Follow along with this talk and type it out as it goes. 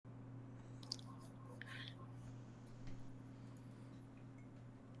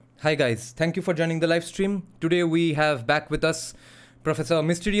Hi guys, thank you for joining the live stream. Today we have back with us Professor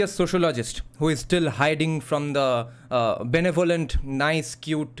Mysterious Sociologist, who is still hiding from the benevolent, nice,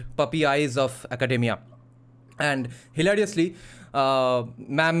 cute puppy eyes of academia. And hilariously,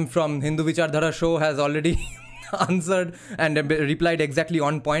 ma'am from Hindu Vichardhara show has already answered and replied exactly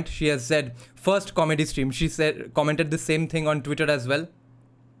on point. She has said first comedy stream. She said commented the same thing on Twitter as well.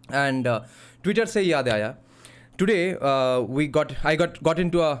 And Twitter se yaad aaya. Today, I got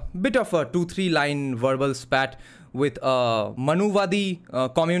into a bit of a 2-3 line verbal spat with a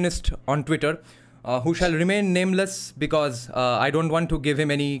Manuvadi communist on Twitter, who shall remain nameless because I don't want to give him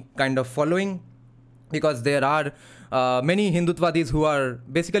any kind of following, because there are many Hindutwadis who are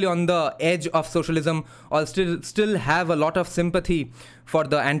basically on the edge of socialism or still have a lot of sympathy for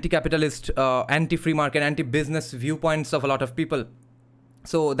the anti-capitalist, anti-free market, anti-business viewpoints of a lot of people.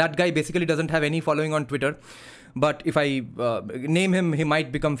 So that guy basically doesn't have any following on Twitter. But if I name him, he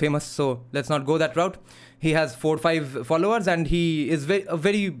might become famous. So let's not go that route. He has 4 or 5 followers, and he is a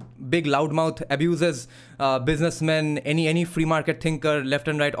very big loudmouth, abuses businessmen, any free market thinker, left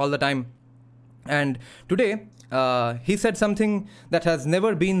and right all the time. And today, he said something that has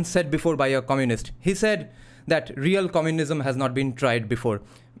never been said before by a communist. He said that real communism has not been tried before.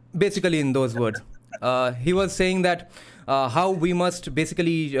 Basically, in those words, he was saying that how we must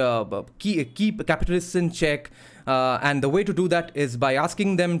basically keep capitalists in check, and the way to do that is by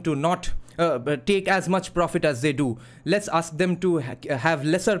asking them to not take as much profit as they do. Let's ask them to have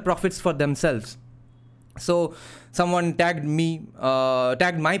lesser profits for themselves. So someone tagged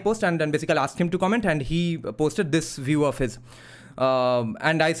my post and then basically asked him to comment, and he posted this view of his.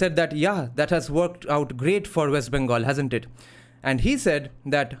 And I said that, yeah, that has worked out great for West Bengal, hasn't it? And he said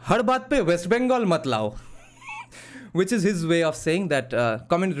that har baat pe West Bengal mat lao. Which is his way of saying that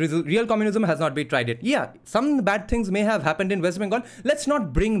real communism has not been tried yet. Yeah, some bad things may have happened in West Bengal. Let's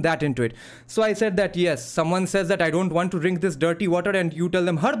not bring that into it. So I said that, yes, someone says that I don't want to drink this dirty water, and you tell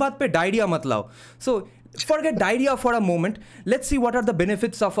them, har baat pe diarrhea mat lao. So forget diarrhea for a moment. Let's see what are the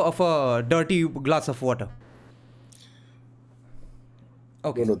benefits of a dirty glass of water.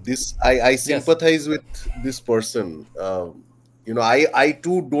 Okay. No, I sympathize with this person. I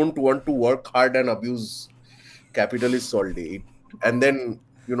too don't want to work hard and abuse capitalists all day, and then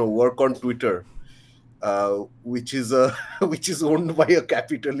work on Twitter, which is owned by a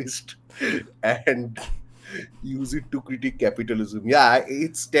capitalist, and use it to critique capitalism. Yeah,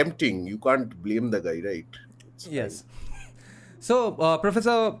 it's tempting. You can't blame the guy, right? Yes. So,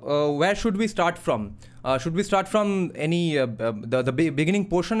 Professor, where should we start from? Should we start from any the beginning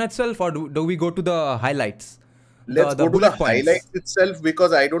portion itself, or do we go to the highlights? Let's go to the highlights itself,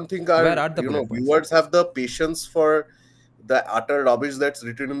 because I don't think our viewers have the patience for the utter rubbish that's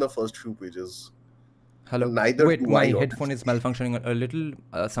written in the first few pages. Hello. Neither Wait, do my I, headphone is malfunctioning a little.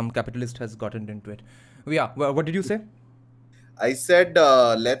 Some capitalist has gotten into it. Yeah. What did you say? I said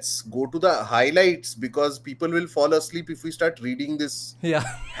let's go to the highlights, because people will fall asleep if we start reading this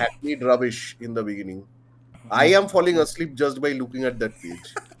hackneyed rubbish in the beginning. I am falling asleep just by looking at that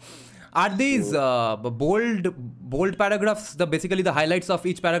page. Are these bold paragraphs basically the highlights of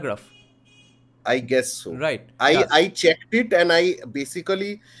each paragraph? I guess so. Right. I checked it, and I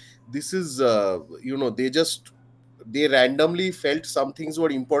basically, this is they randomly felt some things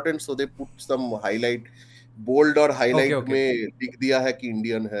were important, so they put some highlight, bold or highlight. Okay. Mein likh diya hai ki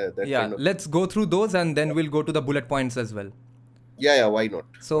Indian hai. That kind of. Let's go through those, and then we'll go to the bullet points as well. Yeah, why not?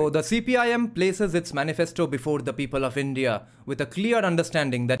 So the C.P.I.M places its manifesto before the people of India with a clear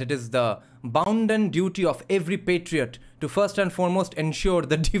understanding that it is the bounden duty of every patriot to first and foremost ensure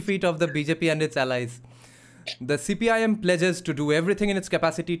the defeat of the BJP and its allies. The C.P.I.M pledges to do everything in its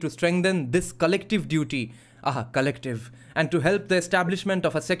capacity to strengthen this collective duty, collective, and to help the establishment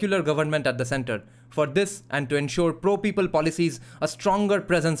of a secular government at the center. For this, and to ensure pro-people policies, a stronger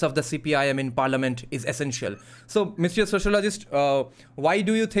presence of the C.P.I.M in parliament is essential. So, Mr. Sociologist, why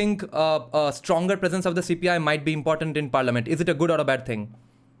do you think a stronger presence of the C.P.I.M might be important in parliament? Is it a good or a bad thing?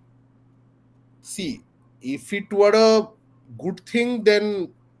 See, if it were a good thing,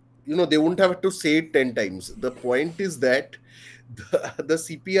 then they wouldn't have to say it 10 times. The point is that the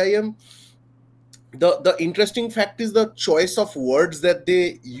C.P.I.M, the interesting fact is the choice of words that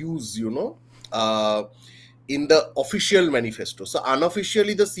they use, in the official manifesto. So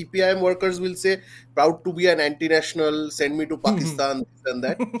unofficially, the C.P.I.M workers will say, proud to be an anti-national, send me to Pakistan, this and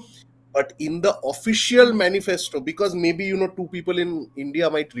that. But in the official manifesto, because maybe, 2 people in India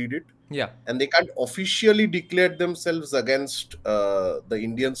might read it. Yeah. And they can't officially declare themselves against the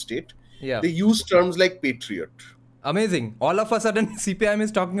Indian state. Yeah. They use terms like patriot. Amazing. All of a sudden, C.P.I.M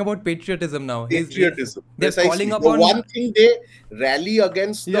is talking about patriotism now. Patriotism, They're calling precisely. The upon. one thing they rally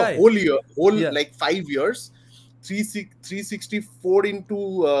against the Yeah. whole year, Yeah. like 5 years, 364 into,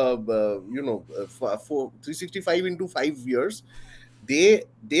 365 into 5 years, they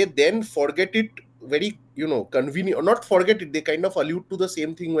then forget it very, convenient, or not forget it, they kind of allude to the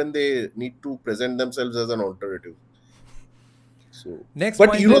same thing when they need to present themselves as an alternative. So, Next but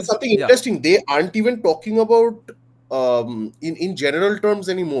point is, something yeah. interesting, they aren't even talking about in general terms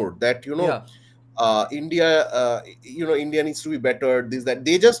anymore, that Yeah. India, India needs to be better, this, that.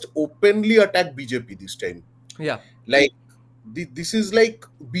 They just openly attack BJP this time. Yeah. Like, this is like,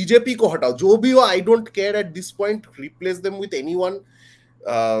 BJP ko hatao, jo bhi ho, I don't care at this point, replace them with anyone.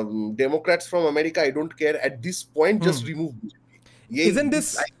 Democrats from America, I don't care at this point, just remove BJP. Isn't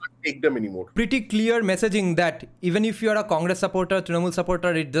This, I this can't take them anymore. pretty clear messaging that even if you are a Congress supporter, Trinamool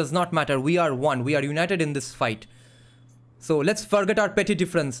supporter, it does not matter. We are one. We are united in this fight. So let's forget our petty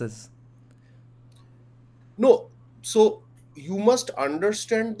differences. No, so you must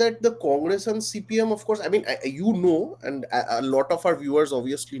understand that the Congress and CPM, of course, I mean, and a lot of our viewers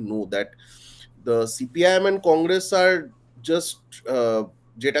obviously know that the CPIM and Congress are just,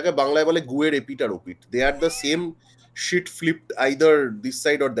 যেটাকে বাংলায় বলে গুয়ের এপিট আর ওপিট. They are the same shit flipped either this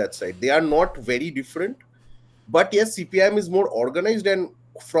side or that side. They are not very different. But yes, CPIM is more organized, and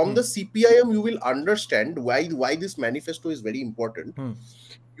from the CPIM you will understand why this manifesto is very important.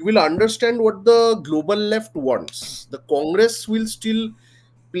 You will understand what the global left wants. The Congress will still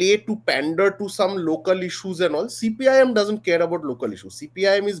play to pander to some local issues and all. CPIM doesn't care about local issues.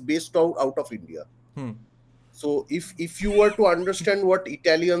 CPIM is based out of India. So if you were to understand what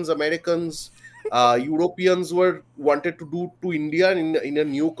Italians, Americans, Europeans wanted to do to India in a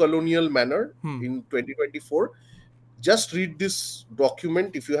new colonial manner in 2024, just read this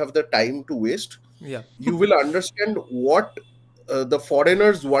document if you have the time to waste. Yeah. You will understand what the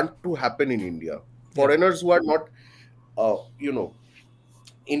foreigners want to happen in India. Foreigners who are not,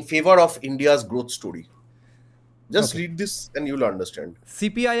 in favor of India's growth story. Just read this and you'll understand.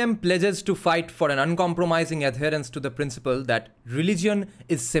 CPIM pledges to fight for an uncompromising adherence to the principle that religion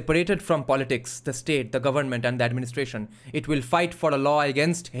is separated from politics, the state, the government, and the administration. It will fight for a law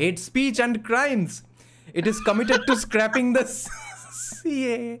against hate speech and crimes. It is committed to scrapping the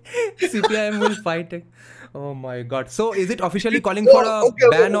CA. CPIM will fight it. Oh my God. So is it officially calling for a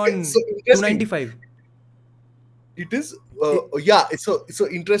ban on So 295? It is, it's so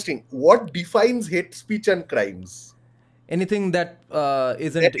interesting. What defines hate speech and crimes? Anything that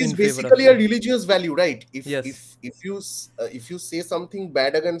isn't That is in favor basically of a religious value, right? If you say something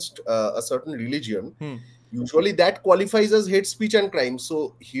bad against a certain religion, usually that qualifies as hate speech and crime.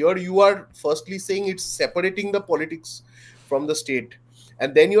 So here you are firstly saying it's separating the politics from the state,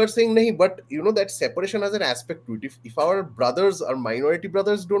 and then you are saying nahi, but that separation has an aspect to it. If our brothers, our minority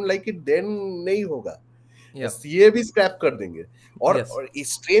brothers, don't like it, then nahi hoga. CA bhi scrap kar denge. Or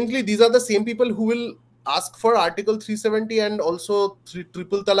strangely, these are the same people who will ask for Article 370 and also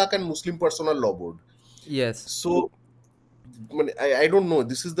triple talaq and Muslim personal law board. Yes. So I don't know.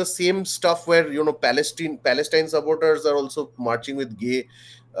 This is the same stuff where Palestine supporters are also marching with gay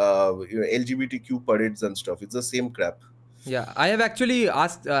LGBTQ parades and stuff. It's the same crap. Yeah, I have actually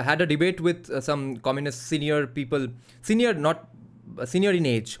had a debate with some communist senior people, senior in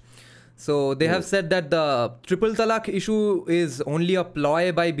age. So they have said that the triple talaq issue is only a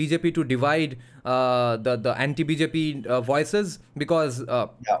ploy by BJP to divide the anti-BJP voices, because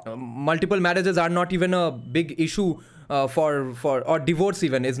multiple marriages are not even a big issue or divorce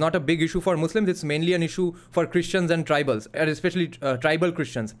even is not a big issue for Muslims. It's mainly an issue for Christians and tribals, and especially tribal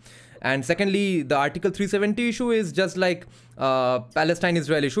Christians. And secondly, the Article 370 issue is just like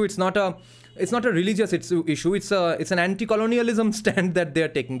Palestine-Israel issue. It's not a religious issue. It's an anti-colonialism stand that they are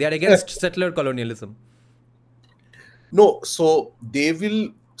taking. They are against settler colonialism. No, so they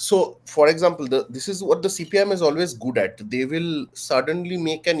will. So, for example, this is what the CPM is always good at. They will suddenly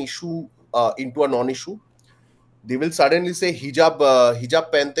make an issue into a non-issue. They will suddenly say hijab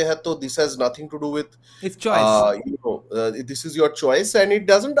pehante hai, to this has nothing to do with it's choice. This is your choice, and it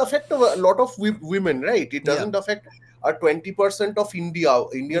doesn't affect a lot of women, right? It doesn't affect 20% of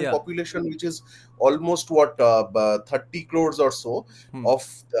Indian population, which is almost 30 crores or so. Of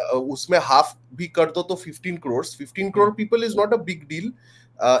usme half bhi kar do to 15 crores. 15 crore people is not a big deal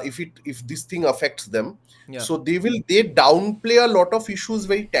if this thing affects them. So they downplay a lot of issues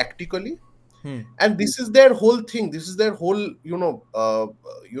very tactically. And this is their whole thing. This is their whole,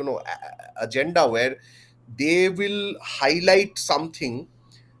 agenda, where they will highlight something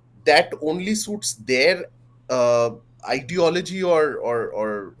that only suits their ideology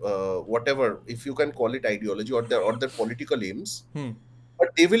or whatever, if you can call it ideology, or their political aims,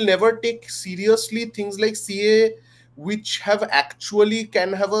 but they will never take seriously things like CA, which have actually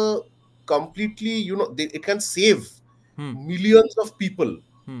can have a completely, it can save millions of people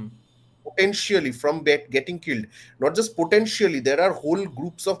potentially from getting killed. Not just potentially, there are whole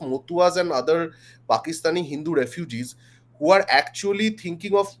groups of Motuas and other Pakistani Hindu refugees who are actually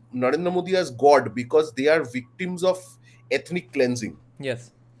thinking of Narendra Modi as God because they are victims of ethnic cleansing.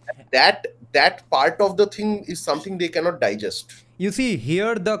 Yes. That part of the thing is something they cannot digest. You see,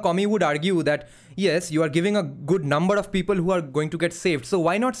 here the commie would argue that, yes, you are giving a good number of people who are going to get saved. So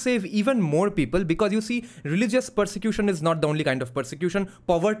why not save even more people? Because you see, religious persecution is not the only kind of persecution.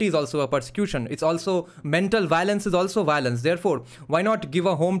 Poverty is also a persecution. It's also mental violence is also violence. Therefore, why not give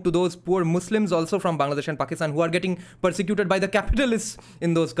a home to those poor Muslims also from Bangladesh and Pakistan who are getting persecuted by the capitalists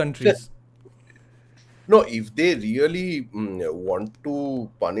in those countries? No, if they really want to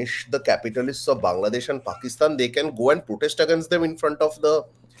punish the capitalists of Bangladesh and Pakistan, they can go and protest against them in front of the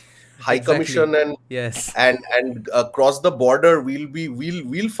High Commission and yes, and across the border.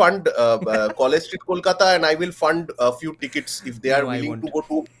 We'll fund College Street, Kolkata, and I will fund a few tickets if they are willing to go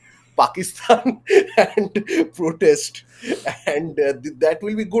to Pakistan and protest, and that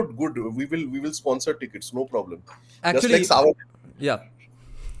will be good. We will sponsor tickets, no problem. Actually, just like yeah.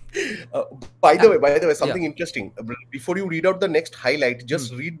 By the way, something interesting. Before you read out the next highlight,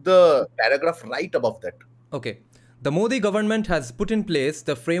 just read the paragraph right above that. Okay. The Modi government has put in place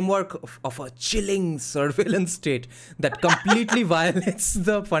the framework of a chilling surveillance state that completely violates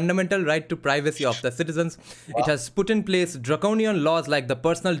the fundamental right to privacy of the citizens. Wow. It has put in place draconian laws like the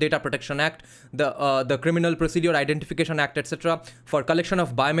Personal Data Protection Act, the Criminal Procedure Identification Act, etc., for collection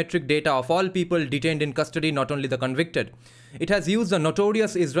of biometric data of all people detained in custody, not only the convicted. It has used the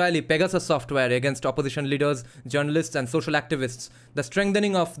notorious Israeli Pegasus software against opposition leaders, journalists, and social activists, the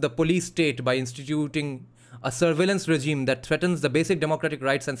strengthening of the police state by instituting a surveillance regime that threatens the basic democratic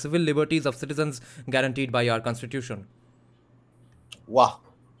rights and civil liberties of citizens guaranteed by our constitution. Wow.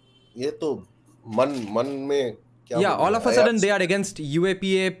 Ye to man mein yeah, all of a sudden they are against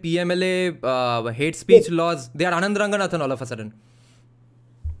UAPA, PMLA, hate speech laws. They are Anand Ranganathan all of a sudden.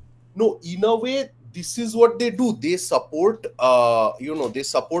 No, in a way, this is what they do. They support, they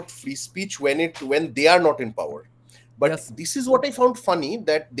support free speech when they are not in power. But yes, this is what I found funny,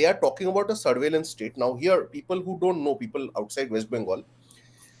 that they are talking about a surveillance state. Now here, people who don't know, people outside West Bengal.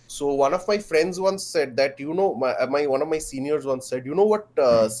 So one of my friends once said that, one of my seniors once said, you know what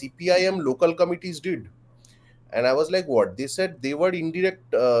C.P.I.M local committees did? And I was like, what? They said they were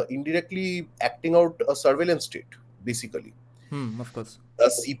indirectly acting out a surveillance state, basically. Of course. A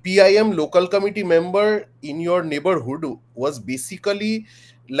C.P.I.M local committee member in your neighborhood was basically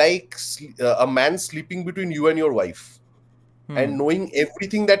like a man sleeping between you and your wife and knowing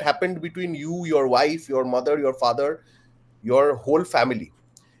everything that happened between you, your wife, your mother, your father, your whole family.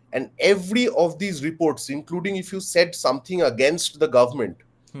 And every of these reports, including if you said something against the government,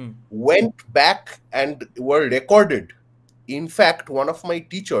 went back and were recorded. In fact, one of my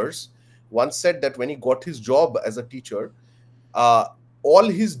teachers once said that when he got his job as a teacher, all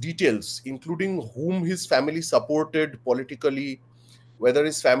his details, including whom his family supported politically, whether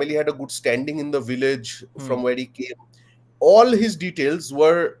his family had a good standing in the village from where he came, all his details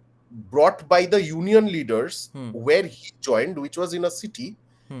were brought by the union leaders where he joined, which was in a city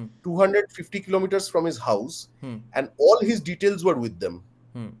 250 kilometers from his house, and all his details were with them.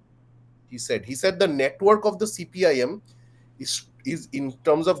 He said the network of the C.P.I.M is in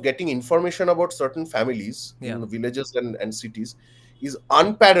terms of getting information about certain families in villages and cities is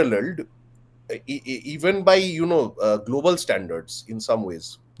unparalleled, even by global standards in some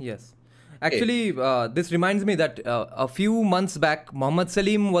ways. Yes. Actually, this reminds me that a few months back, Mohammad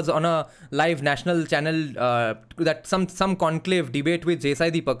Salim was on a live national channel that some conclave debate with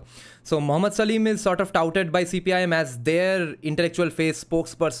Desai Deepak. So Mohammad Salim is sort of touted by C.P.I.M as their intellectual face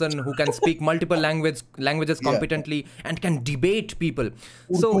spokesperson who can speak multiple languages competently and can debate people.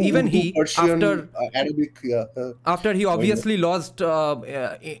 So even he, Persian, Arabic, after he obviously lost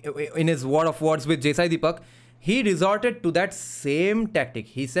in his war of words with Desai Deepak, he resorted to that same tactic.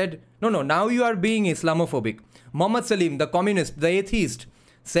 He said, no, now you are being Islamophobic. Mohammad Salim, the communist, the atheiist,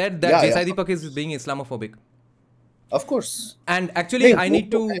 said that Desai Deepak is being Islamophobic. Of course. And actually,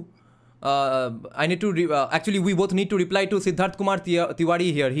 actually, we both need to reply to Siddharth Kumar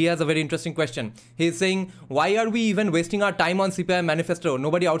Tiwari here. He has a very interesting question. He's saying, why are we even wasting our time on C.P.I.M manifesto?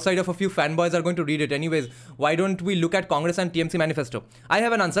 Nobody outside of a few fanboys are going to read it anyways. Why don't we look at Congress and TMC manifesto? I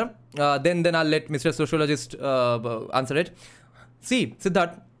have an answer. Then I'll let Mr. Sociologist answer it. See,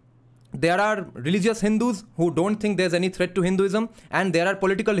 Siddharth, there are religious Hindus who don't think there's any threat to Hinduism, and there are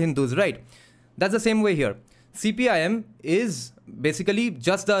political Hindus, right? That's the same way here. C.P.I.M is basically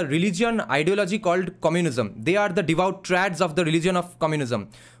just the religion ideology called communism. They are the devout trads of the religion of communism.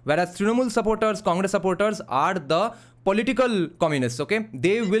 Whereas Trinamool supporters, Congress supporters are the political communists, okay?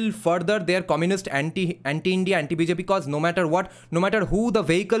 They will further their communist anti-India, anti-BJP cause no matter what, no matter who the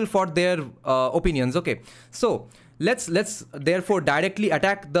vehicle for their opinions, okay? So, let's therefore directly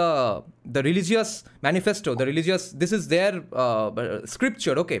attack the religious manifesto, the religious, this is their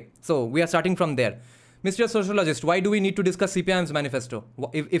scripture, okay? So, we are starting from there. Mr. Sociologist, why do we need to discuss C.P.I.M's manifesto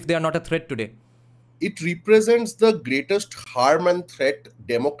if they are not a threat today? It represents the greatest harm and threat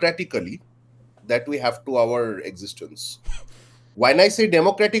democratically that we have to our existence. When I say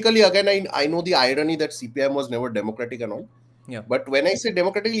democratically, again, I know the irony that C.P.I.M was never democratic and all. Yeah. But when I say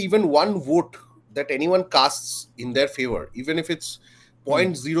democratically, even one vote that anyone casts in their favor, even if it's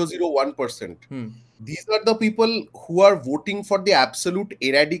 0.001%, these are the people who are voting for the absolute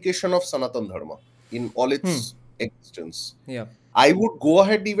eradication of Sanatan Dharma in all its existence. Yeah. I would go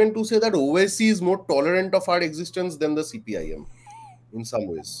ahead even to say that OSC is more tolerant of our existence than the C.P.I.M in some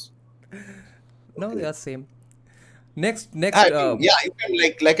ways. No, they are same. Next. Yeah, you can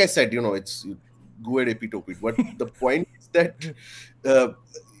like I said, it's go and repeat it. But the point is that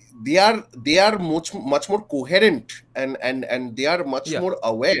they are much more coherent and they are much more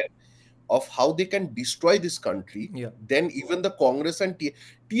aware of how they can destroy this country than even the Congress and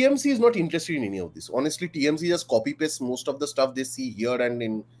TMC is not interested in any of this. Honestly, TMC just copy paste most of the stuff they see here and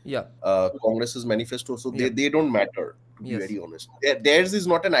in Congress's manifesto. So they don't matter, to be very honest. Theirs is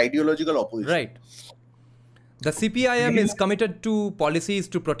not an ideological opposition. Right. The C.P.I.M is committed to policies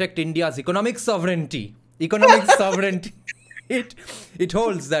to protect India's economic sovereignty. It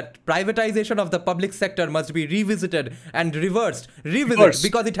holds that privatization of the public sector must be revisited and reversed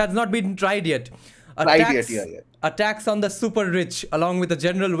because it has not been tried yet. A tax on the super rich along with a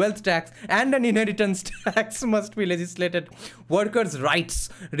general wealth tax and an inheritance tax must be legislated. Workers' rights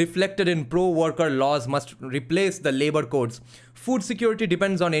reflected in pro-worker laws must replace the labor codes. Food security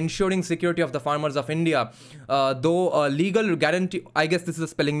depends on ensuring security of the farmers of India, though a legal guarantee, I guess this is a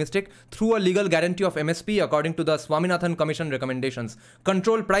spelling mistake, through a legal guarantee of MSP according to the Swaminathan Commission recommendations.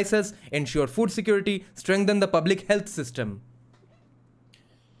 Control prices, ensure food security, strengthen the public health system.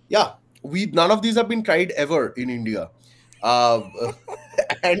 Yeah. None of these have been tried ever in India,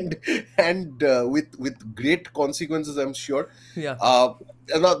 and with great consequences, I'm sure. Yeah.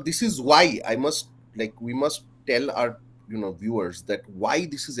 Now this is why we must tell our viewers that why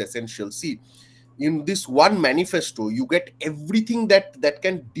this is essential. See, in this one manifesto, you get everything that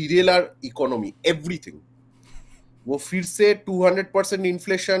can derail our economy. Everything. वो फिर से 200%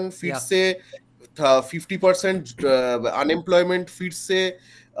 inflation, फिर से 50% unemployment, फिर से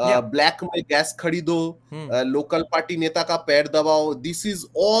black में gas खरीदो, local party नेता का पैर दबाओ. This is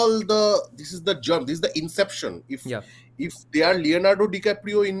the germ, this is the inception. If they are Leonardo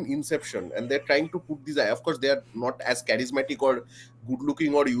DiCaprio in Inception and they're trying to put these, of course they are not as charismatic or good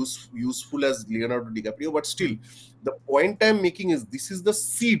looking or useful as Leonardo DiCaprio, but still the point I'm making is this is the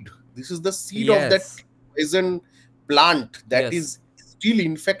seed of that poison plant that is still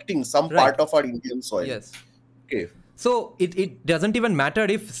infecting some part of our Indian soil. Okay. So it doesn't even matter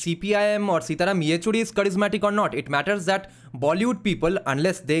if C.P.I.M or Sitaram Yechuri is charismatic or not. It matters that Bollywood people,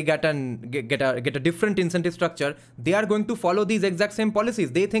 unless they get a different incentive structure, they are going to follow these exact same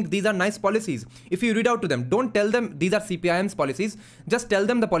policies. They think these are nice policies. If you read out to them, don't tell them these are C.P.I.M's policies. Just tell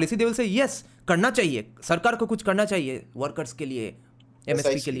them the policy. They will say yes, करना चाहिए. सरकार को कुछ करना चाहिए workers के लिए,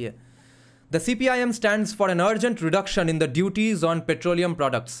 MSP के लिए. The C.P.I.M stands for an urgent reduction in the duties on petroleum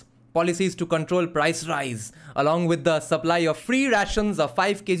products. Policies to control price rise, along with the supply of free rations of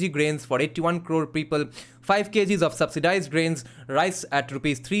 5 kg grains for 81 crore people, 5 kgs of subsidized grains, rice at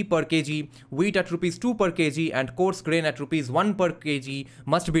rupees 3 per kg, wheat at rupees 2 per kg, and coarse grain at rupees 1 per kg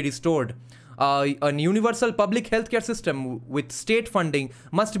must be restored. A universal public healthcare system with state funding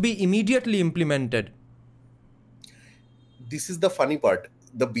must be immediately implemented. This is the funny part.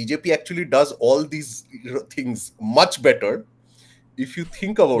 The BJP actually does all these things much better, if you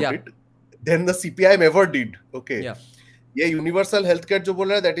think about it, than the C.P.I.M ever did. Okay. Yeah, universal healthcare jo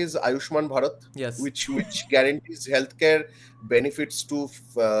bola hai, that is Ayushman Bharat, which guarantees healthcare benefits to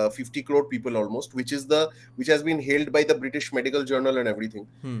 50 crore people almost, which has been hailed by the British Medical Journal and everything.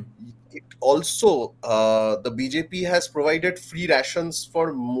 It also the BJP has provided free rations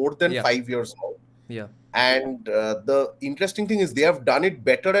for more than 5 years now. And the interesting thing is they have done it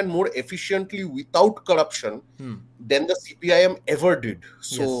better and more efficiently without corruption than the C.P.I.M ever did.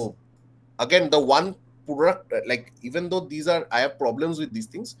 So again, the one product, like even though I have problems with these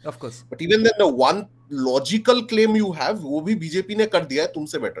things, of course, but even then the one logical claim you have, वो भी BJP ने कर दिया है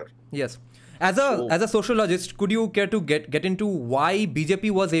तुमसे better. yes. As a sociologist, could you care to get into why BJP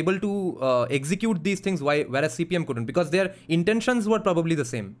was able to execute these things, whereas CPM couldn't? Because their intentions were probably the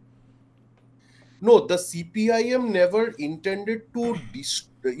same. No, the C.P.I.M never intended to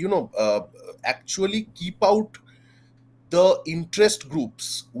actually keep out the interest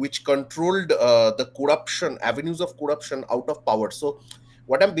groups which controlled the corruption, avenues of corruption out of power. So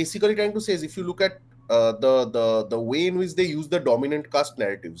what I'm basically trying to say is, if you look at the way in which they use the dominant caste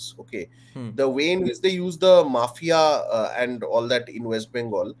narratives, okay, the way in which they use the mafia and all that in West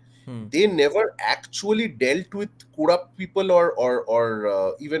Bengal, they never actually dealt with corrupt people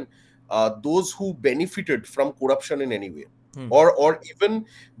or even those who benefited from corruption in any way. Or even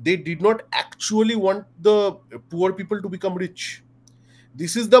they did not actually want the poor people to become rich.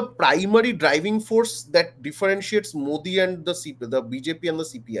 This is the primary driving force that differentiates Modi and the BJP and the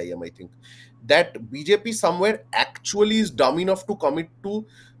C.P.I.M. I think that BJP somewhere actually is dumb enough to commit to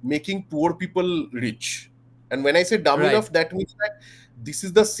making poor people rich. And when I say dumb enough, that means that this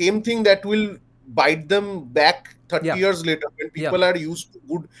is the same thing that will bite them back 30 years later, when people are used to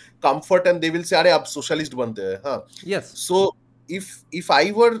good comfort and they will say, "Arey, ab socialist bante hai." Huh? Yes. So if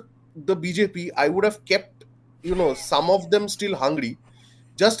I were the BJP, I would have kept some of them still hungry,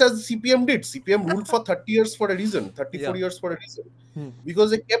 just as CPM did. CPM ruled for 30 years for a reason, 34 years for a reason,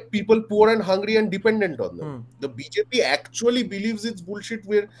 because they kept people poor and hungry and dependent on them. The BJP actually believes it's bullshit,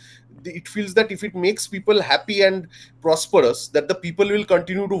 where it feels that if it makes people happy and prosperous, that the people will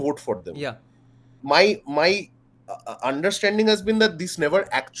continue to vote for them. Yeah. My understanding has been that this never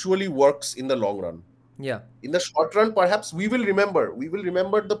actually works in the long run. Yeah. In the short run, perhaps we will remember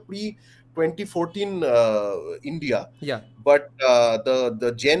the pre-2014 India. Yeah. But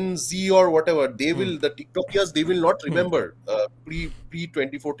the Gen Z or whatever, they will, the TikTokers, they will not remember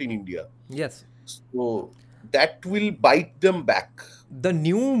pre-2014 India. Yes. So that will bite them back. The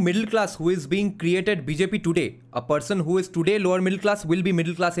new middle class who is being created BJP today, a person who is today lower middle class will be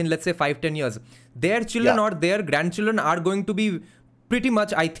middle class in, let's say, 5-10 years. Their children or their grandchildren are going to be pretty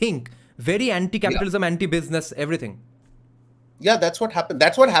much, I think, very anti-capitalism, anti-business, everything. Yeah, that's what happened.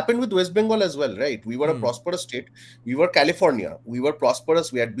 That's what happened with West Bengal as well, right? We were a prosperous state. We were California. We were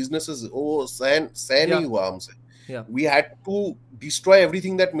prosperous. We had businesses. Oh, we had to destroy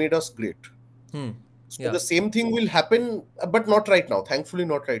everything that made us great. So the same thing will happen, but not right now. Thankfully,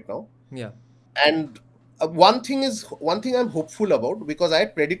 not right now. Yeah. And one thing I'm hopeful about, because I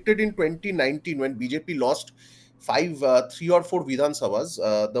had predicted in 2019 when BJP lost 3 or 4 Vidhan Sabhas,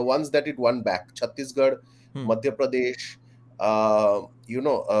 the ones that it won back, Chhattisgarh, Madhya Pradesh,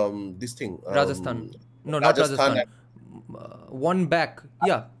 this thing. Rajasthan. No, not Rajasthan. One back.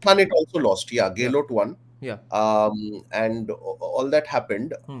 Yeah. Rajasthan it also lost. Yeah, Gehlot won. Yeah. And all that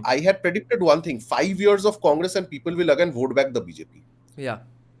happened. I had predicted one thing: 5 years of Congress and people will again vote back the BJP. Yeah.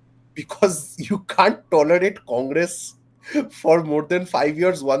 Because you can't tolerate Congress for more than 5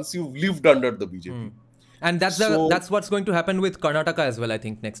 years once you've lived under the BJP. And that's what's going to happen with Karnataka as well, I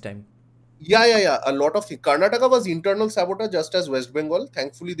think, next time. Yeah. A lot of things. Karnataka was internal sabotage, just as West Bengal.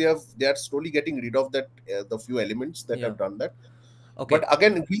 Thankfully, they are slowly getting rid of that, the few elements that have done that. Okay. But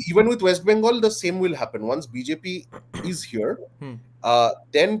again, even with West Bengal, the same will happen. Once BJP is here,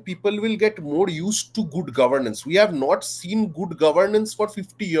 then people will get more used to good governance. We have not seen good governance for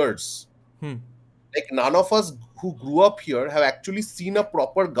 50 years. Like, none of us who grew up here have actually seen a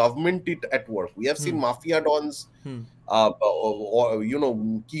proper government at work. We have seen mafia dons,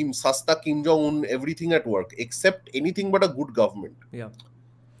 Sasta Kim Jong-un, everything at work, except anything but a good government. Yeah.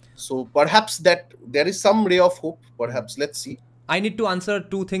 So perhaps that there is some ray of hope. Perhaps, let's see. I need to answer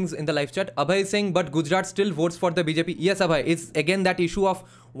 2 things in the live chat. Abhay is saying, but Gujarat still votes for the BJP. Yes, Abhay, it's again that issue of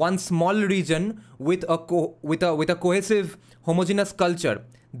one small region with a cohesive, homogeneous culture.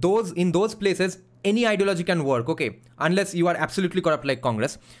 In those places, any ideology can work, okay, unless you are absolutely corrupt like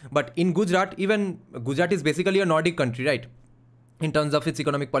Congress. But in Gujarat, even Gujarat is basically a Nordic country, right? In terms of its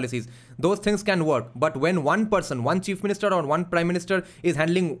economic policies, those things can work. But when one person, one chief minister or one prime minister is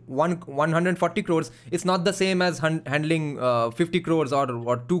handling 140 crores, it's not the same as handling 50 crores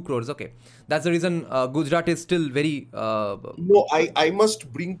or 2 crores. Okay, that's the reason Gujarat is still very. No, I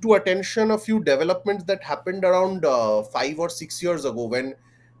must bring to attention a few developments that happened around 5 or 6 years ago, when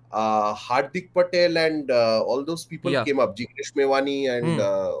Hardik Patel and all those people came up, Jignesh Mewani and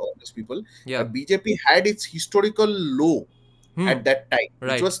all those people. Yeah. BJP had its historical low at that time.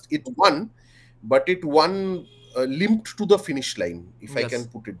 Right. It won, but it won limped to the finish line, if I can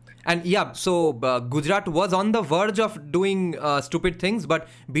put it. And yeah, so Gujarat was on the verge of doing stupid things, but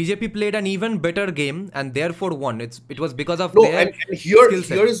BJP played an even better game and therefore won. It was because of their and here skill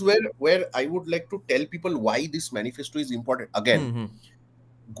set. here is where I would like to tell people why this manifesto is important. Again,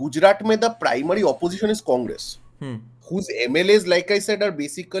 Gujarat mein the primary opposition is Congress, whose MLAs, like I said, are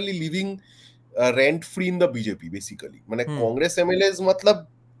basically living rent free in the BJP. Basically, Congress MLAs, matlab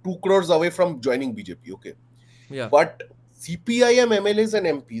 2 crores away from joining BJP. Okay, but C.P.I.M MLAs and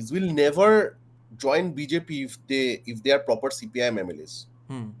MPs will never join BJP if they are proper C.P.I.M MLAs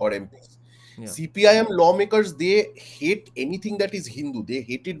or MPs. C.P.I.M lawmakers, they hate anything that is Hindu. They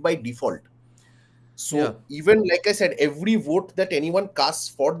hate it by default. So even like I said, every vote that anyone casts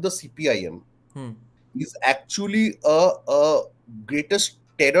for the C.P.I.M is actually a greatest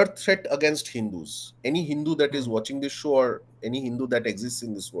terror threat against Hindus. Any Hindu that is watching this show or any Hindu that exists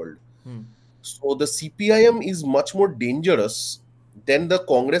in this world. So the C.P.I.M is much more dangerous than the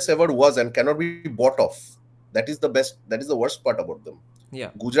Congress ever was and cannot be bought off. That is the worst part about them.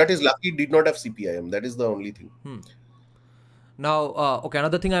 Gujarat is lucky it did not have C.P.I.M. That is the only thing. Now, okay,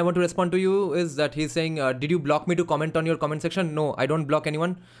 another thing I want to respond to you is that he's saying, did you block me to comment on your comment section? No, I don't block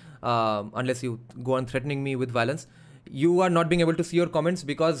anyone unless you go on threatening me with violence. You are not being able to see your comments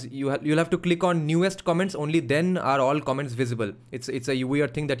because you'll have to click on newest comments. Only then are all comments visible. It's a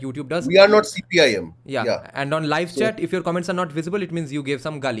weird thing that YouTube does. We are not C.P.I.M. Yeah. And on live chat, if your comments are not visible, it means you gave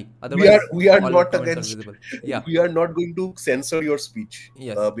some gali. Otherwise, we are not against. Yeah. We are not going to censor your speech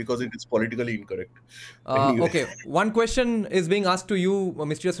because it is politically incorrect. Anyway. Okay. One question is being asked to you,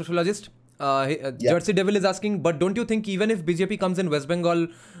 Mr. Sociologist. Jersey Devil is asking, but don't you think even if BJP comes in West Bengal,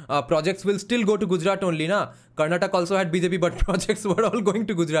 projects will still go to Gujarat only, na? Karnataka also had BJP, but projects were all going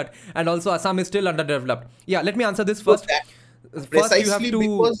to Gujarat, and also Assam is still underdeveloped. Yeah, let me answer this first. First, you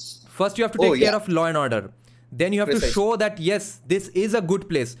have to take care of law and order. Then you have to show that yes, this is a good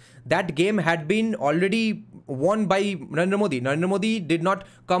place. That game had been already won by Narendra Modi. Narendra Modi did not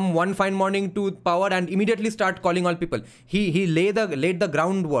come one fine morning to power and immediately start calling all people. He laid the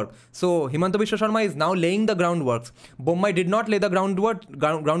groundwork. So Himanta Biswa Sharma is now laying the groundworks. Bommai did not lay the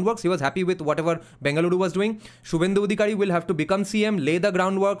groundworks. He was happy with whatever Bengaluru was doing. Shubhendu Adhikari will have to become CM, lay the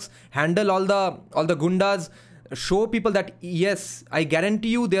groundworks, handle all the gundas. Show people that yes, I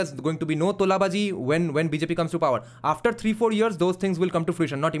guarantee you there's going to be no tolabaji when BJP comes to power. After 3-4 years, those things will come to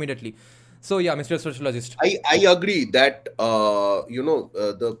fruition, not immediately. So yeah, Mr. Sociologist. I agree that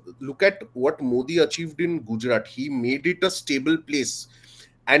look at what Modi achieved in Gujarat. He made it a stable place.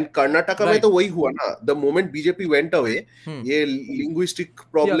 And Karnataka mein to wahi hua na. The moment BJP went away, ye linguistic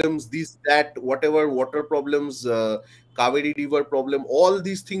problems, this, that, whatever, water problems, Kaveri River problem, all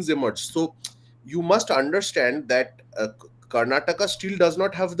these things emerged. So you must understand that Karnataka still does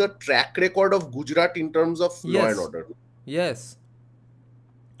not have the track record of Gujarat in terms of law and order. Yes.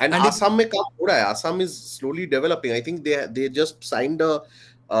 And Assam mein kaam ho raha hai. Assam is slowly developing. I think they just signed a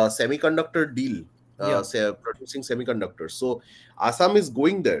semiconductor deal, producing semiconductors. So Assam is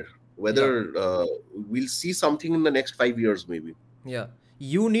going there. Whether we'll see something in the next 5 years, maybe. Yeah.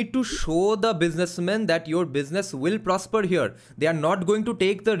 You need to show the businessmen that your business will prosper here. They are not going to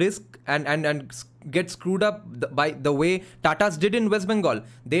take the risk and get screwed up by the way Tatas did in West Bengal.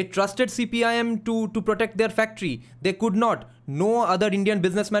 They trusted C.P.I.M to protect their factory. They could not. No other Indian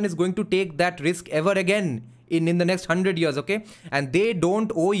businessman is going to take that risk ever again in the next 100 years, okay? And they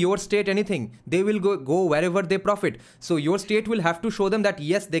don't owe your state anything. They will go wherever they profit. So your state will have to show them that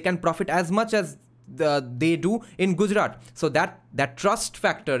yes, they can profit as much as they do in Gujarat. So that trust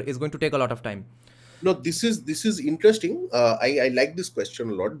factor is going to take a lot of time. No, this is interesting. I like this question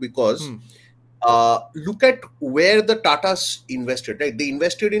a lot because look at where the Tatas invested. Right, they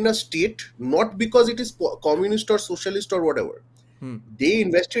invested in a state not because it is communist or socialist or whatever. They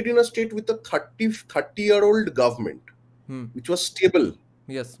invested in a state with a 30-year-old government, which was stable.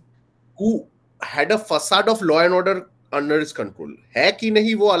 Yes, who had a facade of law and order under his control. है कि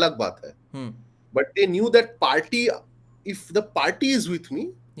नहीं वो अलग बात है. But they knew that if the party is with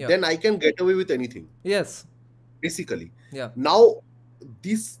me, then I can get away with anything. Yes. Basically. Yeah. Now,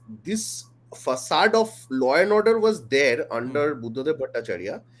 this facade of law and order was there under Buddhadev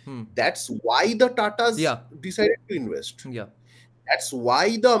Bhattacharya. That's why the Tatas decided to invest. Yeah. That's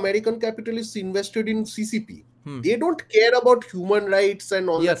why the American capitalists invested in CCP. They don't care about human rights and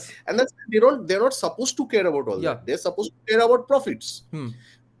all that. And they're not supposed to care about all that. They're supposed to care about profits.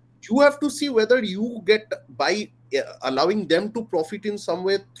 You have to see whether you get by allowing them to profit in some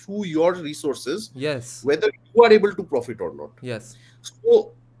way through your resources. Yes. Whether you are able to profit or not. Yes.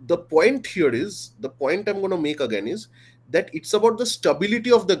 So the point I'm going to make again is that it's about the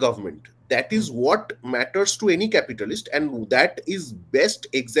stability of the government. That is what matters to any capitalist, and that is best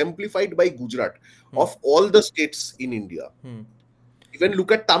exemplified by Gujarat of all the states in India. Even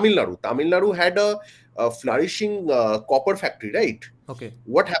look at Tamil Nadu. Tamil Nadu had a flourishing copper factory, right? Okay.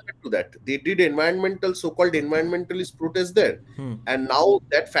 What happened to that? They did so-called environmentalist protest there, and now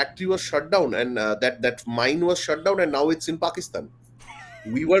that factory was shut down, and that mine was shut down, and now it's in Pakistan.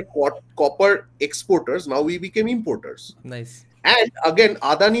 We were copper exporters, now we became importers. Nice. And again,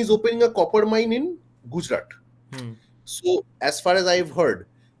 Adani is opening a copper mine in Gujarat. So as far as I've heard,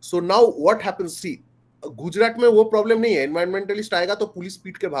 so now what happens? See, Gujarat में वो problem नहीं है, environmentalist आएगा तो police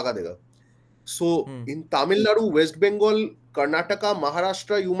पीट के भागा देगा. So in Tamil Nadu, West Bengal, Karnataka,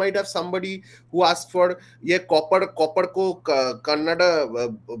 Maharashtra, you might have somebody who asked for ये कॉपर को कन्नड़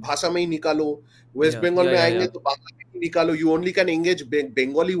भाषा में ही निकालो, West Bengal में आएंगे तो बांग्ला में ही निकालो, you only can engage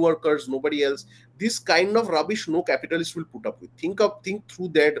Bengali workers, nobody else. This kind of rubbish no capitalist will put up with. Think through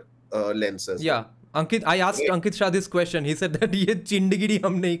that lenses. Yeah. Ankit, I asked Ankit Shah this question. He said that ये चिंडगिरी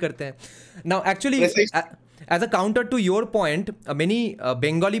हम नहीं करते हैं. Now, actually, as a counter to your point, many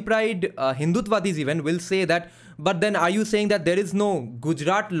Bengali pride Hindutvatis even will say that, but then are you saying that there is no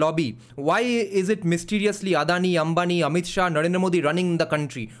Gujarat lobby? Why is it mysteriously Adani, Ambani, Amit Shah, Narendra Modi running the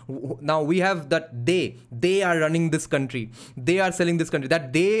country? Now we have that they are running this country. They are selling this country.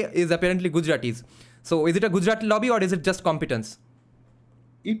 That they is apparently Gujaratis. So is it a Gujarati lobby or is it just competence?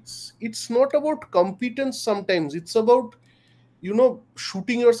 It's not about competence sometimes. It's about,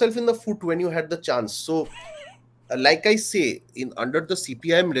 shooting yourself in the foot when you had the chance. So, like I say, under the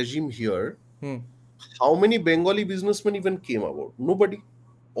C.P.I.M regime here, how many Bengali businessmen even came about? Nobody.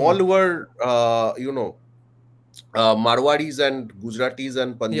 All were, Marwadis and Gujaratis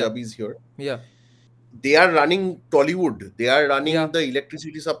and Punjabis here. Yeah. They are running Tollywood. They are running the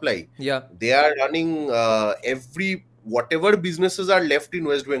electricity supply. Yeah. They are running whatever businesses are left in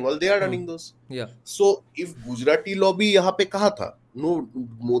West Bengal, they are running those. Yeah. So if Gujarati lobby यहाँ पे कहाँ था? No,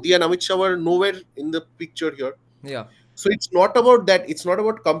 Modi and Amit Shah were nowhere in the picture here. Yeah. So it's not about that. It's not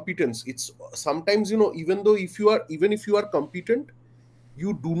about competence. It's sometimes, even if you are competent,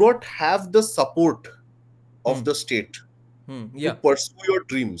 you do not have the support of the state to pursue your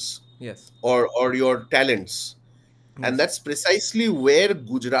dreams. Yes. Or your talents. And that's precisely where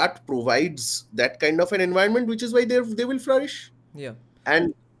Gujarat provides that kind of an environment, which is why they will flourish. Yeah.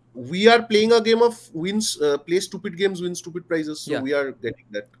 And we are playing a game of play stupid games, win stupid prizes. So we are getting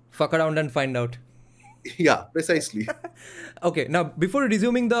that. Fuck around and find out. Yeah, precisely. Okay, now before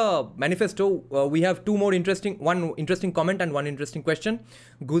resuming the manifesto, we have one interesting comment and one interesting question.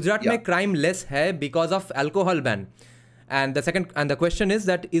 Gujarat mein crime less hai because of alcohol ban. And the question is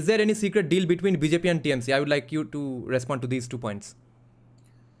that, is there any secret deal between BJP and TMC? I would like you to respond to these 2 points.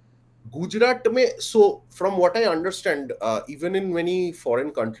 Gujarat mein, so from what I understand, even in many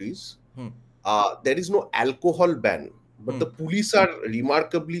foreign countries, there is no alcohol ban, but the police are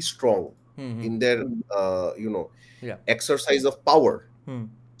remarkably strong in their, exercise of power.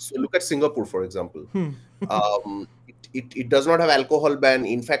 So look at Singapore, for example. It does not have alcohol ban.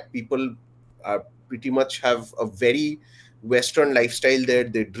 In fact, people pretty much have a very Western lifestyle there.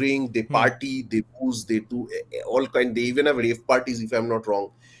 They drink, they party, they booze, they do all kind. They even have rave parties, if I'm not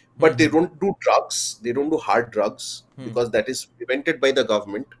wrong. But they don't do drugs. They don't do hard drugs because that is prevented by the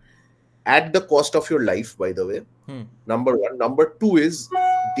government at the cost of your life, by the way. Number one. Number two is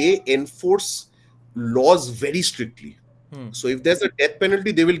they enforce laws very strictly. So if there's a death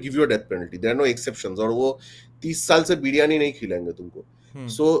penalty, they will give you a death penalty. There are no exceptions. Or wo 30 saal se biryani nahi khilenge tumko.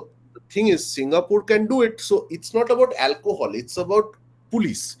 So the thing is, Singapore can do it. So it's not about alcohol. It's about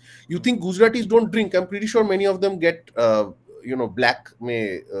police. You think Gujaratis don't drink? I'm pretty sure many of them get, black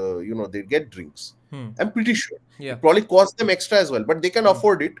may, they get drinks. I'm pretty sure. Yeah. It probably costs them extra as well, but they can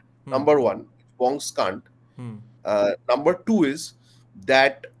afford it. Number one, bongs can't. Number two is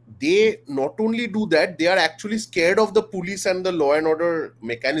that they not only do that, they are actually scared of the police and the law and order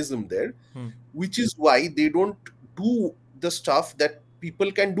mechanism there, which is why they don't do the stuff that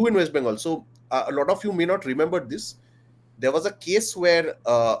people can do in West Bengal. So a lot of you may not remember this. There was a case where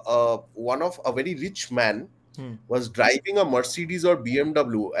a very rich man was driving a Mercedes or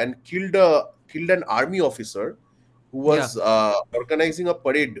BMW and killed an army officer who was organizing a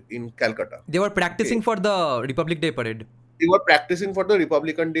parade in Calcutta. They were practicing for the Republic Day parade. They were practicing for the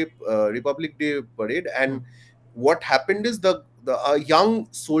Republic Day parade, and what happened is a young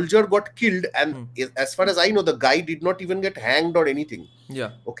soldier got killed, and as far as I know, the guy did not even get hanged or anything.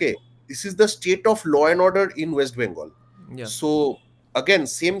 Yeah. Okay. This is the state of law and order in West Bengal. Yeah. So again,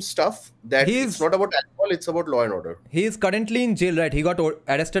 same stuff that it's not about alcohol, it's about law and order. He is currently in jail, right? He got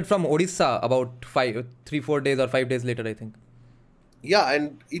arrested from Odisha about 3-4 days or 5 days later, I think. Yeah,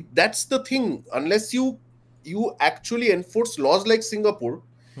 and that's the thing. Unless you actually enforce laws like Singapore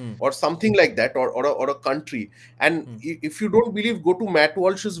Hmm. or something like that, or a country. And Hmm. if you don't believe, go to Matt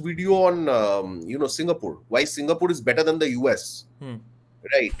Walsh's video on Singapore. Why Singapore is better than the US, Hmm.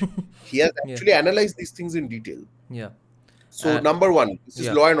 right? He has Yeah. actually analyzed these things in detail. Yeah. So Uh, number one, this is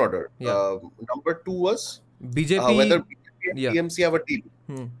yeah. law and order. Yeah. Number two was whether BJP. BJP and Yeah. TMC have a deal.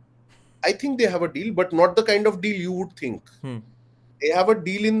 Hmm. I think they have a deal, but not the kind of deal you would think. Hmm. They have a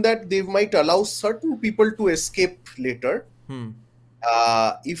deal in that they might allow certain people to escape later, Hmm.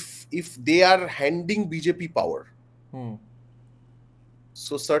 if they are handing BJP power. Hmm.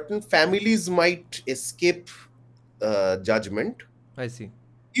 So certain families might escape judgment I see.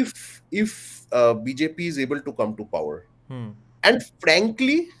 if BJP is able to come to power. Hmm. And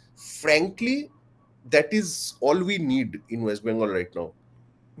frankly, that is all we need in West Bengal right now.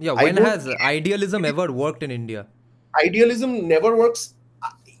 Yeah. I When don't has idealism ever worked in India? Idealism never works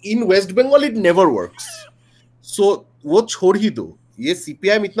in West Bengal. It never works. So वो छोड़ ही दो. ये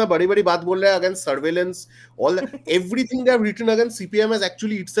CPIM इतना बड़ी बड़ी बात बोल रहा है against surveillance, all that, everything they have written against CPIM has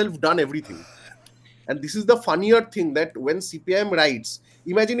actually itself done everything. And this is the funnier thing, that when CPIM writes,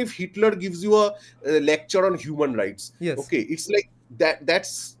 imagine if Hitler gives you a lecture on human rights. Yes. Okay, it's like that.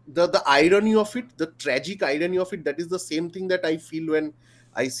 That's the irony of it, the tragic irony of it. That is the same thing that I feel when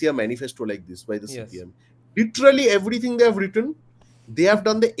I see a manifesto like this by the CPIM. Literally everything they have written, they have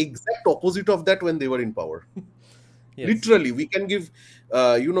done the exact opposite of that when they were in power. Yes. Literally, we can give,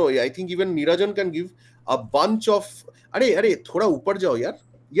 I think even Nirajan can give a bunch of. अरे थोड़ा ऊपर जाओ यार.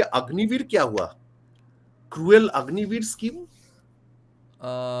 ये अग्निवीर क्या हुआ? Cruel Agniveer scheme?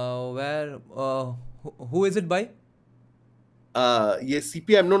 Where? Who is it by? Yes,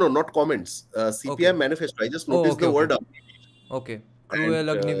 CPIM. No, not comments. CPIM Okay. manifesto. I just noticed okay, the word. Okay. Cruel And,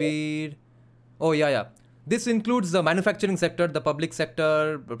 Agniveer. Oh, yeah. This includes the manufacturing sector, the public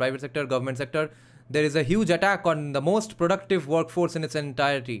sector, private sector, government sector. There is a huge attack on the most productive workforce in its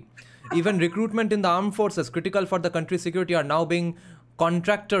entirety. Even recruitment in the armed forces, critical for the country's security, are now being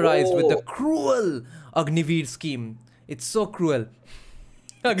contractorized with the cruel Agniveer scheme. It's so cruel.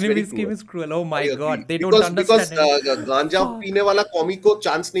 Agniveer scheme is cruel. Oh my God, they don't understand because it. गांजा पीने वाला कॉमी को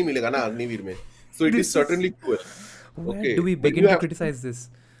chance नहीं मिलेगा ना अग्निवीर में. So it is certainly cruel. Where do we begin to criticize this?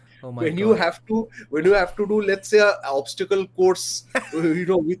 Oh my when God. you have to do, let's say, a obstacle course,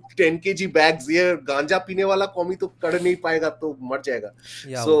 with 10 kg bags, ये गांजा पीने वाला कॉमी तो कर नहीं पाएगा तो मर जाएगा.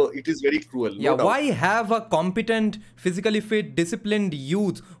 Yeah. So it is very cruel. Yeah, No doubt. why have a competent, physically fit, disciplined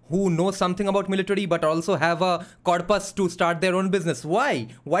youth who know something about military but also have a corpus to start their own business? Why?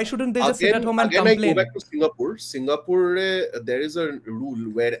 Why shouldn't they just sit at home and complain? I go back to Singapore. Singapore, there is a rule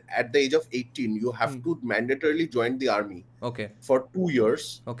where at the age of 18, you have to mandatorily join the army. Okay. For 2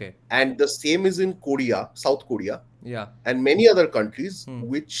 years. Okay. And the same is in Korea, South Korea. Yeah. And many other countries,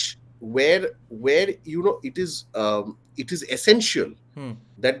 where it is essential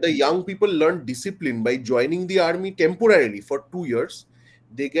that the young people learn discipline by joining the army temporarily for 2 years.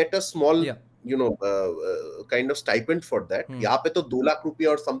 They get a small kind of stipend for that. यहाँ पे तो 2 lakh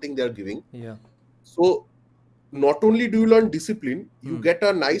rupiah or something they are giving. Yeah. So not only do you learn discipline, you get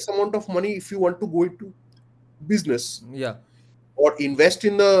a nice amount of money if you want to go into business. Yeah. Or invest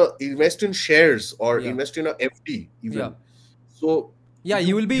in shares, or invest in a FD even. Yeah. So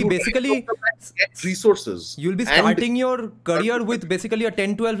you will be basically get resources. You will be starting your career with basically a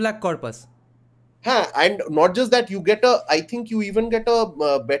 10-12 lakh corpus. And not just that, I think you even get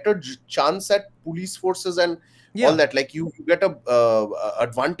a better chance at police forces and all that. Like you get a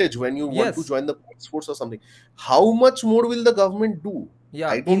advantage when you want to join the police force or something. How much more will the government do? Yeah,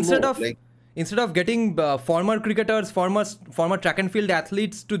 I don't know. Instead of getting former cricketers, former track and field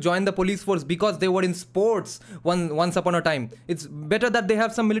athletes to join the police force because they were in sports once upon a time, it's better that they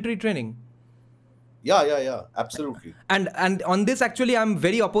have some military training. Yeah, absolutely. And on this, actually, I'm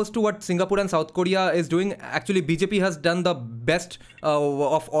very opposed to what Singapore and South Korea is doing. Actually, BJP has done the best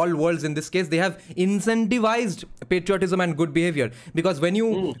of all worlds in this case. They have incentivized patriotism and good behavior, because when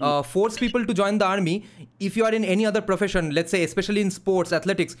you force people to join the army, if you are in any other profession, let's say especially in sports,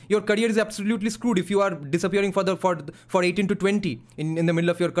 athletics, your career is absolutely screwed if you are disappearing for 18 to 20 in the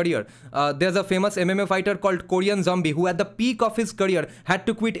middle of your career. There's a famous MMA fighter called Korean Zombie who at the peak of his career had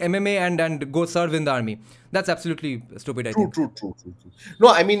to quit MMA and go serve in the army. That's absolutely stupid, I think. True. No,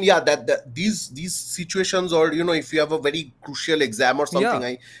 I mean, that these situations, or if you have a very crucial exam or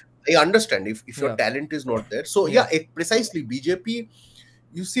something, I understand if your talent is not there. So precisely, BJP,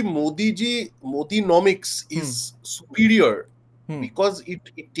 you see, Modinomics is superior because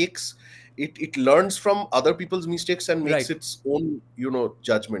it learns from other people's mistakes and makes its own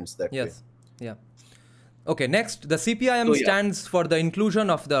judgments that way. Yeah. Okay, next, the CPIM stands for the inclusion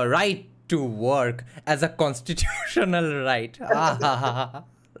of the right to work as a constitutional right.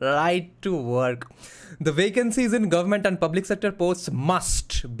 Right to work. The vacancies in government and public sector posts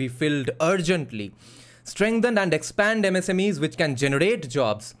must be filled urgently. Strengthen and expand MSMEs which can generate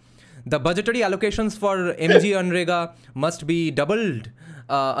jobs. The budgetary allocations for MG Unrega must be doubled.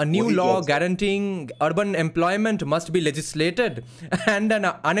 A new law guaranteeing urban employment must be legislated, and an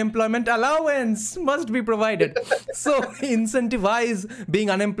unemployment allowance must be provided. So incentivize being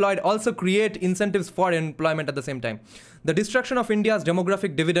unemployed, also create incentives for employment at the same time. The destruction of India's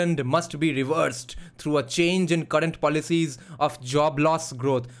demographic dividend must be reversed through a change in current policies of job loss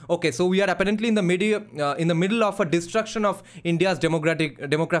growth. Okay, so we are apparently in the middle of a destruction of India's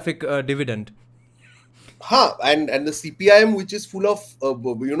demographic dividend. And the C.P.I.M, which is full of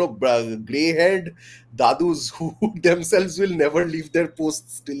grey-haired dadus who themselves will never leave their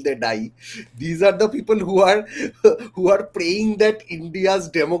posts till they die. These are the people who are praying that India's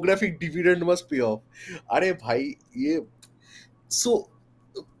demographic dividend must pay off. Arey bhai, so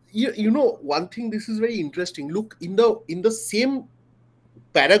one thing, this is very interesting. Look, in the same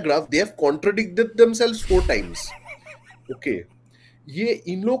paragraph, they have contradicted themselves 4 times. Okay. ये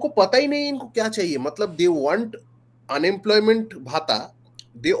इन लोगों को पता ही नहीं इनको क्या चाहिए. मतलब they want unemployment bhata,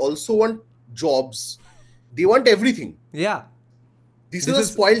 they also want jobs, they want everything. Yeah, this is a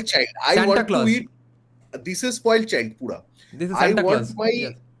spoiled child. I Santa want Claus. to eat. This is spoiled child pura. This is Santa Claus.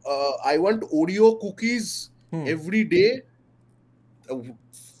 I want Oreo cookies every day,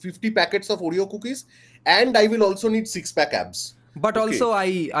 50 packets of Oreo cookies, and I will also need 6-pack abs. But also,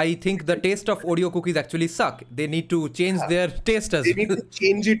 I think the taste of Oreo cookies actually suck. They need to change their taste as well. They need to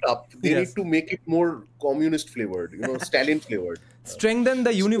change it up. They need to make it more communist flavored, Stalin flavored. Strengthen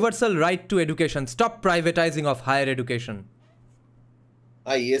the universal right to education. Stop privatizing of higher education.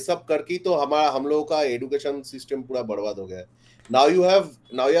 ये सब करके तो हम लोगों का education system पूरा बर्बाद हो गया. Now you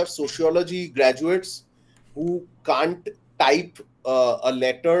have sociology graduates who can't type a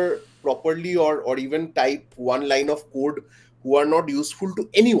letter properly or even type one line of code, who are not useful to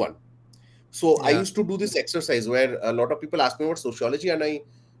anyone. So I used to do this exercise where a lot of people ask me about sociology, and I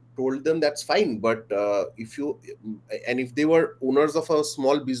told them that's fine, but if they were owners of a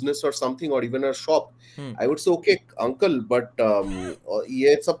small business or something, or even a shop, I would say, okay, uncle, but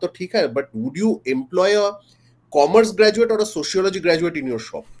ये सब तो ठीक है, but would you employ a commerce graduate or a sociology graduate in your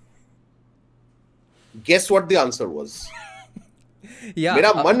shop? Guess what the answer was?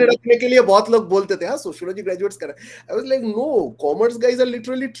 मेरा मन रखने के लिए बहुत लोग बोलते थे, sociology graduates कर. I was like, no, commerce guys are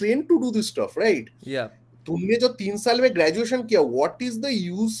literally trained to do this stuff, right? Yeah. तुमने जो 3 साल में graduation किया, what is the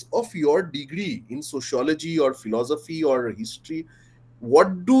use of your degree in sociology or philosophy or history?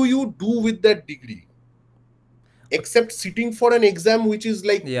 What do you do with that degree? Except sitting for an exam, which is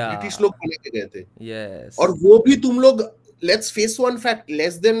like British लोग बना के गए थे. Yes. और वो भी तुम लोग, let's face one fact,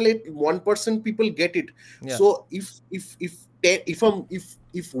 less than 1% people get it. Yeah. So if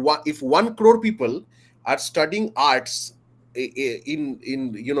 1 crore people are studying arts in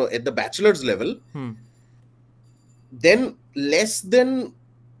at the bachelor's level, then less than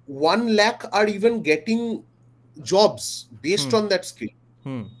 1 lakh are even getting jobs based on that skill.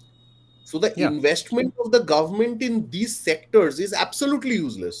 So the investment of the government in these sectors is absolutely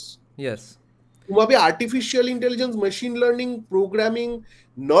useless. Yes. Artificial intelligence, machine learning, programming,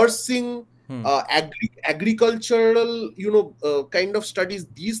 nursing, agricultural, kind of studies.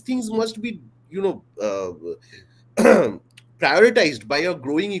 These things must be, prioritized by a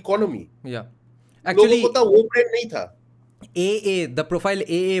growing economy. Yeah. Actually, AA, the profile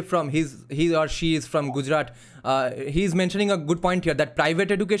AA from he or she is from Gujarat. He's mentioning a good point here, that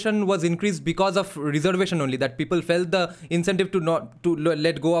private education was increased because of reservation only, that people felt the incentive to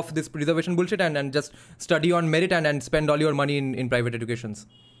let go of this reservation bullshit and just study on merit and spend all your money in private educations.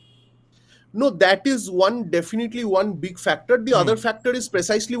 No, that is definitely one big factor. The other factor is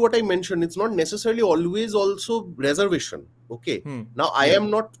precisely what I mentioned. It's not necessarily always also reservation. Okay. Now, I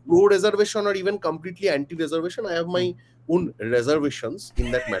am not pro-reservation or even completely anti-reservation. I have my own reservations in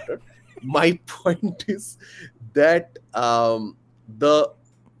that matter. My point is that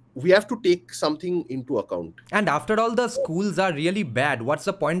we have to take something into account. And after all, the schools are really bad. What's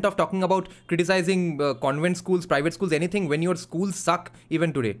the point of talking about criticizing convent schools, private schools, anything, when your schools suck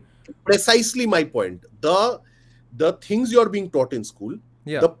even today? Precisely my point. The things you're being taught in school,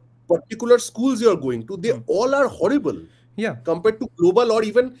 the particular schools you're going to, they all are horrible. Yeah. Compared to global or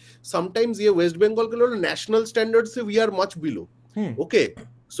even sometimes West Bengal national standards, we are much below. Okay.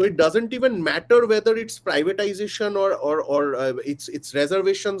 So it doesn't even matter whether it's privatization or it's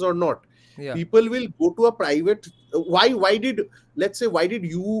reservations or not. Yeah. People will go to a private. Why did, let's say, why did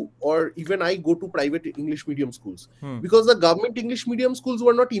you or even I go to private English medium schools? Because the government English medium schools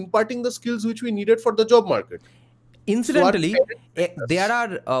were not imparting the skills which we needed for the job market. So our Incidentally, parents picked there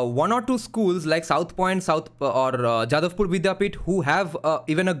us. are one or two schools like South Point, or Jadavpur Vidyapit who have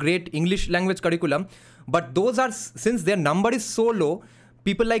even a great English language curriculum, but those are, since their number is so low,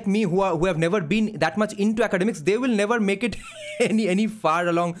 people like me who have never been that much into academics, they will never make it any far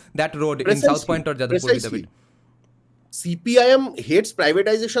along that road in South Point or Jadavpur Vidyapit. C.P.I.M hates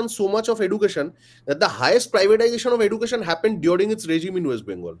privatization so much of education that the highest privatization of education happened during its regime in West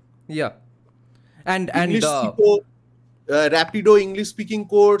Bengal. Yeah. And English Rapido English speaking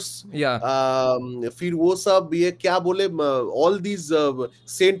course, yeah, फिर वो सब ये क्या बोले, all these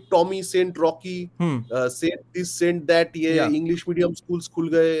Saint Tommy, Saint Rocky, Saint this, Saint that, ये Yeah. English medium schools खुल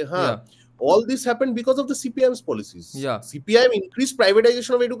गए, हाँ. Yeah. All this happened because of the C.P.I.M's policies. Yeah. C.P.I.M increased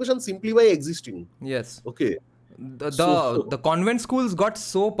privatization of education simply by existing. Yes. Okay. The convent schools got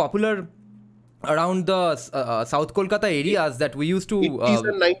so popular around the South Kolkata areas that we used to 80s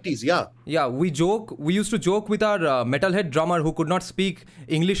and 90s, yeah. We used to joke with our metalhead drummer who could not speak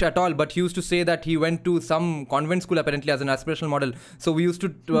English at all, but he used to say that he went to some convent school apparently as an aspirational model. So we used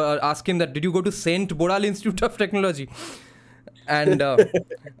to ask him that, did you go to Saint Boral Institute of Technology? And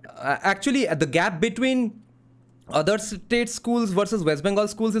actually the gap between other state schools versus West Bengal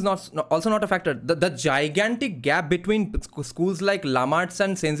schools is also not a factor. The gigantic gap between schools like Lamart's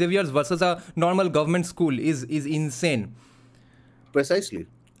and St. Xavier's versus a normal government school is insane. Precisely.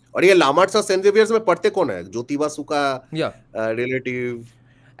 और ये Lamart's और St. Xavier's में पढ़ते कौन है? ज्योति बासु का relative.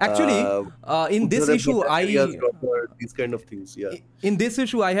 Actually, in this issue, these kind of things, yeah. In this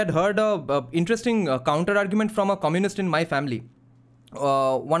issue, I had heard a interesting counter argument from a communist in my family.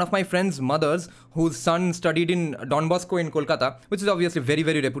 One of my friend's mothers, whose son studied in Don Bosco in Kolkata, which is obviously very,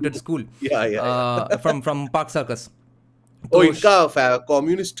 very reputed school. From Park Circus. Oh, inka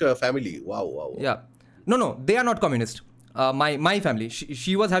communist family. Wow. Yeah. No, they are not communist. My family.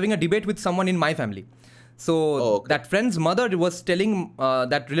 She was having a debate with someone in my family. So that friend's mother was telling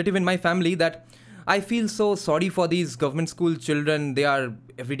that relative in my family that I feel so sorry for these government school children. They are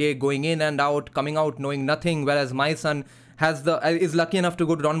every day going in and out, coming out, knowing nothing, whereas my son is lucky enough to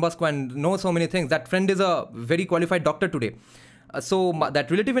go to Don Bosco and know so many things. That friend is a very qualified doctor today. So that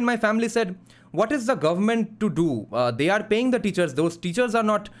relative in my family said, what is the government to do? They are paying the teachers. Those teachers are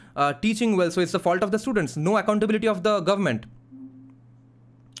not teaching well, so it's the fault of the students. No accountability of the government.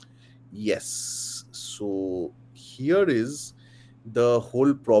 Yes. So here is the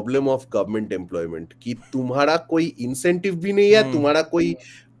whole problem of government employment. कि तुम्हारा कोई incentive भी नहीं है, तुम्हारा कोई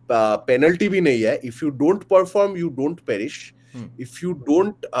penalty भी नहीं है. If you don't perform, you don't perish. If you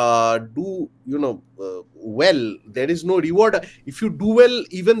don't do, well, there is no reward. If you do well,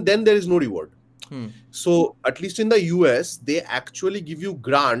 even then there is no reward. So at least in the US, they actually give you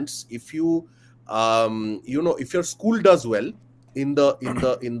grants if you, if your school does well in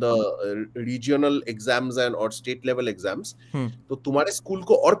the regional exams and or state level exams, तो तुम्हारे school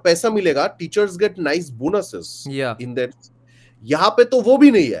को और पैसा मिलेगा. Teachers get nice bonuses in that. यहाँ पे तो वो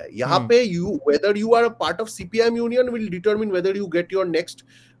भी नहीं है. यहाँ पे whether you are a part of C.P.I.M union will determine whether you get your next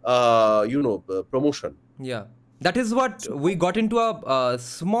promotion. Yeah. That is what we got into a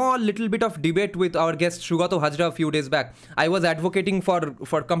small little bit of debate with our guest Shugato Hajra a few days back. I was advocating for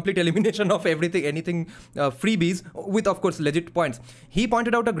complete elimination of anything freebies with, of course, legit points. He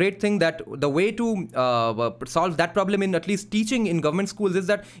pointed out a great thing, that the way to solve that problem in at least teaching in government schools is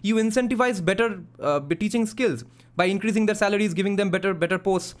that you incentivize better teaching skills by increasing their salaries, giving them better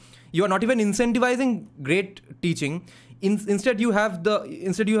posts. You are not even incentivizing great teaching. Instead, you have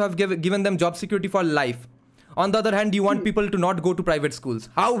given them job security for life. On the other hand, you want people to not go to private schools.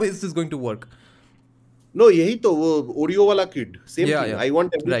 How is this going to work? No, यही तो वो Oreo वाला kid. Same thing. Yeah. I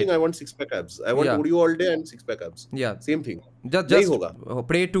want everything. Right. I want 6-pack abs. I want Oreo all day and 6-pack abs. Yeah. Same thing. Just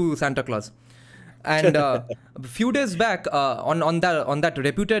pray to Santa Claus. And a few days back, on that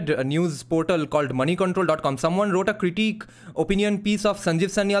reputed news portal called moneycontrol.com, someone wrote a critique opinion piece of Sanjeev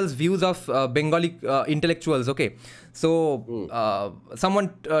Sanyal's views of Bengali intellectuals. Okay, so someone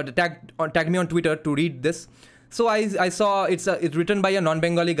tagged me on Twitter to read this. So I saw it's written by a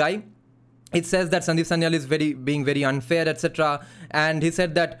non-Bengali guy. It says that Sanjeev Sanyal is being very unfair, etc. And he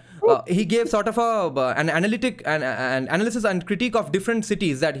said that he gave sort of an analysis and critique of different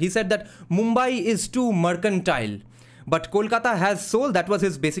cities. That he said that Mumbai is too mercantile, but Kolkata has soul. That was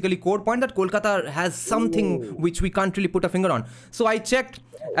his basically core point, that Kolkata has something which we can't really put a finger on. So I checked,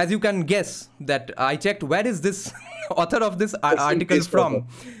 as you can guess, where is this author of this article from.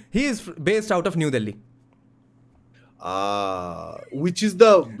 He is based out of New Delhi. Which is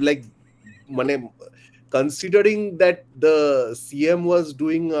the considering that the CM was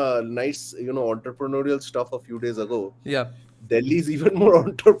doing nice, entrepreneurial stuff a few days ago, Yeah. Delhi is even more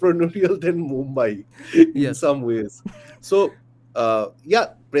entrepreneurial than Mumbai in Yes. some ways. So, yeah,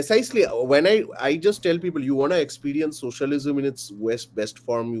 precisely. When I just tell people, you want to experience socialism in its best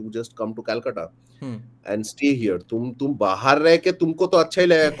form, you just come to Calcutta and stay here. तुम बाहर रह के तुमको तो अच्छा ही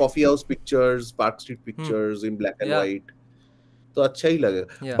लगेगा, coffee house pictures, Park Street pictures in black and Yeah. white. तो अच्छा ही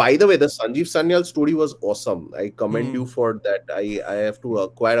लगेगा. Yeah. By the way, the Sanjeev Sanyal story was awesome. I commend you for that. I have to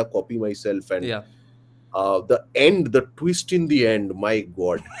acquire a copy myself. And Yeah. the twist in the end, my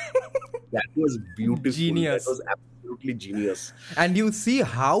God, that was beautiful. Genius. That was absolutely genius. And you see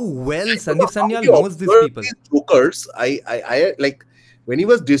how well Sanjeev Sanyal How he knows these observed people. These jokers, I like when he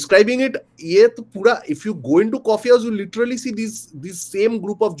was describing it. ये तो पूरा, if you go into coffee house, you literally see these same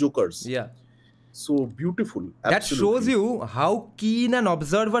group of jokers. Yeah. So beautiful. That Absolutely. shows you how keen an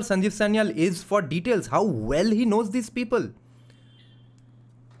observer Sanjeev Sanyal is for details, how well he knows these people.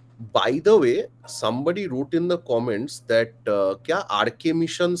 By the way, somebody wrote in the comments that क्या RK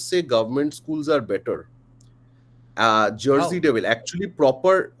mission से government schools are better. Jersey Devil, actually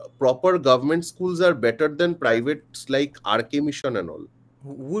proper government schools are better than privates like RK mission and all.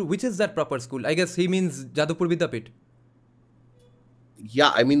 Which is that proper school? I guess he means Jadavpur Vidyapit.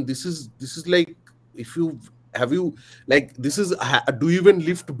 Yeah, I mean this is like, if you like, this is, do you even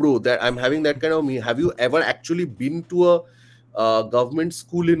lift, bro? That I'm having that kind of me. Have you ever actually been to a government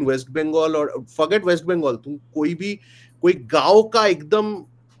school in West Bengal, or forget West Bengal, तुम कोई गांव का एकदम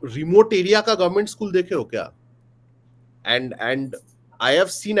remote area का government school देखे हो क्या? And I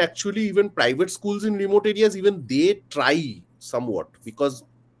have seen actually even private schools in remote areas, even they try somewhat, because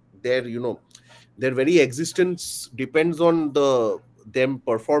their their very existence depends on them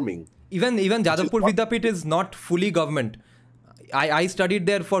performing. Even Jadavpur Vidyapit is not fully government. I studied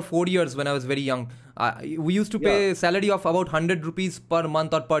there for 4 years when I was very young. We used to pay salary of about 100 rupees per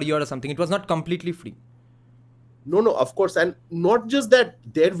month or per year or something. It was not completely free. No, of course. And not just that,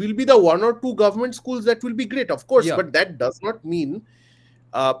 there will be the 1 or 2 government schools that will be great, of course, but that does not mean.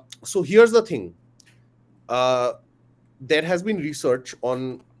 So here's the thing. There has been research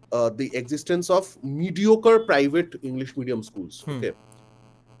on the existence of mediocre private English medium schools. Okay.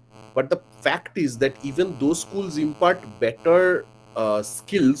 But the fact is that even those schools impart better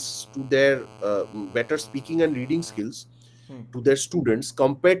skills to their better speaking and reading skills to their students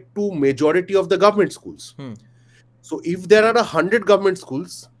compared to majority of the government schools. So if there are 100 government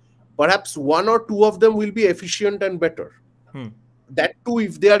schools, perhaps 1 or 2 of them will be efficient and better. That too,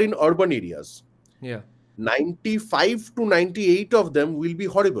 if they are in urban areas. 95 to 98 of them will be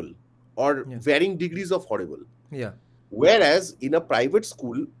horrible, or varying degrees of horrible. Whereas in a private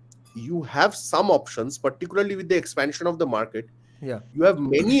school, you have some options, particularly with the expansion of the market. You have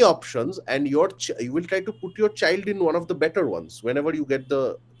many options, and you will try to put your child in one of the better ones whenever you get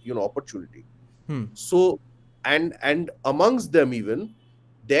the opportunity. So and amongst them, even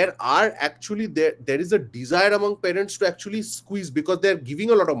there is a desire among parents to actually squeeze, because they're giving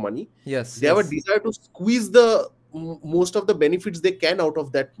a lot of money. They have a desire to squeeze the most of the benefits they can out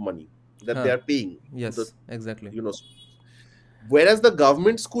of that money that they are paying. Exactly. Whereas the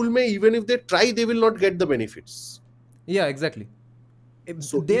government school may, even if they try, they will not get the benefits. Exactly.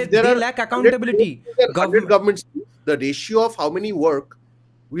 So they lack accountability. Government schools, the ratio of how many work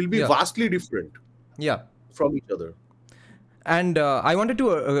will be vastly different from each other. And I wanted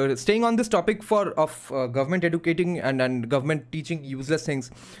to, staying on this topic of government educating and government teaching useless things,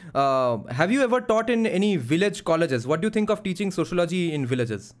 have you ever taught in any village colleges? What do you think of teaching sociology in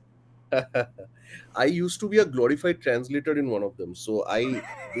villages? I used to be a glorified translator in one of them. So I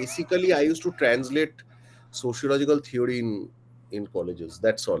used to translate sociological theory in colleges.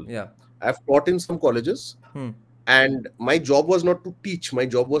 That's all. I've taught in some colleges, and my job was not to teach. My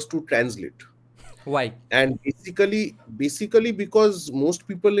job was to translate. Why? And basically because most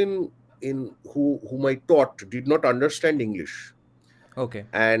people in whom I taught did not understand English.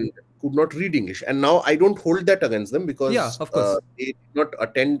 And could not read English. And now I don't hold that against them, because of course. They did not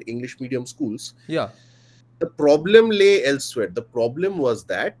attend English medium schools. The problem lay elsewhere. The problem was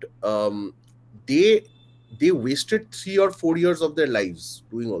that they wasted 3 or 4 years of their lives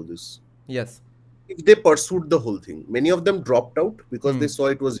doing all this. If they pursued the whole thing, many of them dropped out because they saw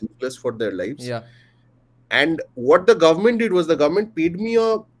it was useless for their lives. And what the government did was, the government paid me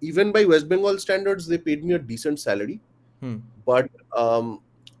even by West Bengal standards, they paid me a decent salary. But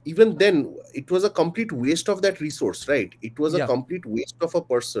even then, it was a complete waste of that resource, right? It was a complete waste of a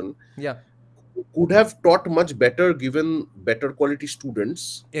person who could have taught much better, given better quality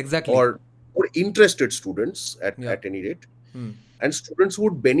students. Exactly. Or interested students at any rate. and students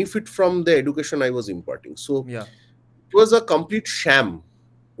would benefit from the education I was imparting. So Yeah. it was a complete sham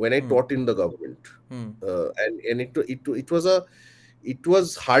when I taught in the government. And it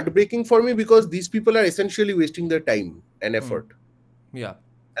was heartbreaking for me, because these people are essentially wasting their time and effort. Yeah.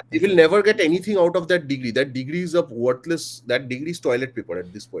 And they will never get anything out of that degree. That degree is a worthless, that degree is toilet paper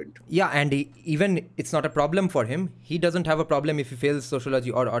at this point. Yeah, and even it's not a problem for him. He doesn't have a problem if he fails sociology,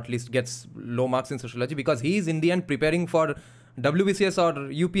 or at least gets low marks in sociology, because he is in the end preparing for WBCS or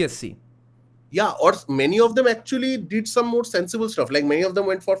UPSC. Yeah, or many of them actually did some more sensible stuff. Like many of them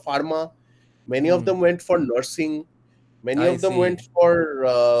went for pharma, many of them went for nursing, many of them went for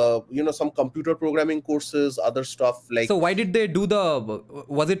some computer programming courses, other stuff like. So why did they do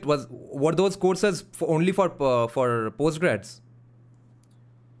were those courses only for postgrads?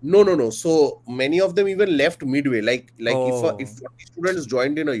 No. So many of them even left midway. Like if 40 students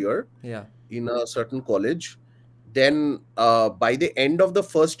joined in a year, in a certain college, then by the end of the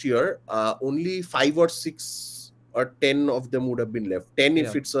first year, only 5 or 6 or 10 of them would have been left. 10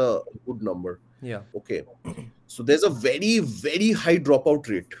 if it's a good number. Yeah. Okay. So there's a very, very high dropout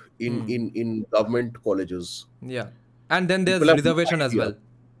rate in government colleges. Yeah. And then there's reservation as well.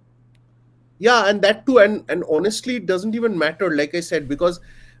 Yeah, and that too. And honestly, it doesn't even matter, like I said, because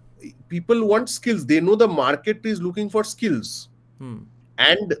people want skills. They know the market is looking for skills.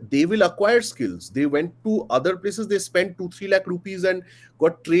 And they will acquire skills. They went to other places, they spent 2-3 lakh rupees and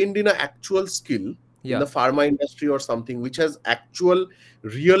got trained in an actual skill in the pharma industry or something, which has actual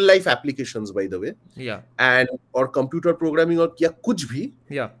real life applications, by the way. Yeah. And or computer programming or kya kuch bhi.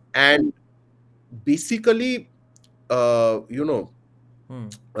 Yeah. And basically,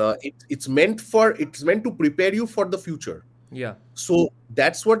 it's meant to prepare you for the future. Yeah. So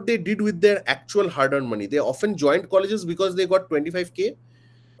that's what they did with their actual hard-earned money. They often joined colleges because they got 25K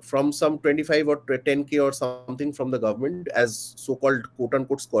from some 25 or 10K or something from the government as so-called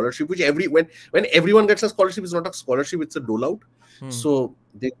quote-unquote scholarship, which when everyone gets a scholarship, it's not a scholarship, it's a dole-out. So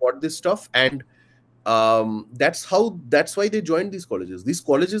they got this stuff, and that's why they joined these colleges. These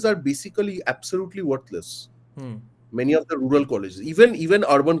colleges are basically absolutely worthless. Many of the rural colleges, even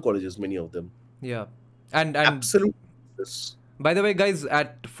urban colleges, many of them. Yeah. And absolutely worthless. By the way, guys,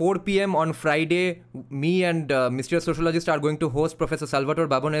 at 4 p.m. on Friday, me and Mr. Sociologist are going to host Professor Salvatore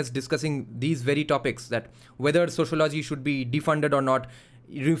Babones discussing these very topics, that whether sociology should be defunded or not,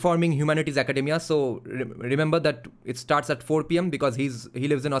 reforming humanities academia. So remember that it starts at 4 p.m. because he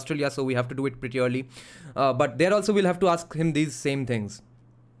lives in Australia, so we have to do it pretty early. But there also we'll have to ask him these same things.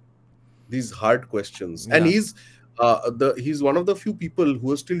 These hard questions. Yeah. And he's one of the few people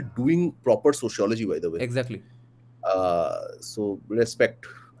who are still doing proper sociology, by the way. Exactly. So respect.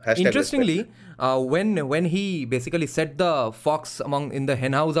 Interestingly, when he basically set the fox in the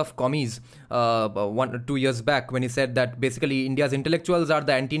hen house of commies 1 or 2 years back, when he said that basically India's intellectuals are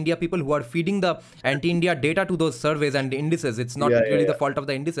the anti-India people who are feeding the anti-India data to those surveys and indices. It's not really the fault of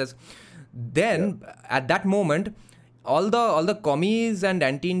the indices. Then at that moment, all the commies and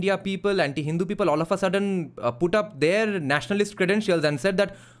anti-India people, anti-Hindu people, all of a sudden put up their nationalist credentials and said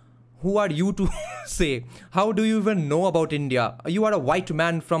that, who are you to say? How do you even know about India? You are a white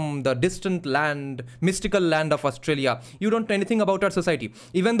man from the distant land, mystical land of Australia. You don't know anything about our society.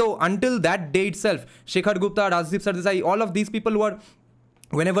 Even though until that day itself, Shekhar Gupta, Rajdeep Sardesai, all of these people were,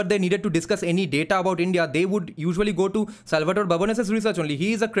 whenever they needed to discuss any data about India, they would usually go to Salvatore Babones' research only.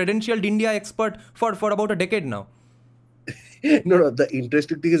 He is a credentialed India expert for about a decade now. No, the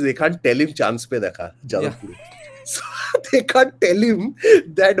interesting thing is they can't tell him chance pe dekha. So they can't tell him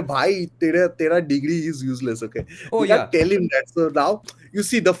that bhai tera degree is useless. Okay. They can't tell him that. So now you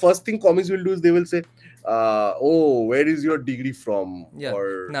see, the first thing commies will do is they will say, where is your degree from?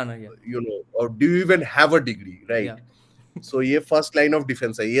 Or or do you even have a degree, right? So ye first line of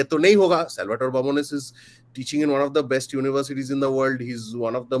defense hai. Ye to nahi hoga. Salvatore Babones is teaching in one of the best universities in the world. He's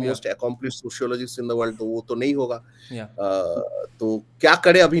one of the most accomplished sociologists in the world. तो वो तो नहीं होगा. तो क्या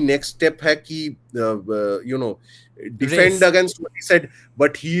करे अभी next step है कि defend against what he said,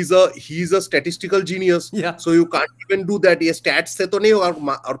 but he's a statistical genius. So you can't even do that. ये stats से तो नहीं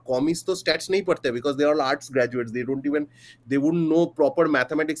होगा. और commies तो stats नहीं पढ़ते because they are all arts graduates. They wouldn't know proper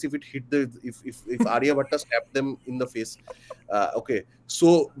mathematics if Aryabhatta slapped them in the face. Okay,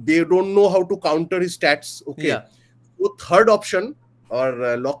 so they don't know how to counter his stats. Okay, so third option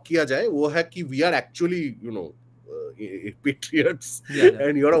और lock किया जाए वो है कि we are actually patriots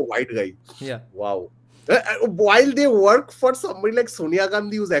and you're a white guy. Wow. While they work for somebody like Sonia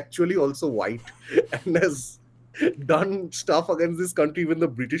Gandhi, who's actually also white and has done stuff against this country even the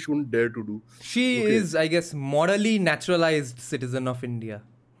British wouldn't dare to do. She is, I guess, morally naturalized citizen of India.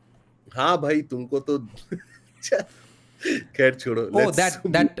 हाँ भाई तुमको तो Khair chodo. Oh,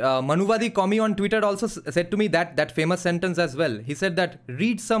 that Manuvadi commie on Twitter also said to me that famous sentence as well. He said that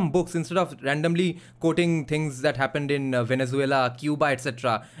read some books instead of randomly quoting things that happened in Venezuela, Cuba,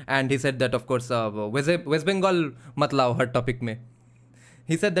 etc. And he said that, of course, West Bengal matlao her topic mein.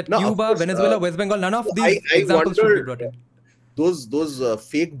 He said that No, of Cuba, course, Venezuela, West Bengal, none of these I examples should be wonder, brought in. those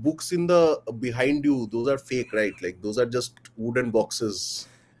fake books in the behind you, those are fake, right? Like those are just wooden boxes.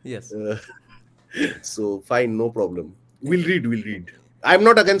 Yes. So fine, no problem. We'll read. I'm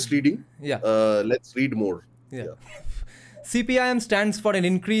not against reading. Yeah. Let's read more. Yeah. C.P.I.M stands for an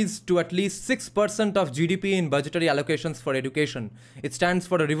increase to at least 6% of GDP in budgetary allocations for education. It stands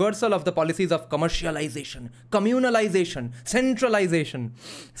for a reversal of the policies of commercialization, communalization, centralization,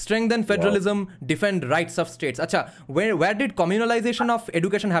 strengthen federalism, defend rights of states. Acha, where did communalization of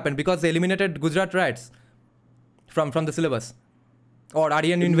education happen? Because they eliminated Gujarat riots from the syllabus, or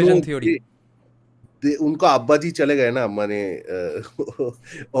Aryan invasion theory. उनको अब्बा जी चले गए ना, माने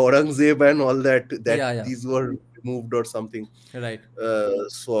Aurangzeb and all that these were removed or something, right?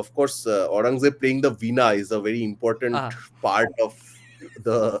 So of course Aurangzeb playing the veena is a very important part of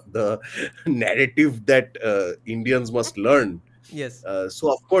the narrative that Indians must learn. Yes.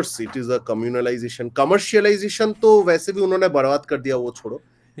 So of course it is a communalization. Commercialization तो वैसे भी उन्होंने बर्बाद कर दिया, वो छोड़ो.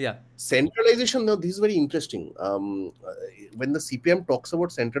 Yeah. Centralization, now this is very interesting. When the C.P.I.M talks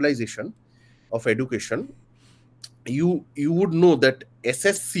about centralization of education, you would know that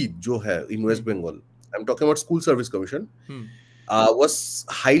SSC जो है in West Bengal, I'm talking about School Service Commission, was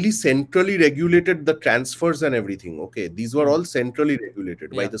highly centrally regulated, the transfers and everything. Okay, these were all centrally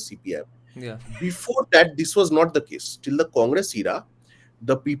regulated by the C.P.I.M. Yeah. Before that, this was not the case. Till the Congress era,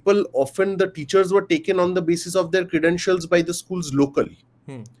 the people, often the teachers were taken on the basis of their credentials by the schools locally.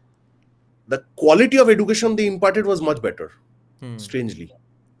 The quality of education they imparted was much better, strangely.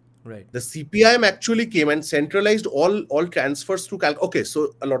 Right. The C.P.I.M actually came and centralized all transfers to Calcutta. Okay,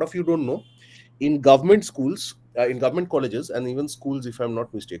 so a lot of you don't know, in government schools, in government colleges, and even schools, if I'm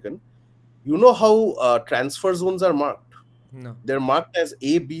not mistaken, you know how transfer zones are marked? No. They're marked as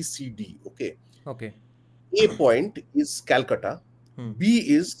A, B, C, D. Okay. Okay. A point is Calcutta. B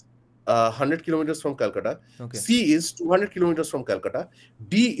is 100 kilometers from Calcutta. Okay. C is 200 kilometers from Calcutta.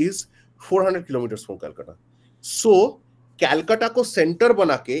 D is 400 kilometers from Calcutta. So Calcutta को center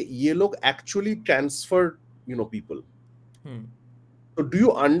बना के ये लोग actually transfer, people. So do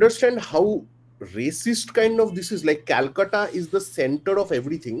you understand how racist kind of this is? Like Calcutta is the center of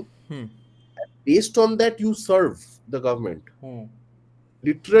everything. Based on that, you serve the government.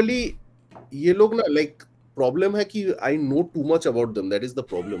 Literally, ये लोग ना, like, problem है कि I know too much about them. That is the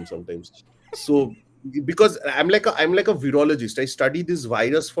problem sometimes. So because I'm like a virologist, I study this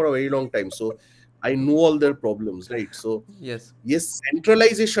virus for a very long time. So I know all their problems, right? So yes,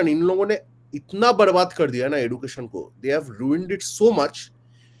 centralization इन लोगों ने इतना बर्बाद कर दिया ना education को. They have ruined it so much,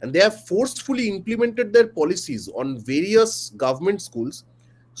 and they have forcefully implemented their policies on various government schools.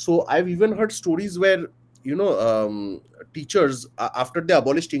 So I've even heard stories where teachers, after they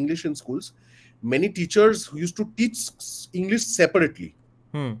abolished English in schools, many teachers who used to teach English separately.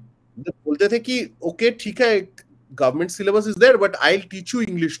 They बोलते थे कि okay, ठीक है, government syllabus is there, but I'll teach you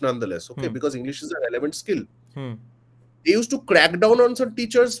English nonetheless, okay, because English is a relevant skill. They used to crack down on some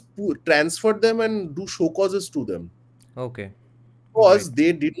teachers, transfer them, and do show causes to them. Okay. Because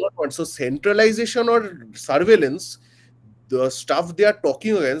they did not want. So centralization or surveillance, the stuff they are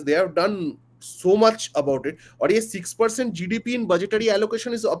talking against, they have done so much about it. Or a 6% GDP in budgetary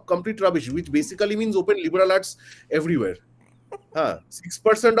allocation is complete rubbish, which basically means open liberal arts everywhere.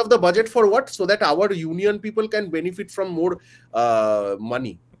 6% of the budget for what? So that our union people can benefit from more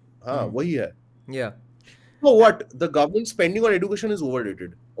money. Wahi hai. Yeah. So what? The government spending on education is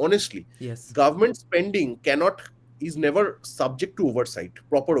overrated. Honestly. Yes. Government spending is never subject to oversight,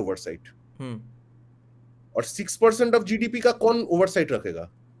 proper oversight. Or 6% of GDP ka kaun oversight rakhega?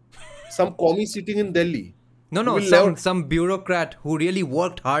 Some commie sitting in Delhi. No, some bureaucrat who really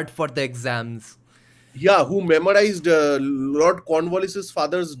worked hard for the exams. Yeah, who memorized Lord Cornwallis's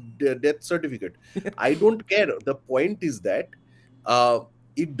father's death certificate. I don't care. The point is that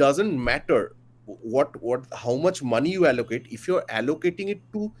it doesn't matter how much money you allocate. If you're allocating it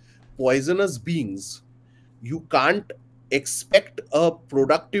to poisonous beings, you can't expect a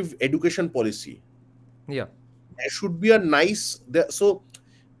productive education policy. Yeah, there should be a nice. So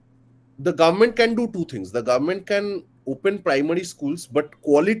the government can do two things. The government can open primary schools, but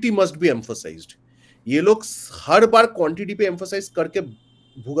quality must be emphasized. ये लोग हर बार quantity पे emphasize करके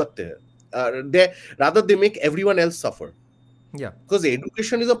भुगतते हैं. Rather they make everyone else suffer. Yeah, because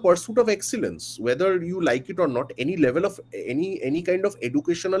education is a pursuit of excellence, whether you like it or not. Any level of any kind of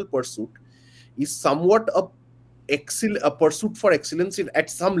educational pursuit is somewhat a pursuit for excellence at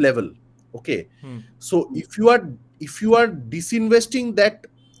some level. Okay, so if you are disinvesting that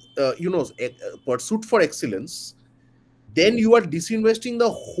pursuit for excellence, then you are disinvesting the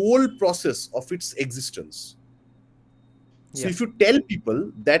whole process of its existence. So if you tell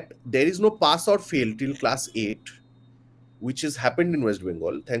people that there is no pass or fail till class 8, which has happened in West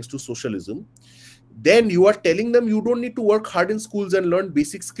Bengal thanks to socialism, then you are telling them you don't need to work hard in schools and learn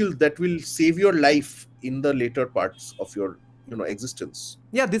basic skills that will save your life in the later parts of your existence.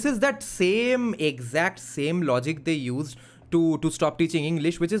 Yeah, this is that exact same logic they used to stop teaching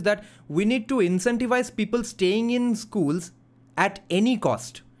English, which is that we need to incentivize people staying in schools at any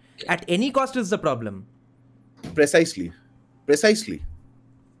cost. At any cost is the problem. Precisely.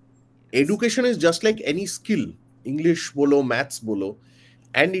 Education is just like any skill, English bolo, maths bolo,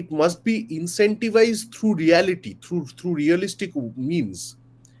 and it must be incentivized through reality, through realistic means.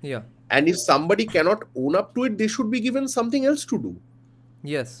 Yeah. And if somebody cannot own up to it, they should be given something else to do.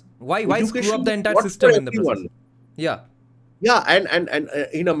 Yes. Why screw up the entire system in the process? Yeah. Yeah, and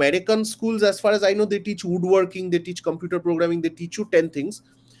in American schools, as far as I know, they teach woodworking, they teach computer programming, they teach you 10 things.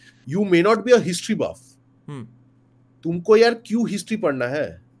 You may not be a history buff. तुमको यार क्यों history पढ़ना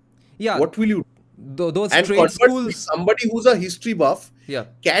है? Yeah. What will you do? Those trade schools. Somebody who's a history buff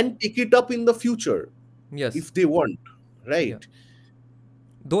can pick it up in the future. Yes. If they want, right? Yeah.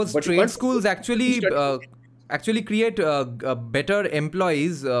 Those trade schools actually create better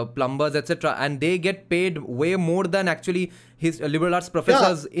employees, plumbers, etc., and they get paid way more than actually liberal arts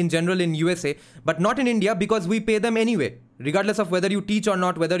professors in general in USA, but not in India, because we pay them anyway, regardless of whether you teach or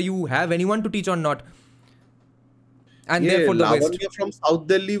not, whether you have anyone to teach or not. And therefore the waste. Lavanya from South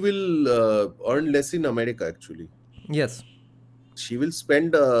Delhi will earn less in America, actually. Yes. She will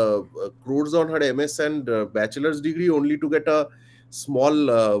spend crores on her MS and bachelor's degree only to get a small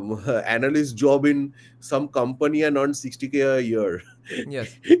analyst job in some company and earn 60K a year.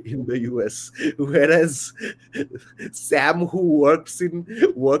 Yes. In the US. Whereas Sam, who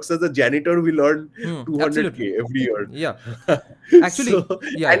works as a janitor, will earn 200K every year. Yeah. Actually,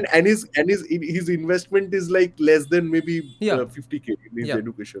 and his investment is like less than maybe 50K in his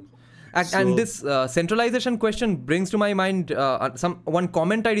education. And this centralization question brings to my mind one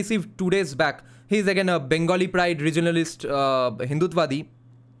comment I received 2 days back. He's again a Bengali pride regionalist Hindutvadi.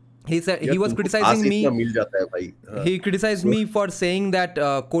 He said he was criticizing me. He criticized me for saying that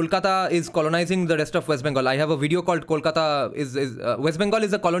Kolkata is colonizing the rest of West Bengal. I have a video called Kolkata is West Bengal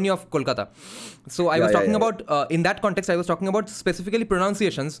is a colony of Kolkata. So I was talking about in that context. I was talking about specifically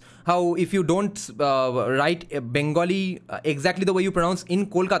pronunciations. How if you don't write Bengali exactly the way you pronounce in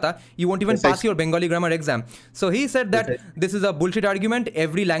Kolkata, you won't even pass your Bengali grammar exam. So he said that this is a bullshit argument.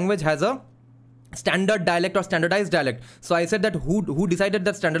 Every language has a standard dialect or standardized dialect. So I said that who decided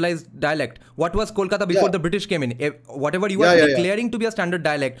that standardized dialect? What was Kolkata before the British came in? Whatever you are declaring to be a standard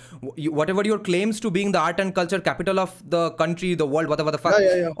dialect, whatever your claims to being the art and culture capital of the country, the world, whatever the fuck,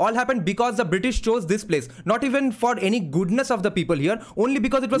 all happened because the British chose this place. Not even for any goodness of the people here, only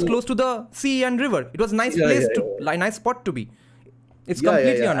because it was close to the sea and river. It was a nice place a nice spot to be. It's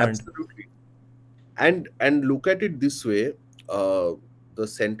completely unearned. Absolutely. And look at it this way. The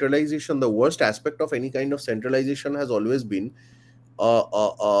centralization, the worst aspect of any kind of centralization has always been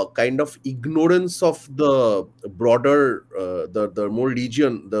a kind of ignorance of the broader, the more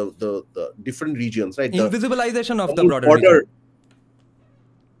region, the different regions, right? Invisibilization of the broader region.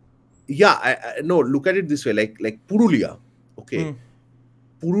 Yeah, no, look at it this way, like Purulia, okay?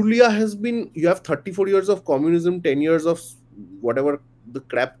 Purulia has been, you have 34 years of communism, 10 years of whatever the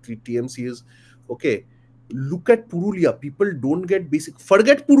crap TMC is, okay? Look at Purulia. People don't get basic.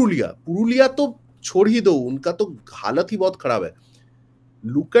 Forget Purulia. Purulia to chhod hi do. Unka to halat hi bahut kharab hai.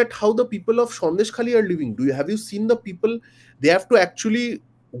 Look at how the people of Sandeshkhali are living. Have you seen the people? They have to actually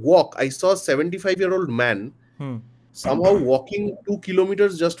walk. I saw a 75-year-old man somehow walking 2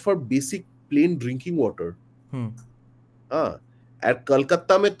 kilometers just for basic plain drinking water. At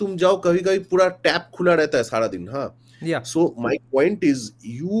Kolkata mein tum jao kabhi pura tap khula rehta hai sara din. Yeah. So my point is,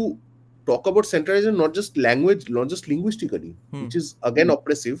 you talk about centralization not just language, not just linguistically, which is again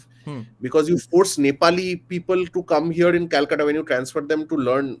oppressive, because you force Nepali people to come here in Calcutta when you transfer them to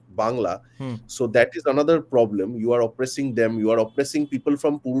learn Bangla. So that is another problem. You are oppressing them. You are oppressing people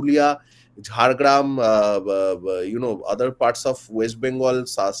from Purulia, Jhargram, other parts of West Bengal,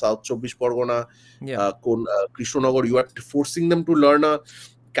 South Chobbish Pargona, Krishnanagar. You are forcing them to learn a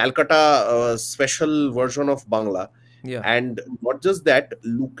Calcutta special version of Bangla. Yeah. And not just that,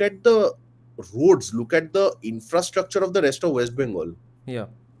 look at the roads, look at the infrastructure of the rest of West Bengal. Yeah.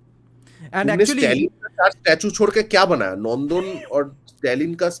 And actually Stalin का statue छोड़ के क्या बनाया? नंदन और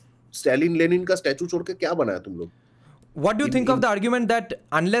Stalin Lenin का statue छोड़ के क्या बनाया तुम लोग? What do you think of the argument that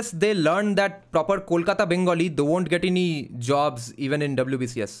unless they learn that proper Kolkata Bengali, they won't get any jobs even in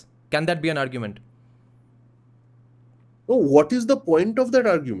WBCS? Can that be an argument? No, what is the point of that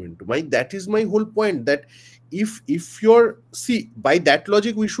argument? That is my whole point. That if you're, see, by that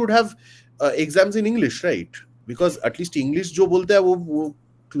logic, we should have exams in English, right? Because at least English jo bolte hai, wo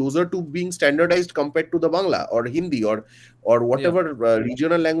closer to being standardized compared to the Bangla or Hindi or whatever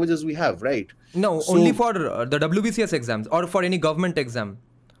regional languages we have, right? No, so, only for the WBCS exams or for any government exam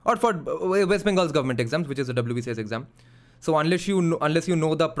or for West Bengal's government exams, which is a WBCS exam. So unless you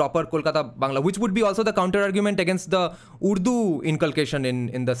know the proper Kolkata Bangla, which would be also the counter argument against the Urdu inculcation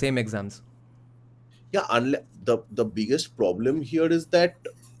in the same exams. Yeah, the biggest problem here is that,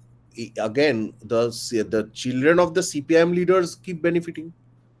 again, the children of the C.P.I.M leaders keep benefiting.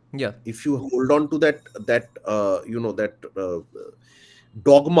 Yeah. If you hold on to that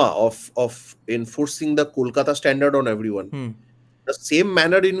dogma of enforcing the Kolkata standard on everyone, the same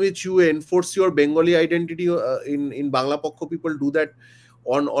manner in which you enforce your Bengali identity in Bangla Pokho, people do that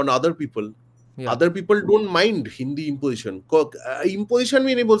on other people. Yeah. Other people don't mind Hindi imposition. Imposition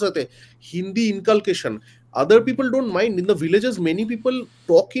mein nahi bol sakte. Hindi inculcation. Other people don't mind. In the villages, many people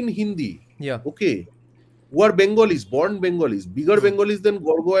talk in Hindi. Yeah. Okay. Who are Bengalis, born Bengalis, bigger Bengalis than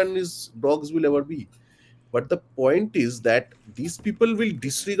Gorgo and his dogs will ever be. But the point is that these people will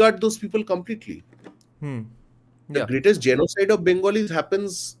disregard those people completely. The greatest genocide of Bengalis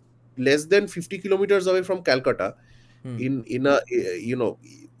happens less than 50 kilometers away from Calcutta, in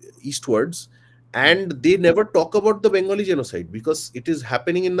eastwards, and they never talk about the Bengali genocide because it is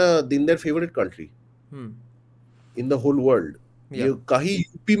happening in their favorite country, in the whole world. कहीं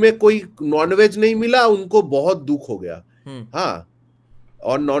UP में कोई nonveg नहीं मिला, उनको बहुत दुख हो गया. हाँ,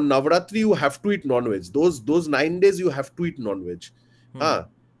 on Navratri you have to eat non-veg. Those 9 days you have to eat non-veg. हाँ,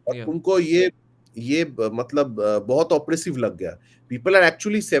 और उनको ये मतलब बहुत oppressive लग गया. People are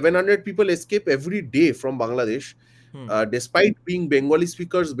actually 700 people escape every day from Bangladesh, despite being Bengali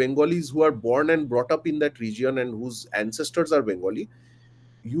speakers, Bengalis who are born and brought up in that region and whose ancestors are Bengali.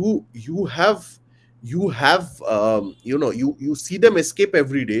 You see them escape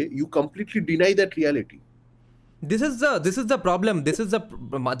every day. You completely deny that reality. This is the problem. This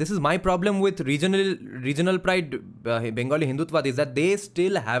is my problem with regional pride Bengali Hindutva, is that they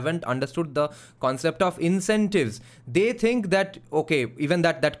still haven't understood the concept of incentives. They think that, okay, even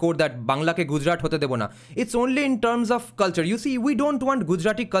that quote that Bangla ke Gujarat hote debo na, it's only in terms of culture. You see, we don't want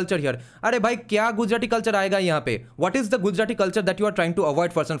Gujarati culture here. Are bhai, kya Gujarati culture aayega yahan pe? What is the Gujarati culture that you are trying to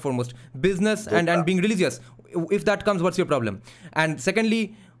avoid first and foremost? Business and being religious. If that comes, what's your problem? And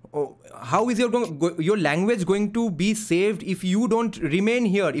secondly, how is your language going to be saved if you don't remain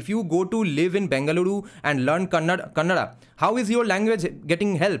here? If you go to live in Bengaluru and learn Kannada, how is your language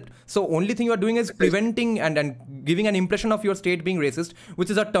getting helped? So only thing you are doing is preventing and giving an impression of your state being racist, which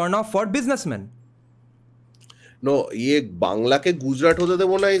is a turn off for businessmen. No, ये बांग्ला के गुजरात होते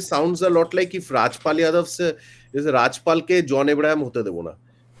देवो ना, it sounds a lot like if Rajpal Yadav से जैसे राजपाल के John Ibrahim होते देवो ना.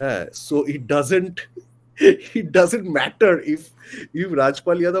 So it doesn't matter if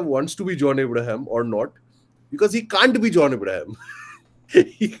Rajpal Yadav wants to be John Abraham or not, because he can't be John Abraham.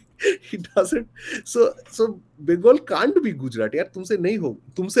 he doesn't. So Bengal can't be Gujarat. यार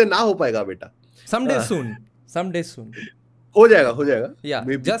तुमसे ना हो पाएगा बेटा. Someday soon. हो जाएगा. Yeah.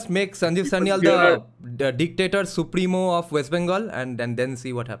 Maybe. Just make Sanjeev Sanyal the dictator supremo of West Bengal and then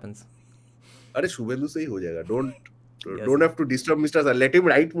see what happens. अरे शुभेंदु से ही हो जाएगा. Don't have to disturb Mr. Sir. Let him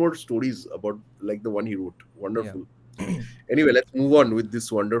write more stories about like the one he wrote. Wonderful. Yeah. Anyway, let's move on with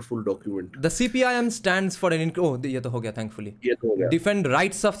this wonderful document. The C.P.I.M stands for ye to ho gaya, thankfully. Defend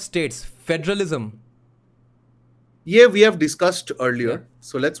rights of states, federalism. Yeah, we have discussed earlier. Yeah.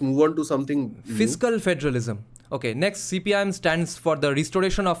 So let's move on to something fiscal federalism. Okay, next, C.P.I.M stands for the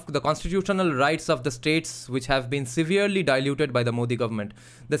restoration of the constitutional rights of the states which have been severely diluted by the Modi government.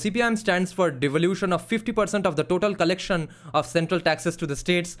 The C.P.I.M stands for devolution of 50% of the total collection of central taxes to the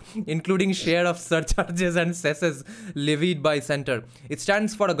states, including share of surcharges and cesses levied by center. It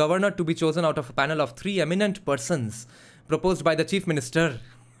stands for a governor to be chosen out of a panel of 3 eminent persons proposed by the chief minister,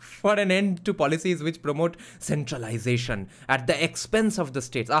 for an end to policies which promote centralization at the expense of the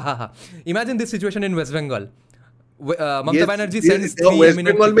states. Imagine this situation in West Bengal. Mamata Banerjee sends 3 West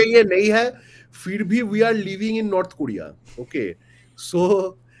Bengal में ये नहीं है, फिर भी we are living in North Korea. Okay,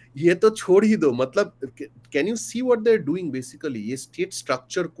 so ये तो छोड़ ही दो. मतलब, can you see what they're doing basically? ये state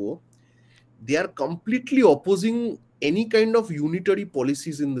structure को, they are completely opposing any kind of unitary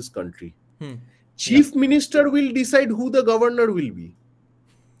policies in this country. Chief minister will decide who the governor will be.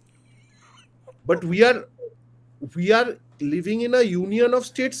 But we are living in a union of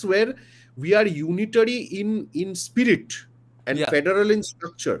states where we are unitary in spirit and federal in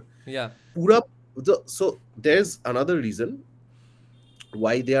structure. So there's another reason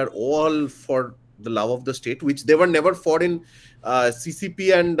why they are all for the love of the state, which they were never for in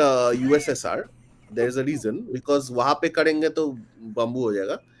CCP and USSR. There's a reason, because वहाँ पे करेंगे तो bamboo हो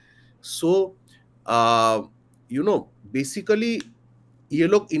जाएगा. So basically ये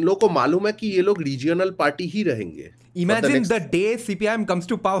लोग, इन लोग को मालूम है कि ये लोग रीजनल पार्टी ही रहेंगे. Imagine the day C.P.I.M comes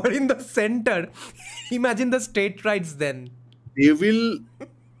to power in the center. Imagine the state rights then. They will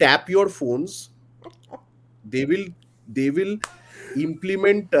tap your phones. They will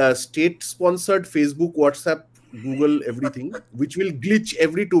implement state-sponsored Facebook, WhatsApp, Google, everything, which will glitch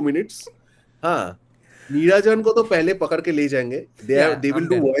every 2 minutes. हाँ, नीराजन को तो पहले पकड़ के ले जाएंगे. They will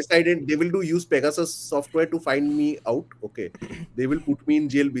do voice identity. They will use Pegasus software to find me out. Okay, they will put me in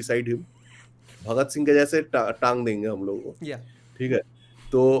jail beside him. Bhagat Singh के जैसे टांग देंगे हम लोगों को. ठीक है.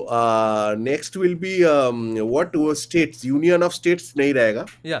 तो next will be what states, union of states नहीं रहेगा.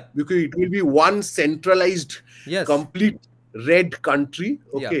 Because it will be one centralized, complete red country.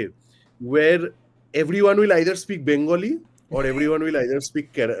 Okay, where everyone will either speak Bengali or everyone will either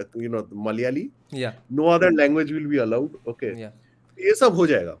speak Malayali. No other language will be allowed. Okay, ये सब हो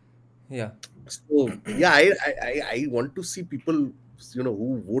जाएगा. So I want to see people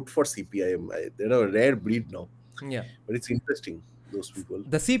who vote for C.P.I.M. They're a rare breed now. But it's interesting, those people.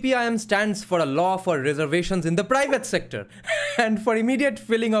 The C.P.I.M stands for a law for reservations in the private sector and for immediate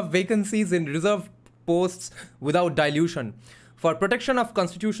filling of vacancies in reserved posts without dilution, for protection of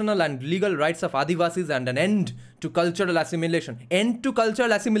constitutional and legal rights of Adivasis, and an end to cultural assimilation. End to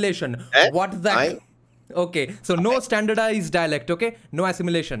cultural assimilation. What that? Okay, so no standardized dialect, okay? No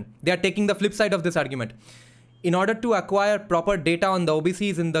assimilation. They are taking the flip side of this argument. In order to acquire proper data on the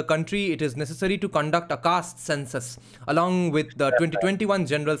OBCs in the country, it is necessary to conduct a caste census, along with the 2021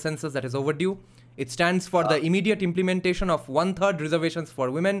 general census that is overdue. It stands for the immediate implementation of 1/3 reservations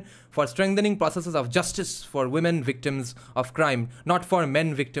for women, for strengthening processes of justice for women victims of crime, not for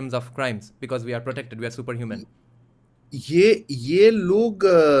men victims of crimes, because we are protected, we are superhuman. ये लोग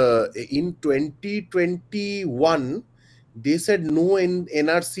in 2021 they said no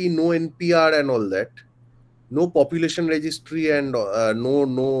NRC, no NPR and all that, no population registry and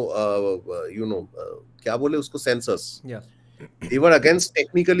क्या बोले उसको, census. They were against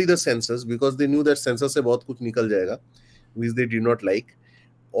technically the census because they knew that census से बहुत कुछ निकल जाएगा, which they did not like.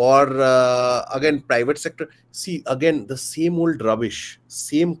 Or again, private sector. See, again, the same old rubbish,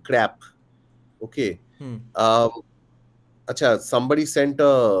 same crap. Okay. Somebody sent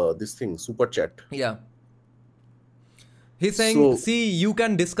this thing, super chat. He's saying, see, you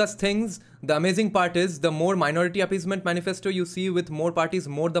can discuss things. The amazing part is, the more minority appeasement manifesto you see with more parties,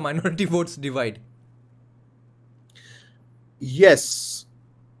 more the minority votes divide. Yes,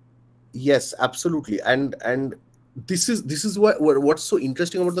 absolutely. And this is what's so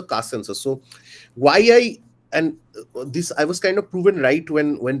interesting about the caste census. So I was kind of proven right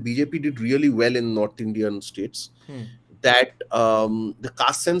when BJP did really well in North Indian states. That the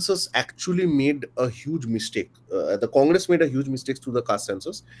caste census actually made a huge mistake. The Congress made a huge mistake through the caste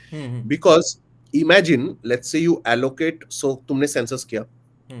census. Because imagine, let's say you allocate, so तुमने census किया,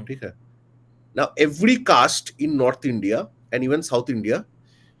 ठीक है? Now every caste in North India and even South India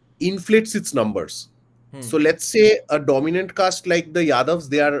inflates its numbers. So let's say a dominant caste like the Yadavs,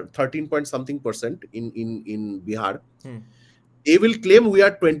 they are 13% in Bihar. They will claim we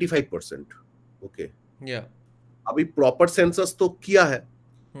are 25%. Okay. अभी proper census तो किया है.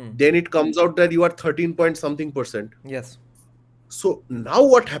 Then it comes out that you are 13%. Yes. So now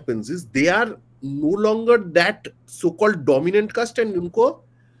what happens is they are no longer that so-called dominant caste and उनको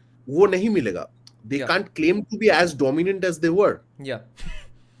वो नहीं मिलेगा. They can't claim to be as dominant as they were.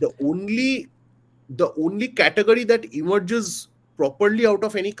 The only category that emerges properly out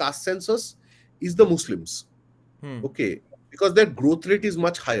of any caste census is the Muslims. Okay, because their growth rate is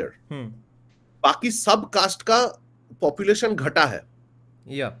much higher. बाकी सब caste का population घटा है.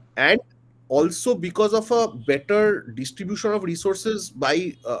 And also because of a better distribution of resources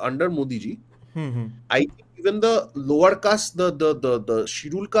by under Modi ji, I think even the lower caste, the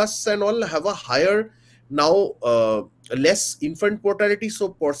scheduled castes and all have a higher now, less infant mortality, so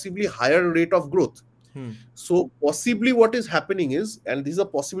possibly higher rate of growth. So possibly what is happening is, and this is a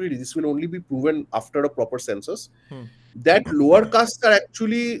possibility, this will only be proven after a proper census, that lower castes are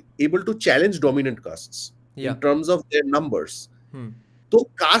actually able to challenge dominant castes in terms of their numbers. So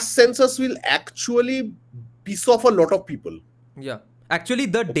caste census will actually piss off a lot of people. Actually,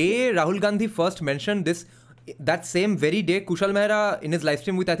 the day Rahul Gandhi first mentioned this, that same very day, Kushal Mehra in his live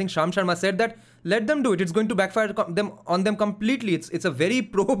stream with I think Sham Sharma said that let them do it. It's going to backfire on them completely. It's a very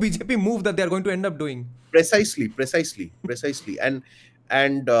pro BJP move that they are going to end up doing. Precisely.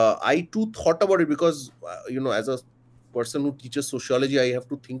 And I too thought about it because as a person who teaches sociology, I have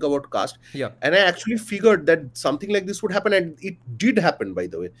to think about caste. Yeah. And I actually figured that something like this would happen, and it did happen, by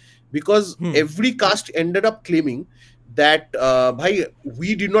the way, because every caste ended up claiming that bhai,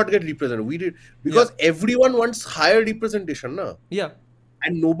 we did not get represented. We did because everyone wants higher representation, na? Yeah.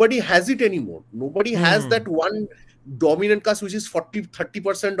 And nobody has it anymore. Nobody has that one dominant caste which is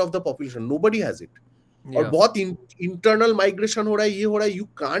 30% of the population. Nobody has it. और बहुत internal migration हो रहा है, ये हो रहा है. You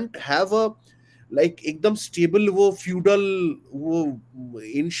can't have a like एकदम stable वो feudal वो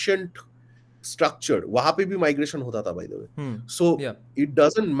ancient structure. वहाँ पे भी migration होता था, by the way. So it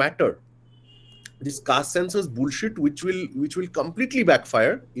doesn't matter. This caste census bullshit, which will completely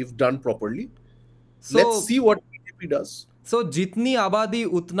backfire if done properly. So, let's see what BJP does. So jitni abadi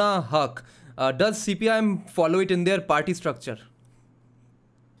utna haq. Does C.P.I.M follow it in their party structure?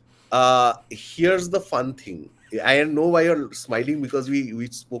 Here's the fun thing. I know why you're smiling, because we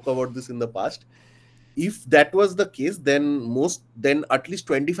spoke about this in the past. If that was the case, then at least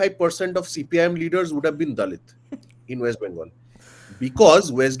 25% of C.P.I.M leaders would have been Dalit in West Bengal.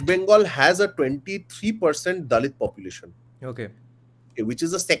 Because West Bengal has a 23% Dalit population. Okay. Which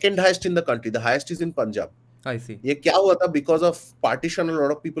is the second highest in the country. The highest is in Punjab. I see. ये क्या हुआ था? Because of partition, a lot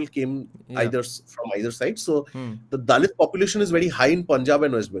of people came from either side. So the Dalit population is very high in Punjab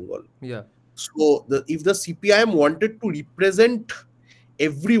and West Bengal. Yeah. So if the C.P.I.M wanted to represent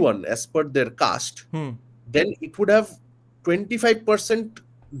everyone as per their caste, then it would have 25%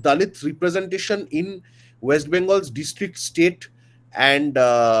 Dalit representation in West Bengal's district, state, and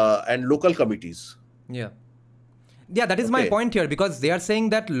local committees. Yeah, that is my point here, because they are saying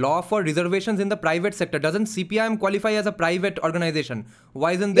that law for reservations in the private sector. Doesn't C.P.I.M qualify as a private organization?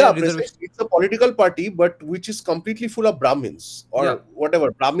 Why isn't there reservation? It's a political party, but which is completely full of Brahmins or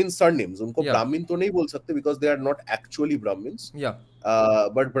whatever Brahmin surnames. Unko Brahmin to nahi bol sakte because they are not actually Brahmins. Yeah.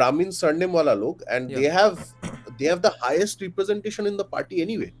 But Brahmin surname wala log, and they have the highest representation in the party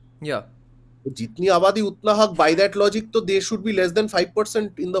anyway. Yeah. Jitni abadi utna haq, by that logic, to they should be less than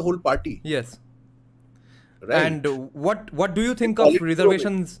 5% in the whole party. Yes. Right. And what do you think of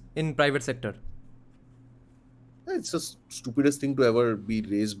reservations in private sector? It's the stupidest thing to ever be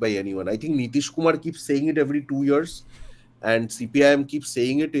raised by anyone. I think Nitish Kumar keeps saying it every 2 years, and C.P.I.M keeps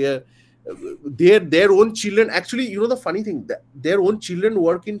saying it here. Their own children, actually, the funny thing, that their own children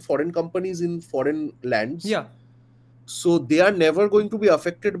work in foreign companies in foreign lands. Yeah. So they are never going to be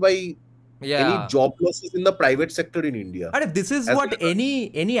affected by any job losses in the private sector in India. This is what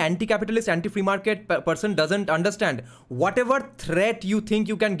any anti-capitalist, anti-free market person doesn't understand. Whatever threat you think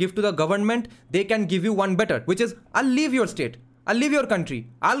you can give to the government, they can give you one better, which is, I'll leave your state, I'll leave your country,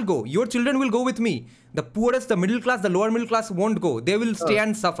 I'll go, your children will go with me. The poorest, the middle class, the lower middle class won't go. They will stay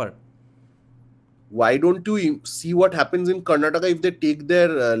and suffer. Why don't you see what happens in Karnataka if they take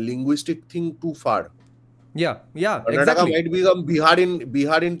their linguistic thing too far? Yeah, Karnataka exactly. might become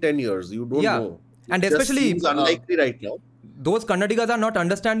Bihar in 10 years. You don't know. And especially seems unlikely right now. Those Karnatikas are not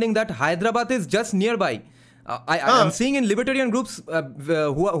understanding that Hyderabad is just nearby. I'm seeing in libertarian groups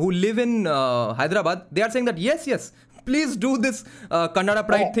who live in Hyderabad, they are saying that yes, please do this Kannada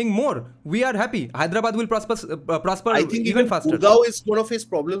pride thing more. We are happy. Hyderabad will prosper I think even faster. Gurgaon is one of his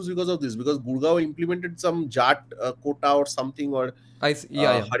problems because of this. Because Gurgaon implemented some Jat quota or something, or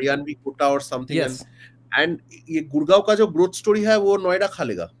Haryanvi quota or something. Yes. And Gurgaon ka jo growth story hai, wo Noida kha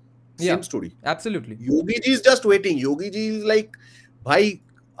lega. Same story. Absolutely. Yogi ji is just waiting. Yogi ji is like, bhai,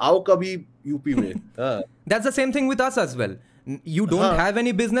 aao kabhi UP mein. That's the same thing with us as well. You don't have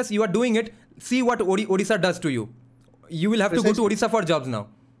any business, you are doing it. See what Odisha does to you. You will have to go to Odisha for jobs now.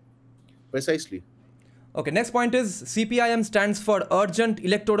 Precisely. Okay, next point is C.P.I.M stands for urgent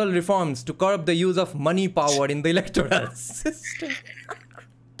electoral reforms to curb the use of money power in the electoral system.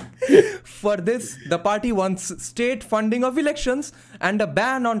 For this, the party wants state funding of elections and a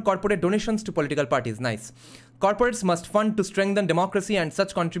ban on corporate donations to political parties. Nice. Corporates must fund to strengthen democracy, and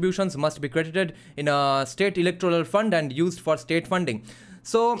such contributions must be credited in a state electoral fund and used for state funding.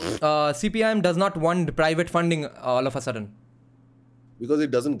 So, C.P.I.M does not want private funding all of a sudden. Because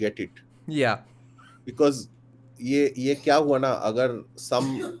it doesn't get it. Yeah. Because ये क्या हुआ ना, अगर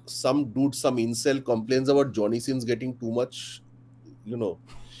some dude, some incel complains about Johnny Sins getting too much,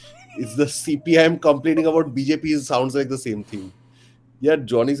 it's the C.P.I.M complaining about BJP sounds like the same thing. यार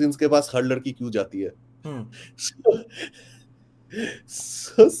Johnny Sins के पास हर लड़की क्यों जाती है?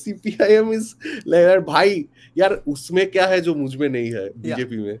 So C.P.I.M is like, भाई यार उसमें क्या है जो मुझ में नहीं है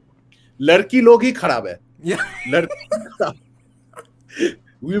बीजेपी में? लड़की लोग ही खराब है. Yeah.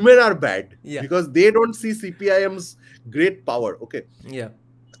 Women are bad Yeah. because they don't see CPIM's great power. Okay. Yeah.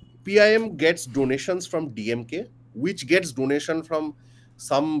 CPIM gets donations from DMK, which gets donation from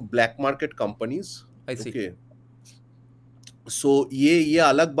some black market companies. I see. Okay. So ये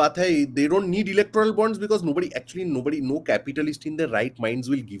अलग बात है. They don't need electoral bonds because no capitalist in their right minds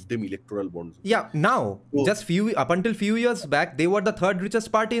will give them electoral bonds. Okay? Yeah, now, up until few years back, they were the third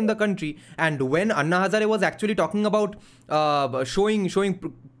richest party in the country. And when Anna Hazare was actually talking about showing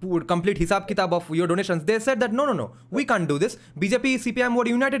complete hisab kitab of your donations, they said that no, we can't do this. BJP, CPIM were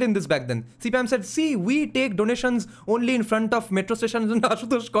united in this back then. CPIM said, see, we take donations only in front of metro stations in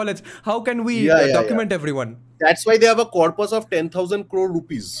Ashutosh College. How can we document everyone? That's why they have a corpus of 10,000 crore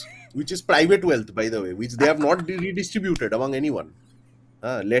rupees, which is private wealth, by the way, which they have not redistributed among anyone,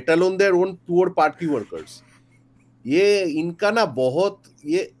 let alone their own poor party workers. इनका ना बहुत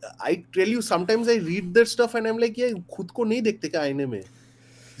I tell you, sometimes I read their stuff and I'm like, खुद को नहीं देखते क्या आईने में?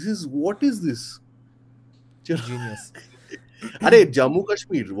 What is this? Genius. अरे Jammu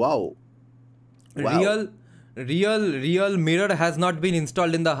Kashmir, wow. Real mirror has not been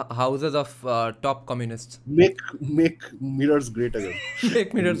installed in the houses of top communists. Make mirrors great again.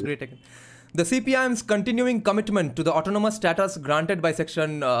 Make mirrors great again. The C.P.I.M's continuing commitment to the autonomous status granted by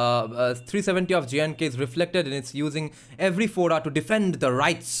Section 370 of J&K is reflected in its using every fora to defend the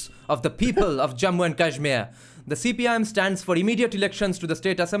rights of the people of Jammu and Kashmir. The C.P.I.M stands for immediate elections to the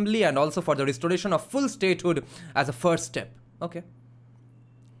State Assembly and also for the restoration of full statehood as a first step. Okay.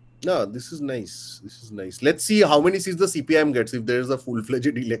 No, this is nice. Let's see how many seats the C.P.I.M gets if there is a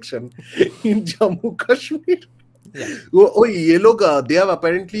full-fledged election in Jammu Kashmir. Yeah. ये लोग they have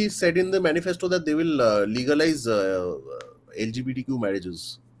apparently said in the manifesto that they will legalize LGBTQ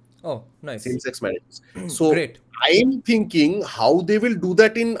marriages. Oh, nice. Same-sex marriages. So great. I am thinking how they will do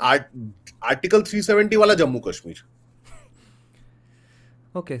that in Article 370 wala Jammu Kashmir.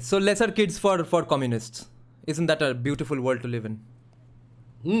 Okay, so lesser kids for communists. Isn't that a beautiful world to live in?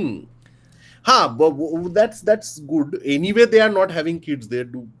 But that's good. Anyway, they are not having kids. They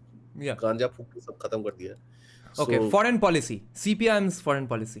do. Yeah. Ganja phuk ke sab khatam kar diya. Okay, foreign policy. C.P.I.M's foreign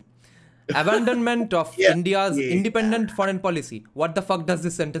policy. Abandonment of India's independent foreign policy. What the fuck does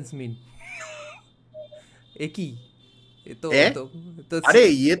this sentence mean? Eki. अरे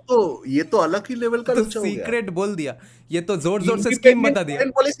ये तो अलग ही level का तो secret बोल दिया. ये तो जोर से स्कीम बता दिया.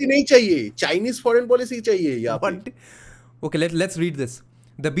 फॉरेन पॉलिसी नहीं चाहिए. चाइनीज फॉरेन पॉलिसी चाहिए यहाँ पे. Okay, let's read this.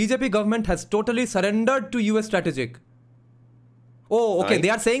 The BJP government has totally surrendered to US strategic. Oh, okay. They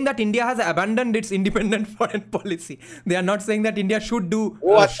are saying that India has abandoned its independent foreign policy. They are not saying that India should do.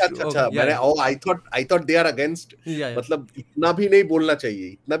 Oh, अच्छा. I thought they are against. मतलब इतना भी नहीं बोलना चाहिए.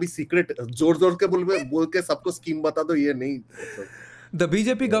 इतना भी secret जोर के बोल के सबको scheme बता दो ये नहीं. The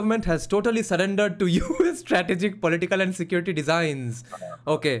BJP government has totally surrendered to US strategic political and security designs.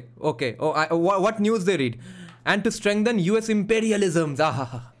 Okay. Oh, what news they read? And to strengthen US imperialism.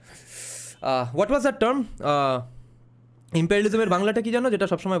 What was that term? ইম্পেরিয়ালিজমের বাংলাটা কি জানো যেটা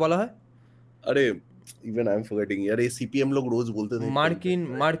সব সময় বলা হয়? আরে ইভেন আই এম ফরগেটিং यार ये सीपीएम लोग रोज बोलते थे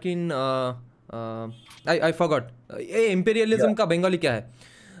मार्किन आई फॉरगॉट ये इम्पेरियलिज्म का बंगाली क्या है?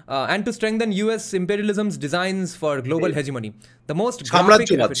 And to strengthen US imperialism's designs for global hegemony. The most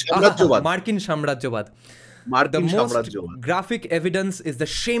Markin Samrajyabad. The most graphic evidence is the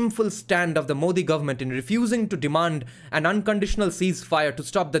shameful stand of the Modi government in refusing to demand an unconditional ceasefire to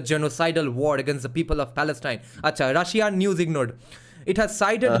stop the genocidal war against the people of Palestine. Acha, Russia news ignored. It has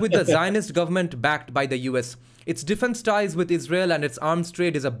sided with the Zionist government backed by the US. Its defense ties with Israel and its arms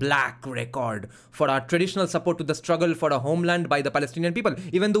trade is a black record for our traditional support to the struggle for a homeland by the Palestinian people,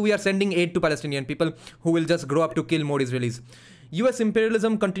 even though we are sending aid to Palestinian people who will just grow up to kill more Israelis. US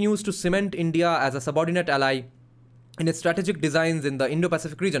imperialism continues to cement India as a subordinate ally in its strategic designs in the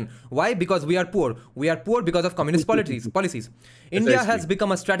Indo-Pacific region. Why? Because we are poor. We are poor because of communist policies. India has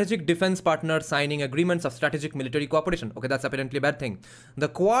become a strategic defense partner, signing agreements of strategic military cooperation. Okay, that's apparently a bad thing. The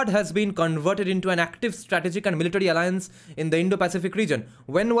Quad has been converted into an active strategic and military alliance in the Indo-Pacific region.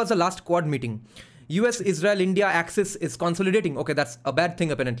 When was the last Quad meeting? US-Israel-India axis is consolidating. Okay, that's a bad thing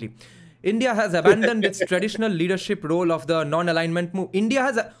apparently. India has abandoned its traditional leadership role of the non-alignment move. India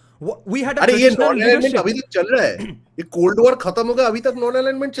has we had a traditional leadership. अभी तक चल रहा है. ये cold war खत्म हो गया अभी तक नॉन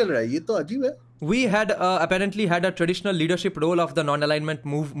अलाइनमेंट चल रहा है. ये तो अजीब है. We had apparently had a traditional leadership role of the non-alignment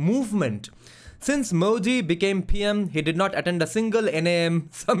movement. Since Modi became PM, he did not attend a single NAM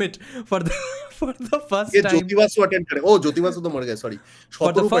summit for the first time. ज्योतिबासु attend करे. Oh, ज्योतिबासु तो मर गए. Sorry.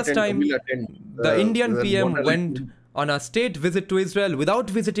 For the first time, the Indian PM went on a state visit to Israel without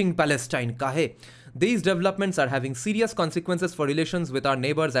visiting Palestine. Kahe. These developments are having serious consequences for relations with our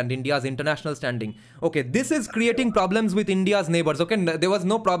neighbors and India's international standing. Okay, this is creating problems with India's neighbors. Okay, there was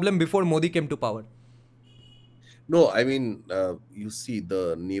no problem before Modi came to power. No, I mean, you see,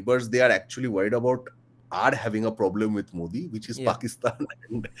 the neighbors, they are actually worried about are having a problem with Modi, which is Pakistan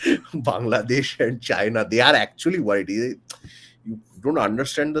and Bangladesh and China. They are actually worried. You don't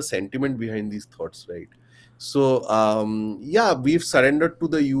understand the sentiment behind these thoughts, right? So, yeah, we've surrendered to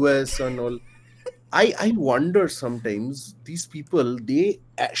the US and all. I wonder sometimes these people, they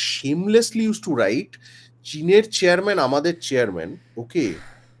shamelessly used to write, Chiner chairman, Amader chairman, okay.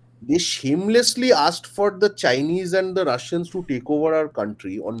 They shamelessly asked for the Chinese and the Russians to take over our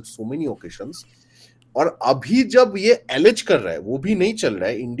country on so many occasions. और अभी जब ये एलिज कर रहा है वो भी नहीं चल रहा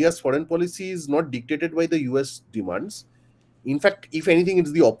है. India's foreign policy is not dictated by the US demands. In fact, if anything,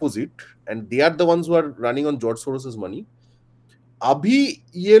 it's the opposite, and they are the ones who are running on George Soros's money. अभी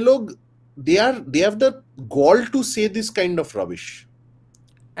ये लोग they have the gall to say this kind of rubbish.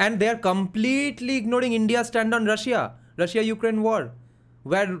 And they are completely ignoring India's stand on Russia-Ukraine war.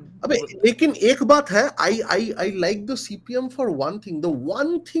 Where लेकिन एक बात है, I like the C.P.I.M for one thing. The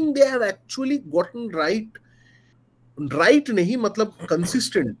one thing they have actually gotten right नहीं, मतलब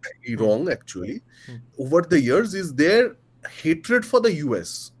consistently wrong actually over the years is their hatred for the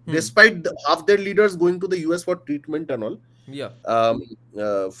US, despite half their leaders going to the US for treatment and all.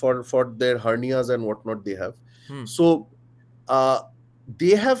 For their hernias and whatnot they have. So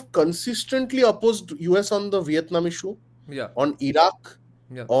they have consistently opposed US on the Vietnam issue, on Iraq,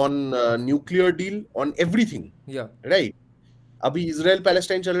 on nuclear deal, on everything. Right. Abhi Israel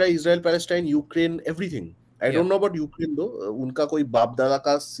Palestine chal raha hai, Israel Palestine, Ukraine, everything. I don't know about Ukraine though. Unka koi baap dada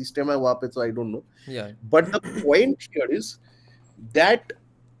ka system hai wahan pe, so I don't know. But the point here is that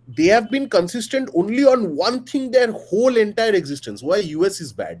they have been consistent only on one thing their whole entire existence. Why US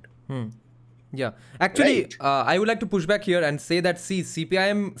is bad. Yeah, actually, I would like to push back here and say that, see,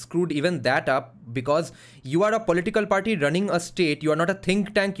 C.P.I.M screwed even that up because you are a political party running a state. You are not a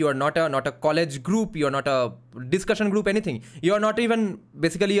think tank. You are not a college group. You are not a discussion group, anything. You are not even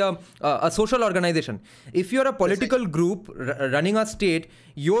basically a social organization. If you are a political group running a state,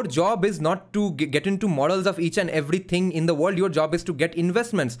 your job is not to get into models of each and everything in the world. Your job is to get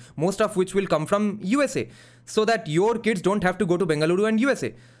investments, most of which will come from USA, so that your kids don't have to go to Bengaluru and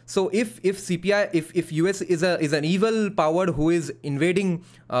USA. So if US is an evil power who is invading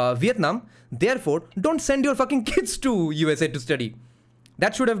Vietnam, therefore don't send your fucking kids to USA to study.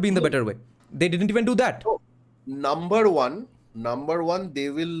 That should have been the better way. They didn't even do that. So, number one, they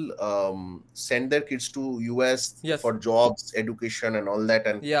will send their kids to US for jobs, education, and all that,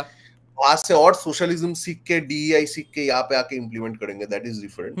 and वहाँ से और socialism सीख के, DEI सीख के यहाँ पे आके implement करेंगे. That is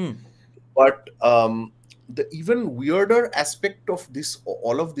different. But the even weirder aspect of this,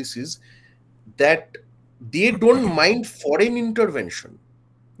 all of this, is that they don't mind foreign intervention.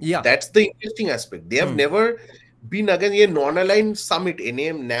 That's the interesting aspect. They have never been against ये non-aligned summit,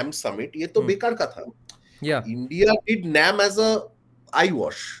 NAM summit. ये तो बेकार का था. India did NAM as a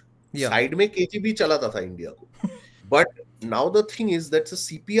eyewash. Side में KGB चलाता था India को. But now the thing is that the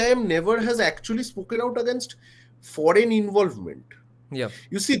C.P.I.M never has actually spoken out against foreign involvement.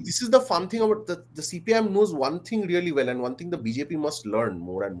 You see, this is the fun thing about the C.P.I.M knows one thing really well, and one thing the BJP must learn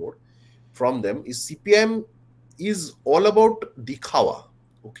more and more from them is C.P.I.M is all about dikhawa.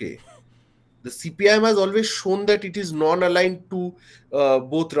 Okay, the C.P.I.M has always shown that it is non-aligned to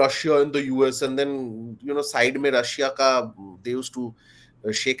both Russia and the US, and then side mein Russia ka they used to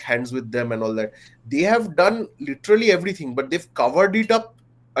shake hands with them and all that. They have done literally everything, but they've covered it up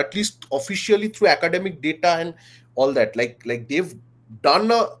at least officially through academic data and all that. Like they've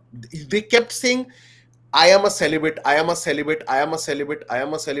done they kept saying, I am a celibate, I am a celibate, I am a celibate, I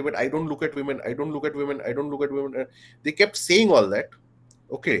am a celibate, I don't look at women, I don't look at women, I don't look at women. They kept saying all that.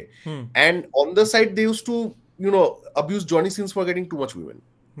 Okay. And on the side, they used to, abuse Johnny Sins for getting too much women.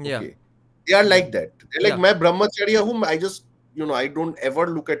 Okay. They are like that. They're like, मैं brahmacharya हूँ, I just, I don't ever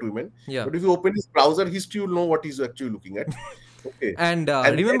look at women. But if you open his browser history, you'll know what he's actually looking at. Okay. And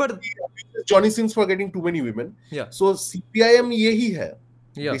remember, Johnny Sins for getting too many women. So C.P.I.M yehi hai.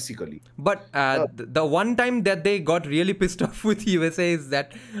 Basically. But the one time that they got really pissed off with USA is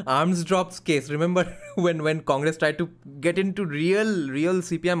that arms drops case. Remember when Congress tried to get into real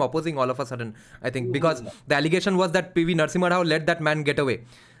C.P.I.M opposing all of a sudden, I think, because the allegation was that P.V. Narasimha Rao let that man get away.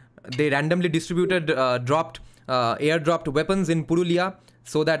 They randomly distributed, airdropped weapons in Purulia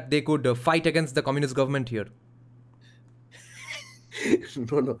so that they could fight against the communist government here.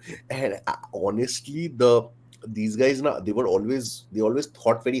 No. And honestly, these guys, they always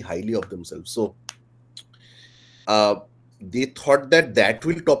thought very highly of themselves. So they thought that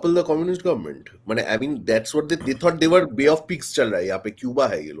will topple the communist government. I mean, that's what they thought. They were Bay of Pigs चल रहा है यहाँ पे, Cuba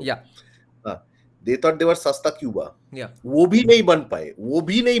है ये लोग. Yeah. They thought they were सस्ता Cuba. Yeah. वो भी नहीं बन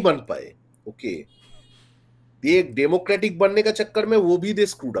पाए. Okay. ये डेमोक्रेटिक बनने का चक्कर में वो भी they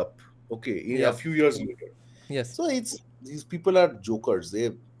screwed up. Okay. In a few years later. Yes. So these people are jokers.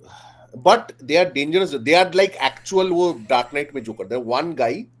 But they are dangerous. They are like actual वो Dark Knight में joker. There one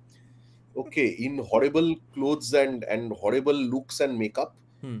guy, okay, in horrible clothes and horrible looks and makeup,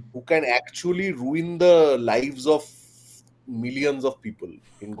 who can actually ruin the lives of millions of people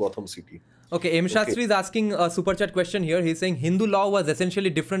in Gotham City. Okay, M. Shastri is asking a super chat question here. He's saying Hindu law was essentially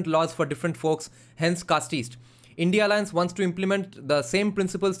different laws for different folks, hence casteist. India Alliance wants to implement the same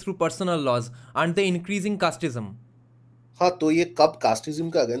principles through personal laws. Aren't they increasing casteism? हाँ, तो ये कब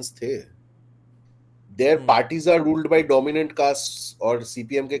casteism का against थे? Their parties are ruled by dominant castes, or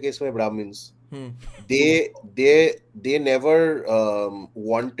C.P.I.M के case में Brahmins. They never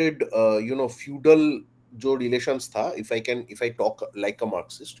wanted feudal जो relations था. If I talk like a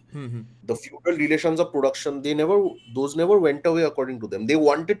Marxist, the feudal relations of production, those never went away according to them. They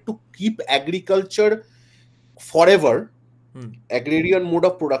wanted to keep agriculture forever, agrarian mode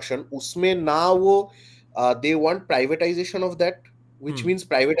of production. उसमें ना वो they want privatization of that, which means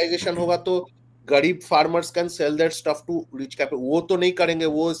privatization होगा तो गरीब farmers can sell their stuff to rich capital. वो तो नहीं करेंगे,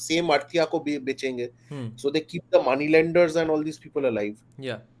 वो same अर्थिया को बेचेंगे. So they keep the money lenders and all these people alive.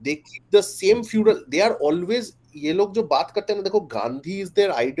 Yeah. They keep the same feudal. They are always, ये लोग जो बात करते हैं ना, देखो, Gandhi is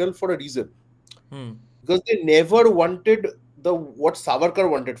their idol for a reason. Because they never wanted what Savarkar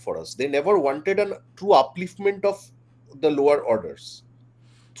wanted for us. They never wanted a true upliftment of the lower orders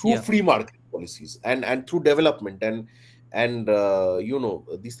through free market policies and through development and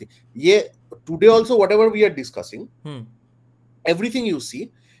these things. Yeah, today also whatever we are discussing, everything you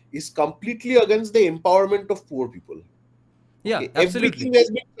see is completely against the empowerment of poor people. Yeah, okay? Absolutely. Everything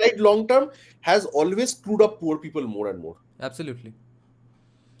has been tried long term has always screwed up poor people more and more. Absolutely.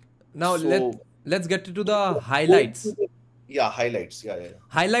 Now let's get to the highlights. Highlights. Yeah.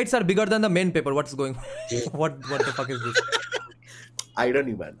 Highlights are bigger than the main paper. What's going on? What the fuck is this?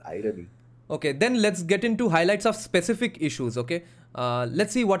 Irony, man. Irony. Okay, then let's get into highlights of specific issues, okay?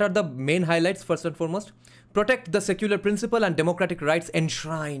 Let's see what are the main highlights first and foremost. Protect the secular principle and democratic rights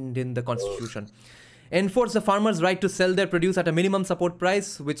enshrined in the constitution. Enforce the farmers' right to sell their produce at a minimum support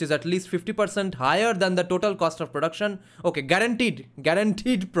price, which is at least 50% higher than the total cost of production. Okay,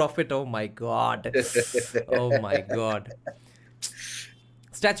 guaranteed profit. Oh my God. Oh my God.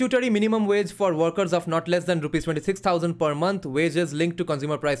 Statutory minimum wage for workers of not less than rupees 26,000 per month. Wages linked to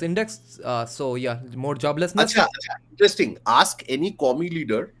consumer price index. So yeah, more joblessness. अच्छा, interesting. Ask any commie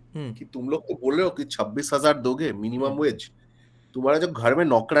leader कि तुम लोग तो बोल रहे हो कि 26,000 दोगे minimum wage. तुम्हारा जो घर में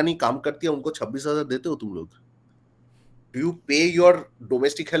नौकरानी काम करती है उनको 26,000 देते हो तुम लोग? Do you pay your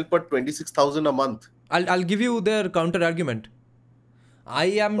domestic helper 26,000 a month? I'll give you their counter argument. I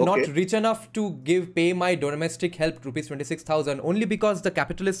am not rich enough to pay my domestic help rupees 26,000 only because the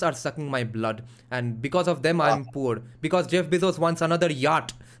capitalists are sucking my blood, and because of them I'm poor. Because Jeff Bezos wants another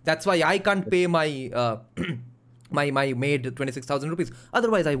yacht. That's why I can't pay my my maid 26,000 rupees.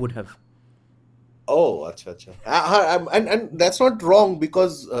 Otherwise I would have. Oh, acha. And that's not wrong,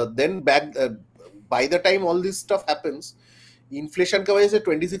 because then by the time all this stuff happens, inflation ka wajah se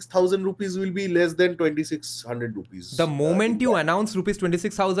 26,000 rupees will be less than 2,600 rupees. The moment you announce rupees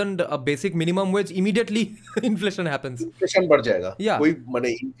 26,000 basic minimum wage, immediately inflation happens. Inflation बढ़ जाएगा. Yeah.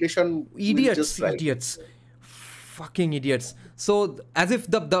 Inflation. Idiots. Fucking idiots. So as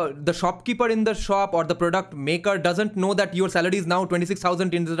if the shopkeeper in the shop or the product maker doesn't know that your salary is now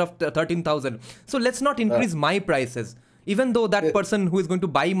 26,000 instead of 13,000. So let's not increase my prices, even though that person who is going to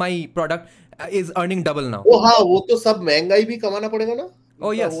buy my product is earning double now. Oh हाँ, वो तो सब महंगाई भी कमाना पड़ेगा ना?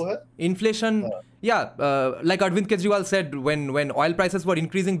 Oh yes, inflation. Yeah, like Arvind Kejriwal said, when oil prices were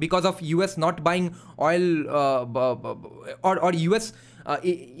increasing because of US not buying oil, or US,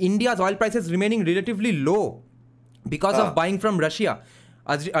 India's oil prices remaining relatively low because of buying from Russia.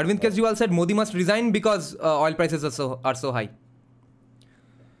 Arvind Kejriwal said Modi must resign because oil prices are so high.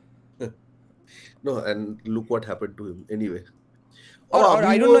 No, and look what happened to him anyway. Or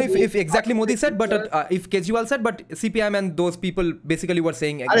I don't know if exactly Modi said, but if Kejriwal said, but C.P.I.M and those people basically were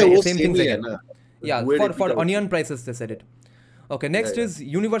saying same things again. Yeah, for onion prices they said it. Okay, next is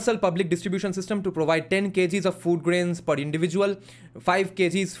universal public distribution system to provide 10 kgs of food grains per individual, 5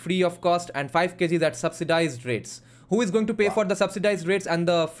 kgs free of cost, and 5 kgs at subsidized rates. Who is going to pay for the subsidized rates and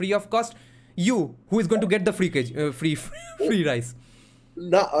the free of cost? You. Who is going to get the free rice?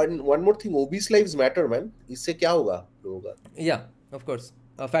 Now, and one more thing, obese lives matter, man. इससे क्या होगा लोगों का? Yeah, of course.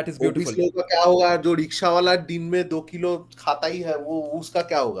 Fat is obese beautiful. लोगों का क्या होगा? जो रिक्शा वाला दिन में 2 किलो खाता ही है, वो उसका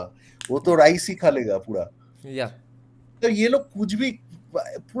क्या होगा? वो तो राइस ही खा लेगा पूरा. Yeah. तो ये लोग कुछ भी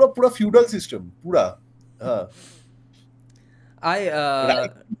पूरा पूरा फ्यूडल सिस्टम पूरा. हाँ. I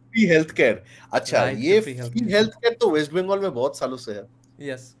right to free health care. अच्छा, right to ये free free healthcare. Health care तो वेस्ट बंगाल में बहुत सालों से है.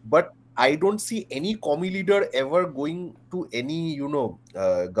 Yes. But I don't see any commie leader ever going to any,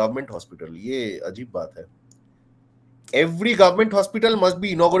 government hospital. ये अजीब बात है. Every government hospital must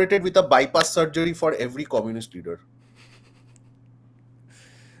be inaugurated with a bypass surgery for every communist leader.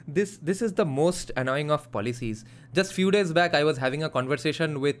 This is the most annoying of policies. Just few days back, I was having a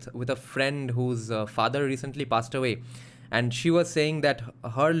conversation with a friend whose father recently passed away, and she was saying that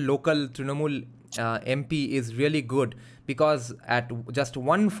her local Trinamool MP is really good because at just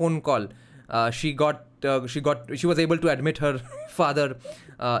one phone call, she was able to admit her father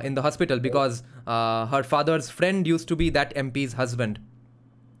in the hospital because her father's friend used to be that MP's husband.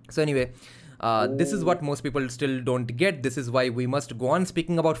 So anyway, this is what most people still don't get. This is why we must go on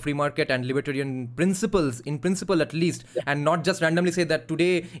speaking about free market and libertarian principles, in principle at least, and not just randomly say that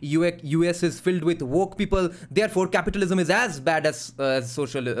today US is filled with woke people, therefore capitalism is as bad as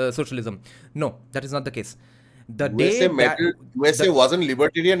socialism. No, that is not the case. The USA wasn't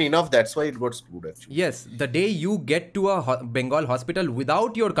libertarian enough, that's why it got screwed actually. Yes, the day you get to a Bengal hospital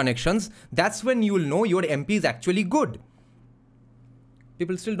without your connections, that's when you will know your MP is actually good.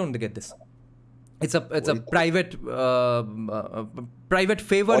 People still don't get this. It's a private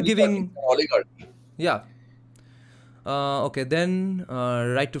favor giving. Oligarchy. Yeah. Okay, then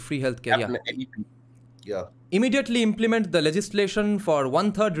right to free healthcare. Yeah. Yeah. Immediately implement the legislation for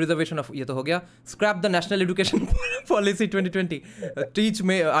 1/3 reservation of ये तो हो गया. Scrap the National Education Policy 2020. Teach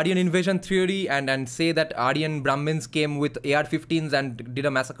Aryan invasion theory and say that Aryan Brahmins came with AR-15s and did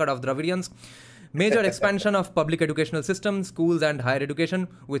a massacre of Dravidians. Major expansion of public educational system, schools and higher education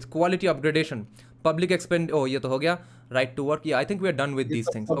with quality upgradation. Public oh ये तो हो गया. Right to work. Yeah, I think we are done with these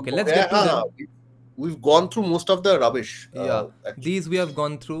things. Okay, let's get to them. We've gone through most of the rubbish. Yeah, these we have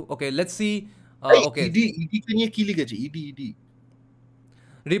gone through. Okay, let's see. Okay. ED.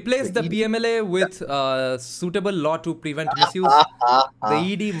 Replace the PMLA with suitable law to prevent misuse. The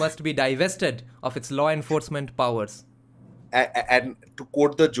ED must be divested of its law enforcement powers. And to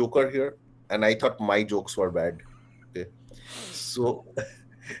quote the Joker here, and I thought my jokes were bad. Okay. So,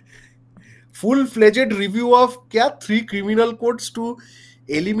 full-fledged review of 3 criminal codes to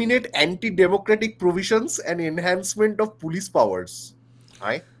eliminate anti-democratic provisions and enhancement of police powers.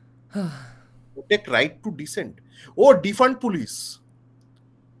 Right? Protect right to dissent. Oh, defund police.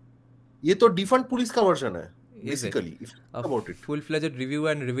 ये तो defund police का version है. Basically, if you think about it. Full-fledged review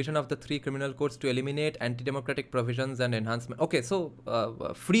and revision of the 3 criminal codes to eliminate anti-democratic provisions and enhancement. Okay, so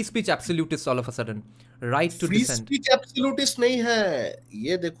free speech absolutist all of a sudden. Right to dissent. Free speech absolutist नहीं है.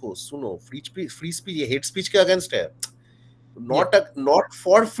 ये देखो, सुनो, free speech ये hate speech के against है. Not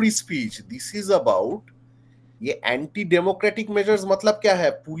for free speech. This is about ये anti democratic measures मतलब क्या है?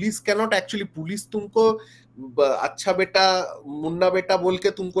 पुलिस कैनॉट एक्चुअली, पुलिस तुमको अच्छा बेटा मुन्ना बेटा बोल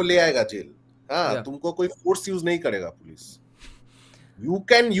के तुमको ले आएगा जेल. हाँ, तुमको कोई फोर्स यूज नहीं करेगा police. You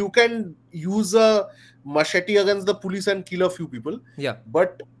can use a machete against the police and kill a few people. Yeah.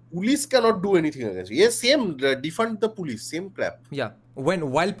 But police cannot do anything against you. Yes, same defund the police, same crap. Yeah.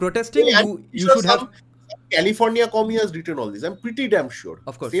 While protesting, you should have. California commie has written all this. I'm pretty damn sure.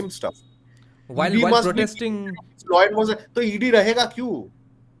 Of course. Same stuff. While protesting, law enforcement तो ED रहेगा क्यों?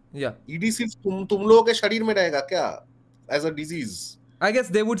 Yeah. ED सिर्फ तुम लोगों के शरीर में रहेगा क्या? As a disease. I guess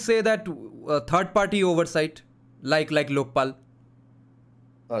they would say that third party oversight, like Lokpal.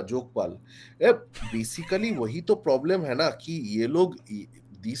 हाँ, जोकपाल. Basically वही तो problem है ना कि ये लोग,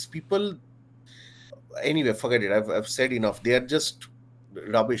 these people, anyway, forget it. I've said enough. They are just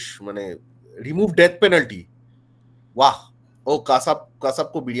rubbish. माने remove death penalty. वाह. ओ कासाब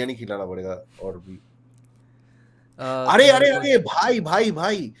को बिरयानी खिलाना पड़ेगा और भी. अरे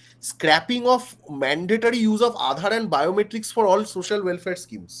भाई scrapping of mandatory use of Aadhaar and biometrics for all social welfare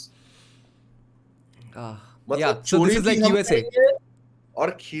schemes. Yeah, so this is like USA.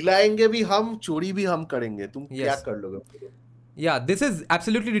 और खिलाएंगे भी हम, चोरी भी हम करेंगे. तुम क्या कर लोगे? Yeah, this is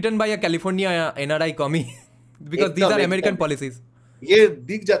absolutely written by a California NRI commie because these are American policies. ये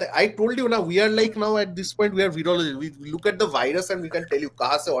दिख जाता है. I told you ना, we are like now at this point we are virologists. We look at the virus and we can tell you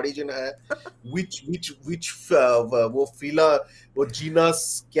कहाँ से origin है, which वो phyla, वो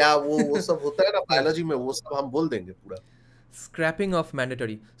genus क्या वो सब होता है ना biology में, वो सब हम बोल देंगे पूरा. Scrapping of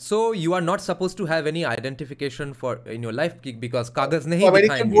mandatory. So you are not supposed to have any identification for in your life because कागज नहीं दिखाएंगे.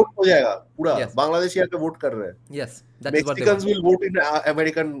 American vote हो जाएगा पूरा. बांग्लादेशी आके vote कर रहे हैं. Yes, that is what they want. Mexicans will vote in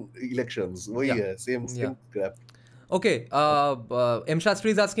American elections. वही है, same crap. Okay, M.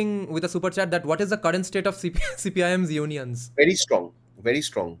 Shastri is asking with a super chat that what is the current state of CPIM's unions? Very strong, very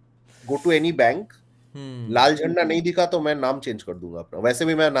strong. Go to any bank, लाल झंडा नहीं दिखा तो मैं नाम change कर दूंगा अपना. वैसे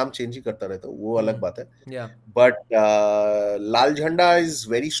भी मैं नाम चेंज ही करता रहता हूँ, वो अलग बात है. Yeah. But लाल झंडा is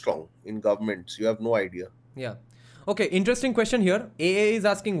very strong in governments. You have no idea. Yeah. Okay, interesting question here. AA is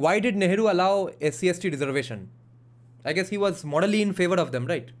asking, why did Nehru allow SC/ST reservation? I guess he was morally in favor of them,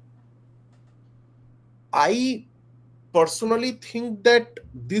 right? I personally think that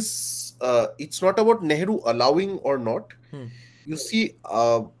this, it's not about Nehru allowing or not. You see,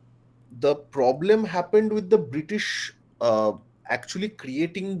 the problem happened with the British actually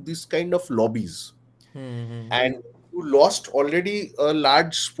creating this kind of lobbies. And you lost already a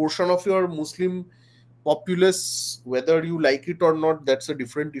large portion of your Muslim populace, whether you like it or not, that's a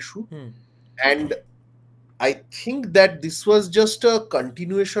different issue. And I think that this was just a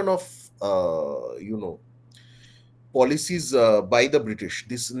continuation of, policies by the British.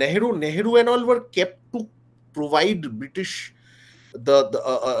 This Nehru and all were kept to provide British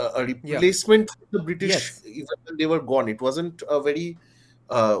a replacement for the British even when they were gone. It wasn't a very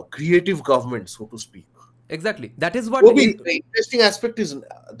creative government, so to speak. Exactly. That is what the interesting aspect is.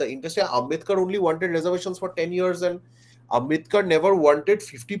 Ambedkar only wanted reservations for 10 years, and Ambedkar never wanted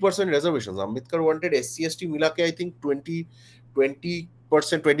 50% reservations. Ambedkar wanted SC/ST mila ke I think 20%,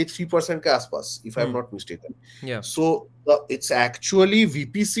 23% ke aspas, if I'm not mistaken. Yeah. So it's actually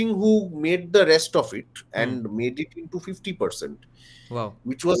VP Singh who made the rest of it and made it into 50%. Wow.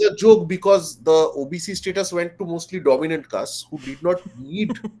 Which was a joke because the OBC status went to mostly dominant castes who did not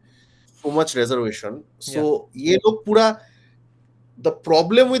need so much reservation. So ye log pura, the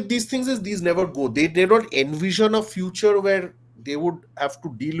problem with these things is these never go. They don't envision a future where they would have to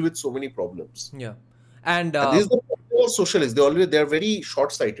deal with so many problems. Yeah. And this is the problem of socialists. They're very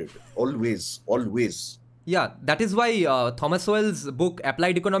short-sighted. Always. Yeah, that is why Thomas Sowell's book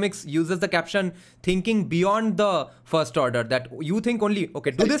Applied Economics uses the caption "thinking beyond the first order." That you think only, okay,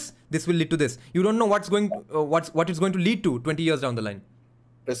 do this will lead to this. You don't know what it's going to lead to 20 years down the line.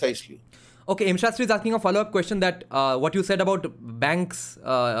 Precisely. Okay, M. Shastri is asking a follow-up question that what you said about banks,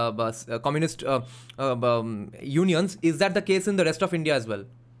 communist unions, is that the case in the rest of India as well?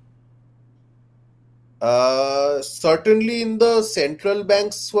 Certainly in the central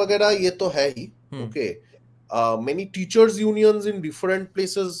banks वगैरह ये तो है ही. Okay. Many teachers unions in different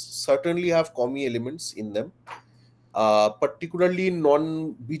places certainly have commie elements in them. Particularly in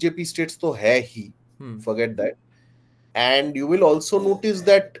non-BJP states तो है ही. Forget that. And you will also notice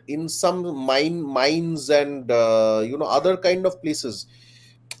that in some mines and other kind of places.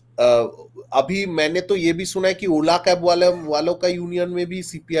 अभी मैंने तो ये भी सुना है कि ओला कैब वालों का यूनियन में भी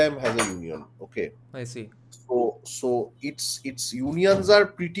CPIM has a union. Okay. I see. So its unions are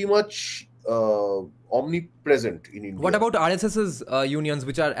pretty much omnipresent in India. What about RSS's unions,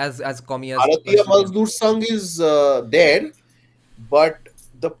 which are as commie as Bharatiya Mazdoor Sangh is there, but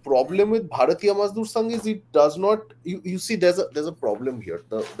the problem with Bharatiya Mazdoor Sangh is it does not. You see, there's a problem here.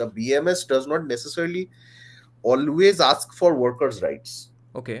 The BMS does not necessarily always ask for workers' rights.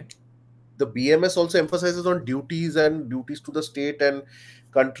 Okay. The BMS also emphasizes on duties and duties to the state and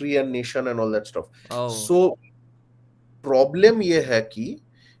country and nation and all that stuff. Oh. So problem ye hai ki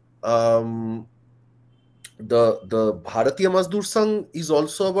the Bharatiya Mazdoor Sangh is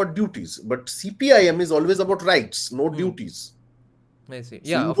also about duties, but CPIM is always about rights, no duties. I see.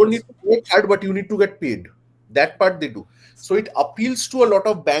 So you don't need to work hard, but you need to get paid. That part they do. So it appeals to a lot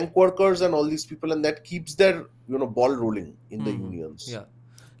of bank workers and all these people, and that keeps their ball rolling in the unions. Yeah.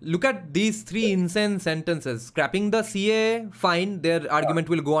 Look at these three insane sentences. Scrapping the CA, fine. Their argument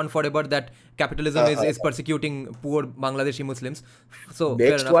will go on forever that capitalism is persecuting poor Bangladeshi Muslims. So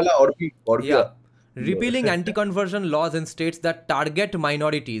next wala aur bhi. Repealing anti-conversion laws in states that target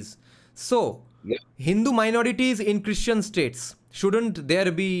minorities. So Hindu minorities in Christian states. Shouldn't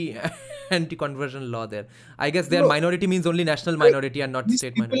there be anti-conversion law there? I guess their minority means only national minority and not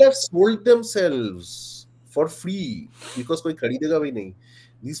state minority. People have sold themselves for free because koi kharidega bhi nahi.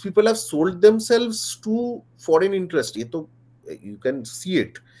 These people have sold themselves to foreign interest. You can see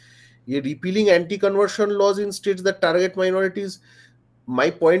it. Repealing anti-conversion laws in states that target minorities.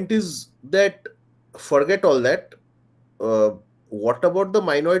 My point is that forget all that. What about the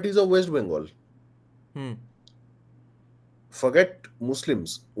minorities of West Bengal? Forget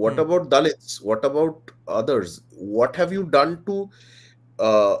Muslims. What about Dalits? What about others? What have you done to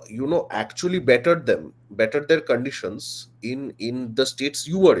actually better their conditions in the states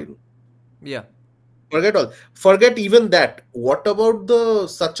you were in? Yeah. Forget even that. What about the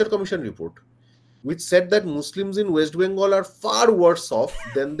Sachar Commission report? which said that Muslims in West Bengal are far worse off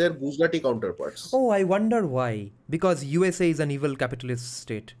than their Gujarati counterparts. Oh, I wonder why. Because USA is an evil capitalist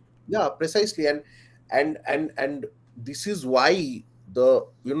state. Yeah, precisely. And this is why the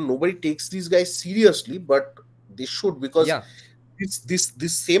nobody takes these guys seriously, but they should, because Yeah.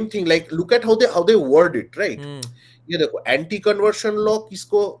 this same thing, like look at how they word it, right? ये देखो, anti conversion law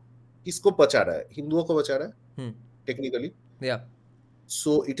किसको किसको बचा रहा है? हिंदुओं को बचा रहा है technically. Yeah.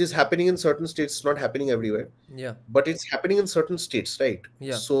 So it is happening in certain states, it's not happening everywhere. Yeah. But it's happening in certain states, right?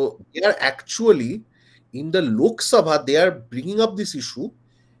 Yeah. So they are actually in the Lok Sabha, they are bringing up this issue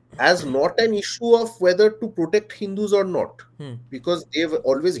as not an issue of whether to protect Hindus or not, because they've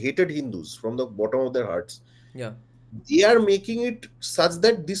always hated Hindus from the bottom of their hearts. Yeah. They are making it such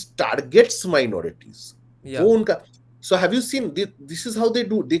that this targets minorities. Yeah. So have you seen this is how they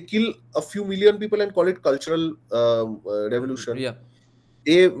do? They kill a few million people and call it cultural revolution. Yeah.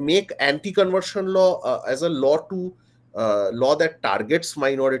 They make anti-conversion law as a law to law that targets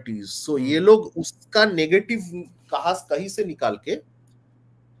minorities. So ये लोग उसका negative कहीं से निकाल के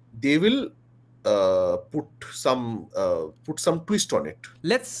they will put some twist on it.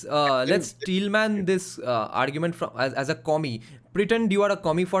 Let's Steelman this argument from as a commie. Pretend you are a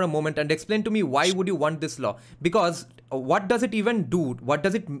commie for a moment and explain to me why would you want this law? Because what does it even do? What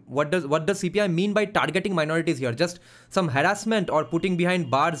does C.P.I. mean by targeting minorities here? Just some harassment or putting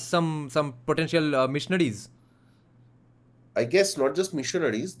behind bars some potential missionaries? I guess not just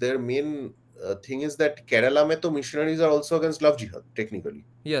missionaries. Their main thing is that Kerala mein to missionaries are also against love jihad technically.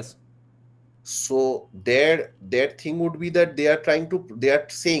 Yes. So their thing would be that they are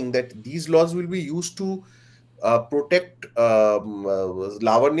saying that these laws will be used to protect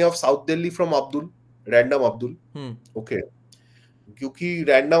Lavanya of South Delhi from random Abdul. Okay. Kyunki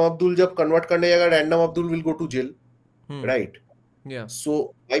random Abdul jab convert karne jayega, random Abdul will go to jail. Right? Yeah.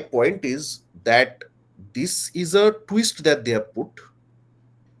 So my point is that this is a twist that they have put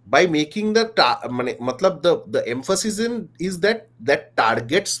by making the emphasis is that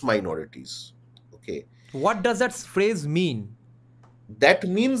targets minorities. Okay. What does that phrase mean? That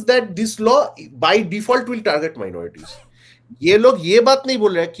means that this law by default will target minorities. ये लोग ये बात नहीं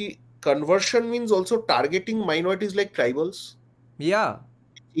बोल रहे कि conversion means also targeting minorities like tribals. Yeah.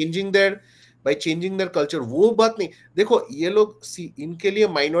 By changing their culture. वो बात नहीं. देखो ये लोग इनके लिए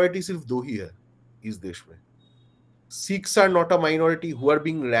minority सिर्फ दो ही है इस देश में. Sikhs are not a minority who are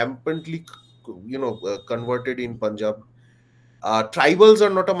being rampantly, converted in Punjab. Tribals are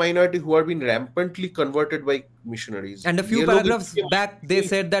not a minority who are being rampantly converted by missionaries. And a few paragraphs back, they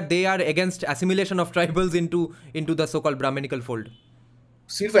said that they are against assimilation of tribals into the so-called Brahminical fold.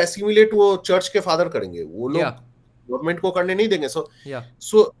 सिर्फ assimilate वो church के father करेंगे. वो लोग government को करने नहीं देंगे.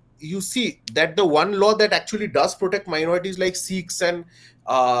 So you see that the one law that actually does protect minorities like Sikhs and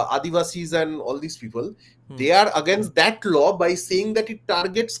Adivasis and all these people, they are against that law by saying that it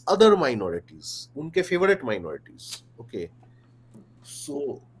targets other minorities, unke favorite minorities. Okay.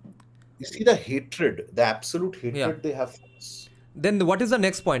 So you see the hatred, the absolute hatred they have for us. Then what is the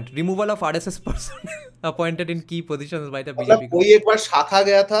next point? Removal of RSS person appointed in key positions by the BJP. कोई एक बार शाखा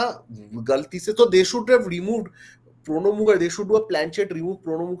गया था गलती से, तो they should have removed Pranab Mukherjee. They should do a planchet, remove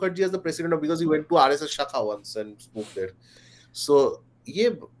Pranab Mukherjee as the president because he went to RSS Shakha once and spoke there. So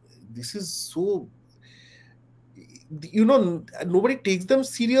this is so, nobody takes them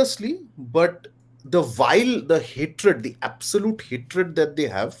seriously, but the hatred, the absolute hatred that they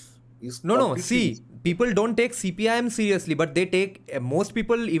have is people don't take C.P.I.M seriously, but they take most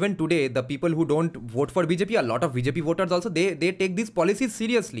people, even today, the people who don't vote for BJP, a lot of BJP voters also, they take these policies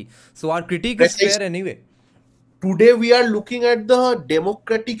seriously. So our critique is fair anyway. Today we are looking at the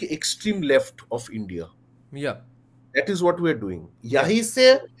democratic extreme left of India. Yeah. That is what we are doing. Yahi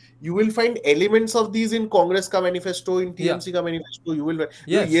se you will find elements of these in Congress ka manifesto, in TMC ka manifesto. You will.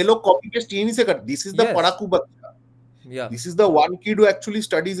 Ye log copy paste yahi se kar. This is the Paraku bachcha. Yeah. This is the one kid who actually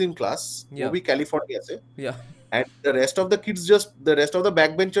studies in class. Yeah. Wo bhi California se. Yeah. And the rest of the kids, the rest of the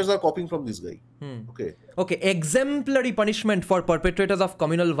backbenchers are copying from this guy. Okay. Exemplary punishment for perpetrators of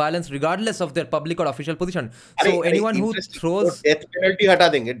communal violence, regardless of their public or official position. So anyone who throws death penalty hata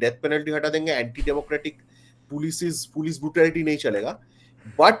denge. Anti-democratic police brutality नहीं चलेगा.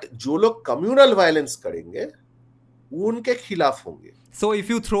 But जो लोग communal violence करेंगे, वो उनके खिलाफ होंगे. So if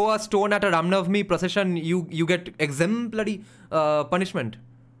you throw a stone at a Ramnavami procession, you get exemplary punishment.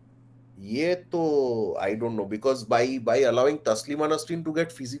 ये तो I don't know, because by allowing Taslima Nasreen to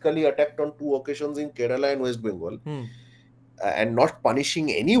get physically attacked on 2 occasions in Kerala and West Bengal and not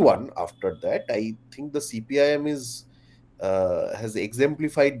punishing anyone after that, I think the C.P.I.M is has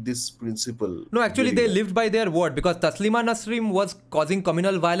exemplified this principle. No, actually, very they well. lived by their word, because Taslima Nasrim was causing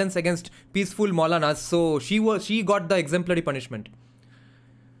communal violence against peaceful Maulanas, so she got the exemplary punishment.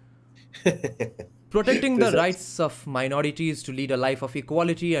 Protecting the rights of minorities to lead a life of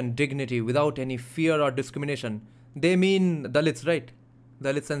equality and dignity without any fear or discrimination. They mean Dalits, right?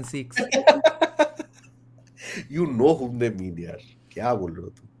 Dalits and Sikhs. You know whom they mean, yaar. Kya bol rahe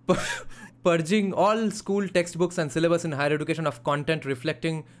ho tum? Purging all school textbooks and syllabus in higher education of content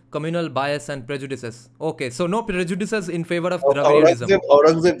reflecting communal bias and prejudices. Okay, so no prejudices in favor of Dravidism.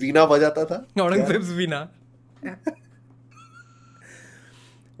 Aurangzeb veena bajata tha. Aurangzeb's veena.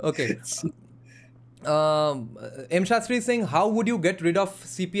 Okay. M. Shastri is saying, how would you get rid of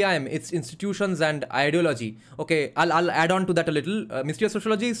C.P.I.M, its institutions and ideology? Okay, I'll add on to that a little. Mr.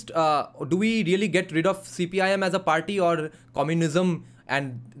 Sociologist, do we really get rid of C.P.I.M as a party, or communism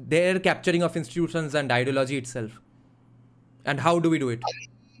and their capturing of institutions and ideology itself? And how do we do it?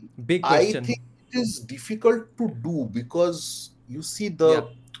 Big question. I think it is difficult to do, because you see the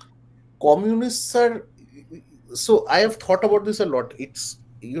communists are... So I have thought about this a lot. It's,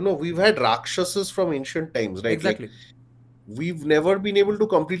 we've had Rakshasas from ancient times, right? Exactly. Like, we've never been able to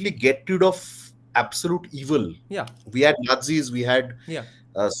completely get rid of absolute evil. Yeah. We had Nazis, we had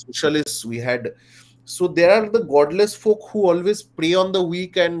socialists, we had... So there are the godless folk who always prey on the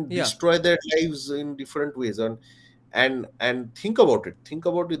weak and destroy their lives in different ways. And think about it. Think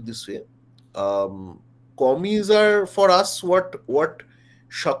about it this way. Commies are for us what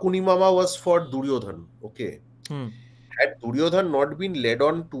Shakuni Mama was for Duryodhan. Okay. Had Duryodhan not been led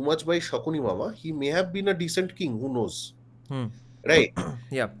on too much by Shakuni Mama, he may have been a decent king. Who knows? Right?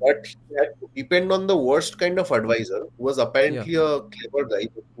 Yeah. But he had to depend on the worst kind of advisor, who was apparently a clever guy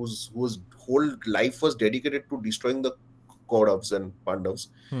whose whole life was dedicated to destroying the Kauravas and Pandavas.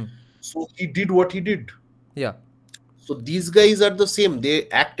 So he did what he did. Yeah. So these guys are the same. They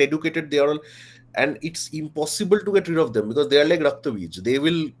act educated. They are all, and it's impossible to get rid of them, because they are like Raktavij. They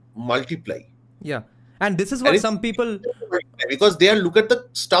will multiply. Yeah. And this is what some people... Because they are, look at the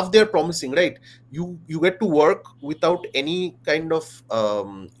stuff they are promising, right? You get to work without any kind of,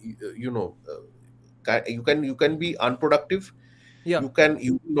 you can be unproductive. Yeah.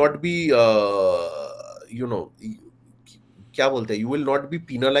 You will not be, you will not be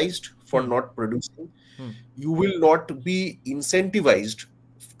penalized for not producing. You will not be incentivized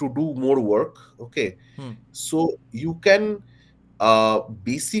to do more work. Okay. So you can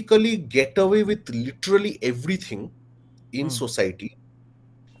basically get away with literally everything in society,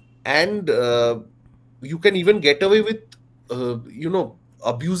 and you can even get away with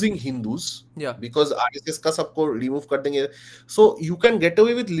abusing Hindus, because RSS ka sabko remove kar denge. So you can get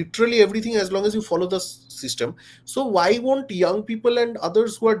away with literally everything as long as you follow the system. So why won't young people and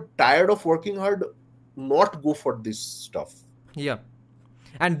others who are tired of working hard not go for this stuff? Yeah.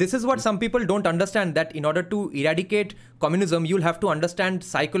 And this is what some people don't understand, that in order to eradicate communism, you'll have to understand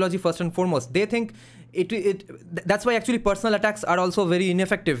psychology first and foremost. They think that's why actually personal attacks are also very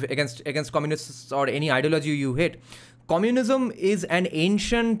ineffective against communists or any ideology you hate. Communism is an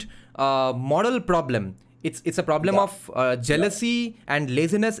ancient moral problem. It's a problem of jealousy and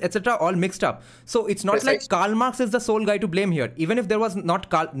laziness, etc., all mixed up. So it's not like Karl Marx is the sole guy to blame here. Even if there was no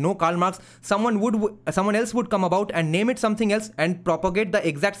Karl Marx, someone else would come about and name it something else and propagate the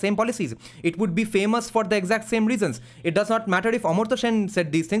exact same policies. It would be famous for the exact same reasons. It does not matter if Amartya Sen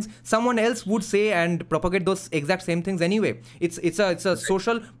said these things. Someone else would say and propagate those exact same things anyway. It's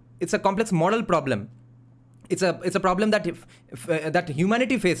a complex moral problem. It's a problem that that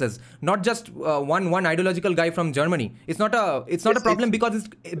humanity faces, not just one ideological guy from Germany. It's not a problem because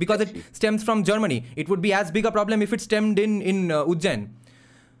it stems from Germany. It would be as big a problem if it stemmed in Ujjain.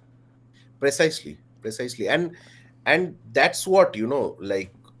 Precisely, and that's what,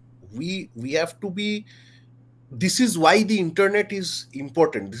 like, we have to be. This is why the internet is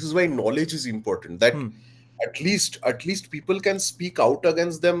important. This is why knowledge is important. That at least people can speak out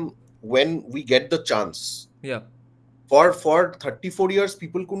against them when we get the chance. Yeah. For 34 years,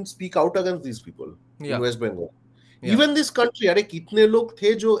 people couldn't speak out against these people in West Bengal. Yeah. Even this country, kitne log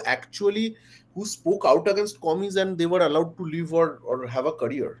the jo actually who spoke out against commies and they were allowed to live or have a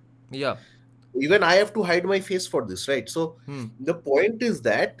career. Yeah. Even I have to hide my face for this, right? So the point is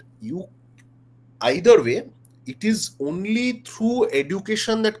that either way, it is only through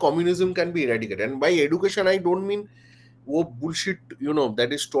education that communism can be eradicated. And by education, I don't mean bullshit, that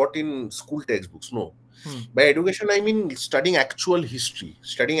is taught in school textbooks. No. By education, I mean studying actual history,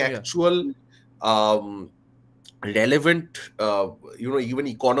 studying actual relevant, even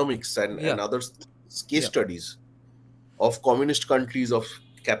economics and other case studies of communist countries, of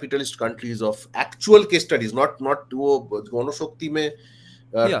capitalist countries of actual case studies, not वो गौनशक्ति में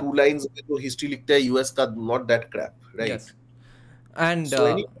Yeah. 2 lines में जो history लिखता है US का, not that crap, right? Yes. And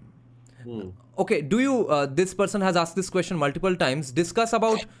So okay, do you this person has asked this question multiple times. Discuss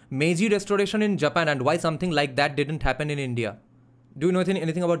about Meiji Restoration in Japan and why something like that didn't happen in India. Do you know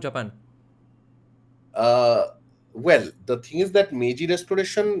anything about Japan? Well, the thing is that Meiji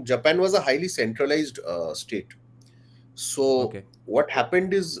Restoration, Japan was a highly centralized state. So what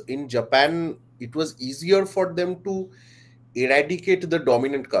happened is, in Japan, it was easier for them to eradicate the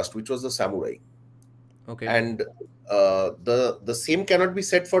dominant caste, which was the samurai. Okay. And the same cannot be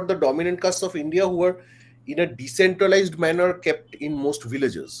said for the dominant castes of India, who were in a decentralized manner kept in most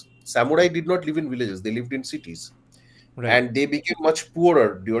villages. Samurai did not live in villages; they lived in cities. Right. And they became much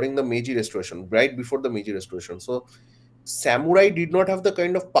poorer during the Meiji Restoration, right before the Meiji Restoration. So samurai did not have the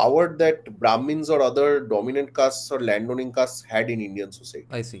kind of power that Brahmins or other dominant castes or landowning castes had in Indian society.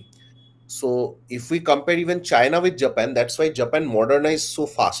 I see. So if we compare even China with Japan, that's why Japan modernized so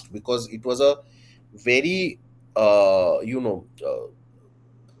fast, because it was a very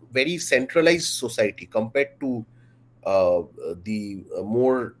very centralized society compared to the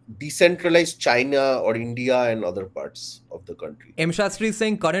more decentralized China or India and other parts of the country. M. Shastri is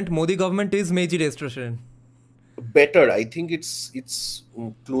saying current Modi government is Meiji Restoration. Better, I think it's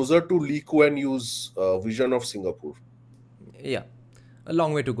closer to Lee Kuan Yew's vision of Singapore. Yeah, a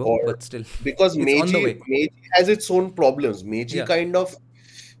long way to go, but still, because Meiji has its own problems. Meiji kind of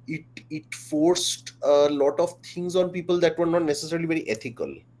it forced a lot of things on people that were not necessarily very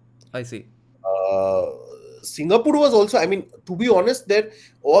ethical. I see. Singapore was also, I mean, to be honest, that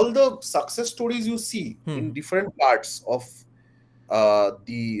all the success stories you see in different parts of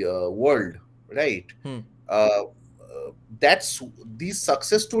the world, right? That's these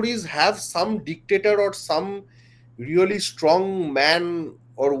success stories have some dictator or some really strong man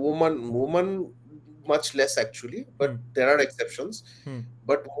or woman much less actually, but there are exceptions.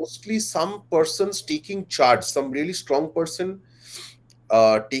 But mostly some persons taking charge, some really strong person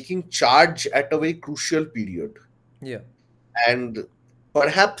taking charge at a very crucial period. Yeah. And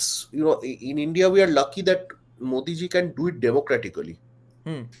perhaps, in India we are lucky that Modi ji can do it democratically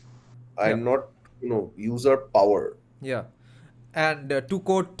and not, usurp power. Yeah. And to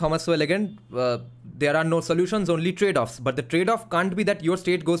quote Thomas Well again, there are no solutions, only trade-offs. But the trade-off can't be that your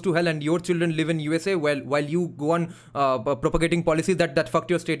state goes to hell and your children live in USA while you go on propagating policies that fucked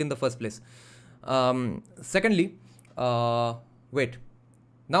your state in the first place. Secondly, wait.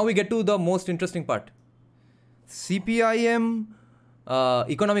 Now we get to the most interesting part. C.P.I.M.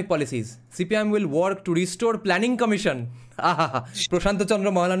 Economic policies. C.P.I.M will work to restore planning commission. Prashant Chandra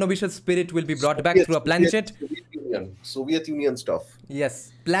Mahalanobish's spirit will be brought back through a planchette. Soviet Union stuff.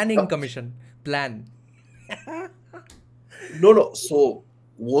 Yes, planning commission. Plan. No. So,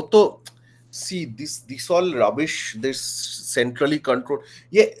 see, this all rubbish, this centrally controlled.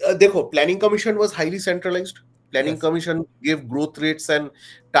 Yeah, dekho, planning commission was highly centralized. Planning commission gave growth rates and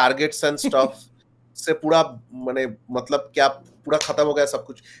targets and stuff. से पूरा मतलब क्या पूरा खत्म हो गया सब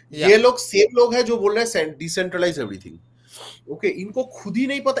कुछ. ये लोग सेम लोग हैं जो बोल रहे हैं डिसेंट्रलाइज एवरीथिंग. ओके, इनको खुद ही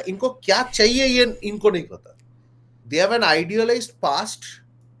नहीं पता इनको क्या चाहिए, ये इनको नहीं पता. They have an idealized past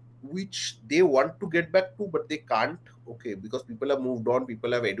which they want to get back to, but they can't. Okay, because people have moved on,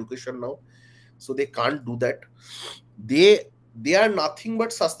 people have education now, so they can't do that. They are nothing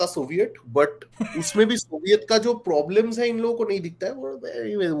but सस्ता Soviet, but उसमें भी Soviet का जो problems है इन लोगों को नहीं दिखता है,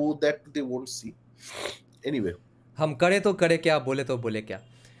 वो that they won't see. Anyway, हम करे तो करे क्या, बोले तो बोले क्या.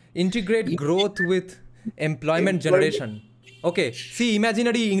 Integrate growth with employment generation. Okay, see,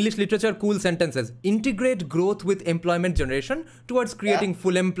 imaginary English literature cool sentences. Integrate growth with employment generation towards creating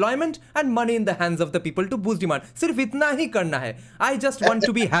full employment and money in the hands of the people to boost demand. सिर्फ इतना ही करना है. I just want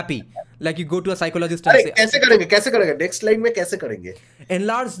to be happy. Like you go to a psychologist and say, कैसे करेंगे? Next line में कैसे करेंगे?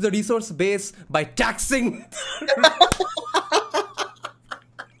 Enlarge the resource base by taxing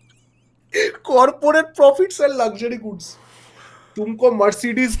corporate profits and luxury goods. तुमको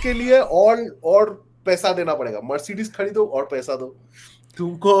मर्सिडीज के लिए और पैसा देना पड़ेगा. मर्सिडीज खरीदो और पैसा दो.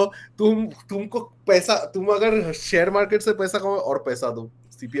 तुमको पैसा, तुम अगर शेयर मार्केट से पैसा कमाओ और पैसा दो.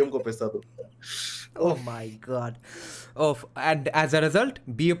 CPM को पैसा दो. Oh my God. And as a result,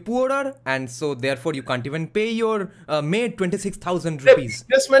 be a poorer, and so therefore you can't even pay your maid 26,000 rupees.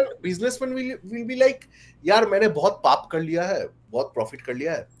 Businessman will be like, यार मैंने बहुत पाप कर लिया है, बहुत profit कर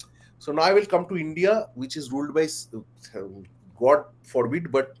लिया है. So now I will come to India, which is ruled by God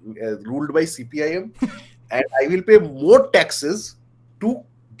forbid, but ruled by C.P.I.M, and I will pay more taxes to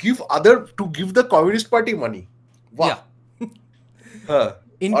give the Communist Party money. Wow. Yeah.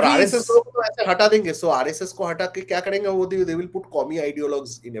 और RSS increase. को तो ऐसे हटा देंगे. सो RSS को हटा के क्या करेंगे वो, they will put कॉमी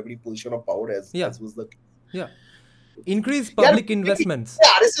ideologues in every position of power as Yeah, was the. yeah. Increase यार public investments.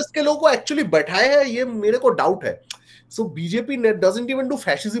 आरएसएस के लोगों को एक्चुअली बैठाए हैं, ये मेरे को डाउट है. सो BJP doesn't even do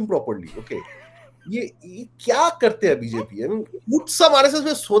fascism properly. Okay, ये क्या करते हैं BJP? I mean put some RSS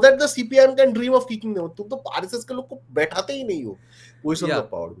में so that the CPIM can dream of kicking them. तुम तो आरएसएस के लोग को बैठाते ही नहीं हो पोजीशंस ऑफ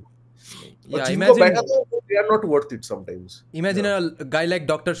पावर में. Yeah, जिनको बैठाते हो they are not worth it sometimes. Imagine a guy like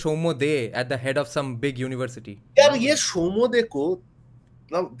Dr. Shomo De at the head of some big university. यार ये शोमो देखो.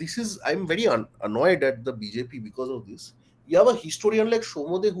 Now this is, I'm very annoyed at the BJP because of this. You have a historian like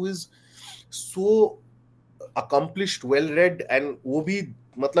Shomode who is so accomplished, well read, and वो भी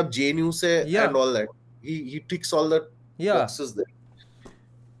मतलब JNU से and all that. He ticks all the boxes there.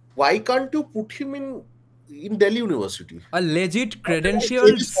 Why can't you put him in Delhi University? A legit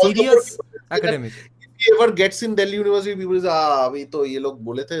credentialed serious academic. If he ever gets in Delhi University, people say, अभी तो ये लोग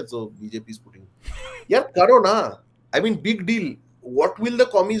बोले थे, so BJP is putting. यार करो ना. I mean, big deal. What will the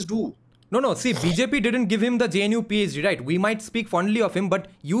commies do? No. See, BJP didn't give him the JNU PhD, right? We might speak fondly of him, but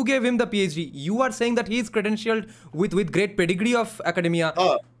you gave him the PhD. You are saying that he is credentialed with great pedigree of academia.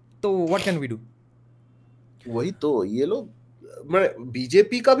 So what can we do? वही तो ये लोग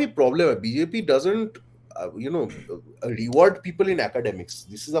BJP का भी problem है. BJP doesn't reward people in academics.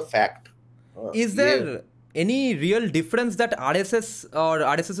 This is a fact. Is there any real difference that RSS or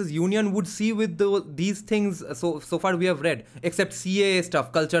RSS's union would see with these things so far we have read, except CAA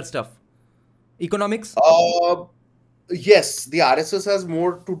stuff, culture stuff, economics? Yes, the RSS has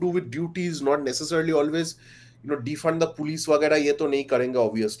more to do with duties, not necessarily always, defund the police वगैरह ये तो नहीं करेंगे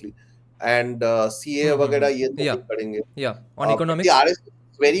obviously, and CAA वगैरह ये तो नहीं करेंगे. Yeah, on economics. The RSS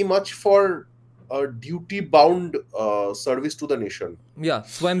is very much for duty-bound service to the nation. Yeah,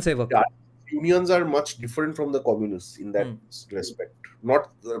 Swayam Sevak. Unions are much different from the communists in that respect. Not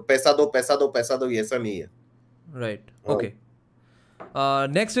पैसा दो ये ऐसा नहीं है. Right. Okay.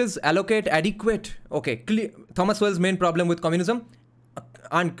 Next is allocate adequate. Okay. Thomas Sowell's main problem with communism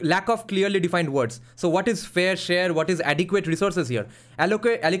and lack of clearly defined words. So what is fair share? What is adequate resources here?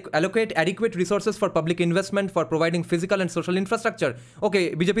 Allocate adequate resources for public investment, for providing physical and social infrastructure.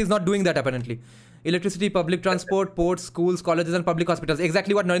 Okay, BJP is not doing that apparently. Electricity, public transport, ports, schools, colleges and public hospitals.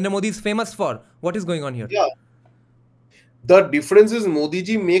 Exactly what Narendra Modi is famous for. What is going on here? Yeah. The difference is Modi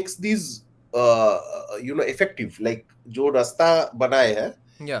ji makes these effective. Like जो रास्ता बनाए हैं,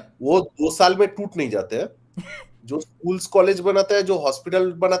 वो 2 साल में टूट नहीं जाते हैं. जो स्कूल्स कॉलेज बनाता है, जो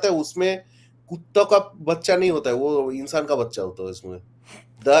हॉस्पिटल बनाता है, उसमें कुत्ता का बच्चा नहीं होता है, वो इंसान का बच्चा होता है इसमें.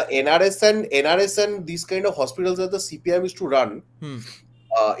 The NRS and these kind of hospitals that the C.P.I.M used to run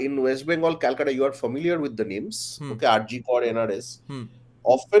in West Bengal, Calcutta, you are familiar with the names. Okay, RG Corps, NRS.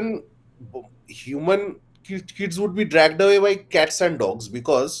 Often human kids would be dragged away by cats and dogs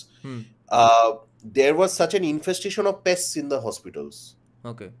because there was such an infestation of pests in the hospitals.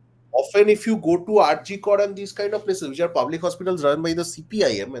 Okay. Often if you go to RG Corps and these kind of places, which are public hospitals run by the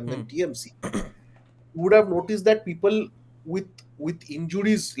C.P.I.M and then TMC, you would have noticed that people with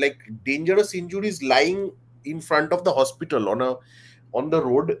injuries, like dangerous injuries, lying in front of the hospital on the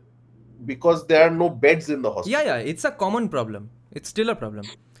road because there are no beds in the hospital. Yeah, it's a common problem. It's still a problem.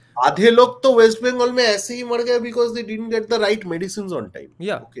 आधे लोग तो waste Bengal में ऐसे ही मर गए because they didn't get the right medicines on time.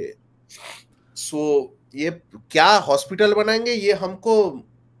 Yeah. Okay. So ये क्या hospital बनाएंगे, ये हमको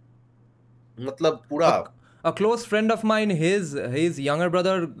मतलब पूरा. A close friend of mine, his younger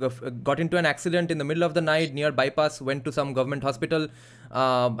brother got into an accident in the middle of the night near bypass, went to some government hospital,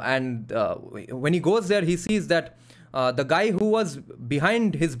 and when he goes there, he sees that the guy who was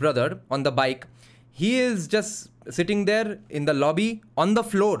behind his brother on the bike, he is just sitting there in the lobby on the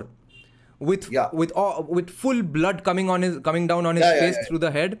floor with full blood coming down on his face through the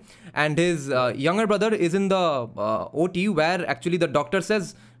head, and his younger brother is in the OT where actually the doctor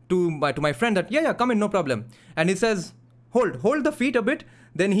says to my friend that come in, no problem, and he says hold the feet a bit.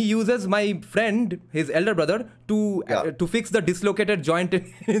 Then he uses my friend, his elder brother, to fix the dislocated joint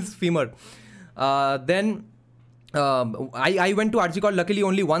in his femur. Then I went to RG Corps luckily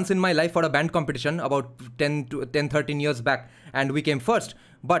only once in my life for a band competition about 13 years back, and we came first.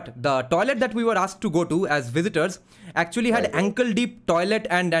 But the toilet that we were asked to go to as visitors actually had ankle deep toilet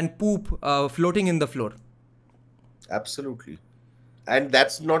and poop floating in the floor. Absolutely. And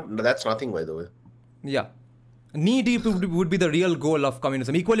that's nothing, by the way. Yeah. Knee deep would be the real goal of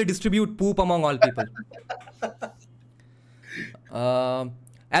communism. Equally distribute poop among all people.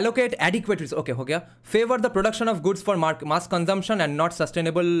 Allocate adequate resources. Okay, ho gaya. Favor the production of goods for mass consumption and not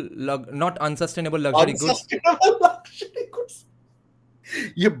unsustainable luxury goods.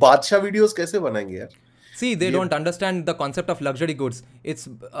 ये बादशाह videos कैसे बनाएंगे यार? See, they don't understand the concept of luxury goods. It's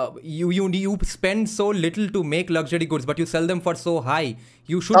you spend so little to make luxury goods, but you sell them for so high.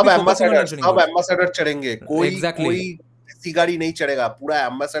 You should be focusing on luxury goods. सब ambassador चढ़ेंगे. Exactly. कोई ऐसी गाड़ी नहीं चढ़ेगा. पूरा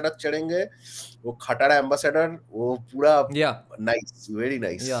ambassador चढ़ेंगे. वो खटारा ambassador. वो पूरा nice, very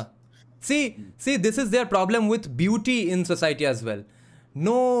nice. Yeah. See, this is their problem with beauty in society as well.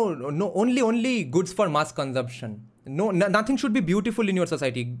 No, only goods for mass consumption. Nothing should be beautiful in your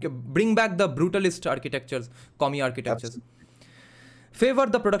society. Bring back the brutalist architectures, commie architectures. Absolutely. Favor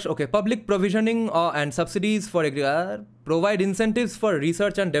the production. Okay, public provisioning and subsidies for provide incentives for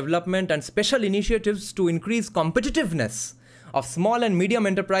research and development and special initiatives to increase competitiveness of small and medium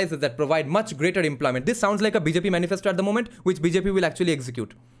enterprises that provide much greater employment. This sounds like a BJP manifesto at the moment, which BJP will actually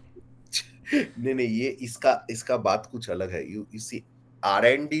execute. नहीं ये इसका बात कुछ अलग है. You see,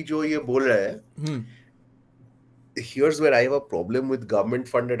 R&D जो ये बोल रहा है. Here's where I have a problem with government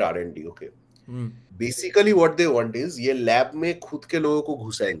funded R&D. Okay. Basically what they want is ये lab में खुद के लोगों को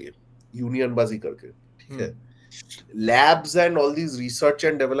घुसाएंगे यूनियन बाजी करके. ठीक है. Labs and all these research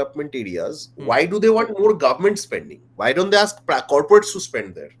and development areas, why do they want more government spending? Why don't they ask corporates to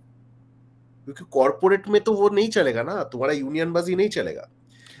spend there? क्योंकि corporate में तो वो नहीं चलेगा ना, तुम्हारा यूनियन बाजी नहीं चलेगा.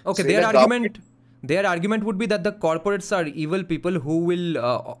 Okay, their argument would be that the corporates are evil people who will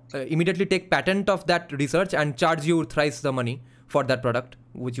immediately take patent of that research and charge you thrice the money for that product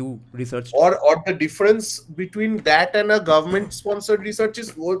which you researched. Or the difference between that and a government sponsored research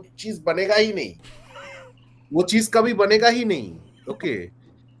is वो चीज बनेगा ही नहीं. वो चीज कभी बनेगा ही नहीं. Okay,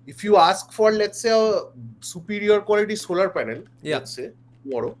 if you ask for let's say a superior quality solar panel, let's say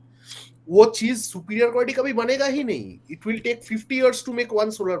tomorrow, वो चीज superior quality कभी बनेगा ही नहीं. It will take 50 years to make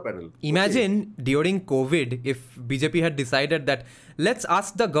one solar panel. Imagine during COVID if BJP had decided that let's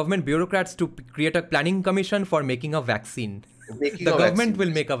ask the government bureaucrats to create a planning commission for making a vaccine. The government will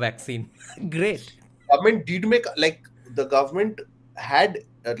make a vaccine. Great. Government did make, like the government had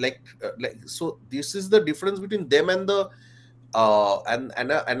so this is the difference between them and the and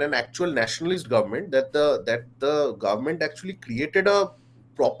an actual nationalist government, that the government actually created a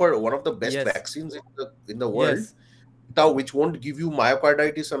proper one of the best vaccines in the world, which won't give you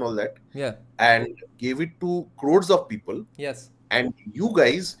myocarditis and all that, and gave it to crores of people. And you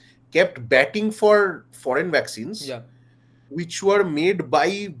guys kept batting for foreign vaccines, which were made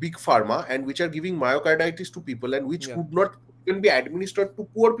by big pharma and which are giving myocarditis to people, and which could not even be administered to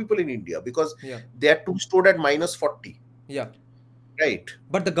poor people in India because they are to be stored at -40. Right.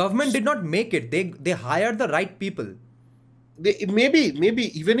 But the government did not make it. They hired the right people. Maybe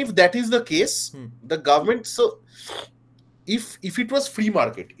even if that is the case, the government, so if it was free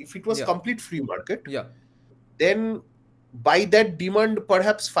market, if it was complete free market, then by that demand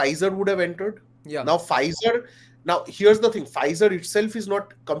perhaps Pfizer would have entered. Now here's the thing, Pfizer itself is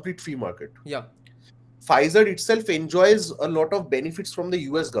not complete free market. Pfizer itself enjoys a lot of benefits from the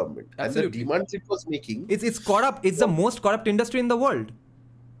US government. Absolutely. And the demands it was making, it's corrupt. It's the most corrupt industry in the world.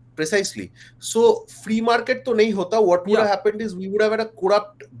 Precisely. So free market to nahi hota. What would have happened is we would have had a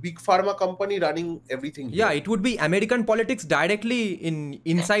corrupt big pharma company running everything here. It would be American politics directly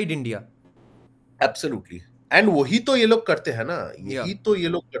inside India. Absolutely. And वही तो ये लोग करते हैं ना. यही तो ये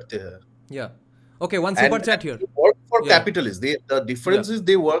लोग करते हैं. Okay, one super chat here. They work for capitalists. The difference is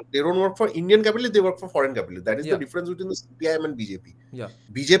they don't work for Indian capitalists, they work for foreign capitalists. That is the difference between the C.P.I.M and BJP.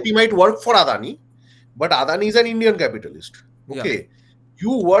 BJP might work for Adani, but Adani is an Indian capitalist. Okay.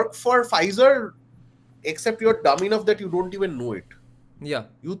 You work for Pfizer, except you're dumb enough that you don't even know it.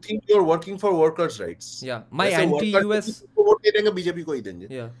 You think you're working for workers' rights. My anti-US BJP को ही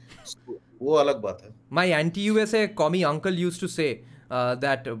देंगे. वो अलग बात है. My anti-USA commie uncle used to say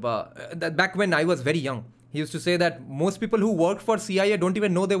that back when I was very young, he used to say that most people who work for CIA don't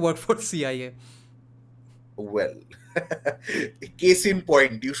even know they work for CIA. Well, case in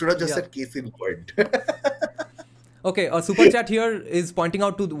point. You should have just said case in point. Okay, a super chat here is pointing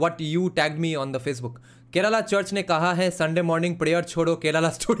out to what you tagged me on the Facebook. Kerala Church ने कहा है Sunday morning prayer छोड़ो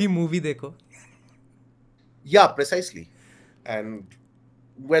Kerala Story movie देखो. Yeah, precisely. And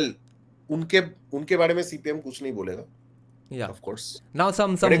well, उनके बारे में CPM कुछ नहीं बोलेगा. Of course. Now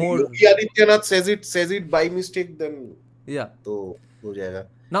some more. Yogi Adityanath says it by mistake, then तो हो जाएगा.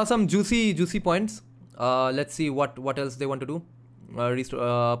 Now some juicy points. Let's see what else they want to do.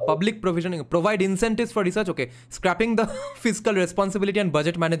 Public provisioning, provide incentives for research. Okay, scrapping the Fiscal Responsibility and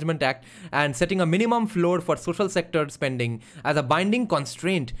Budget Management Act and setting a minimum floor for social sector spending as a binding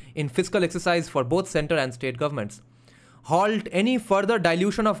constraint in fiscal exercise for both center and state governments. halt any further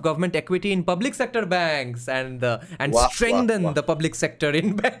dilution of government equity in public sector banks and Wow, strengthen wow. the public sector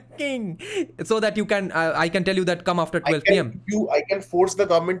in banking, so that you can I can tell you that come after I 12 can p.m. I can force the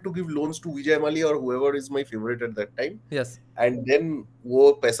government to give loans to Vijay Mali or whoever is my favorite at that time. Yes. And then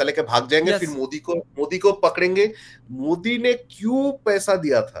वो पैसा लेके भाग जाएंगे, फिर Yes. Modi को पकड़ेंगे. मोदी ने क्यों पैसा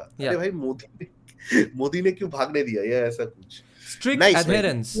दिया था? Yeah. अरे भाई मोदी ने क्यों भागने दिया? या ऐसा कुछ. Strict Nice,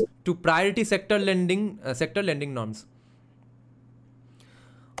 adherence nice. to priority sector lending norms.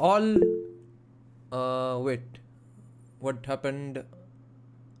 All wait, what happened?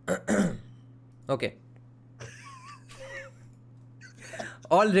 Okay.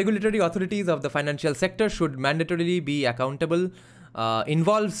 All regulatory authorities of the financial sector should mandatorily be accountable.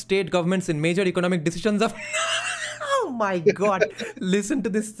 Involve state governments in major economic decisions of. Oh my God! Listen to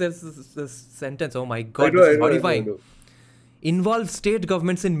this sentence. Oh my God! This is horrifying. I know. Involve state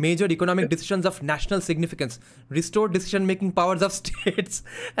governments in major economic decisions of national significance, restore decision-making powers of states,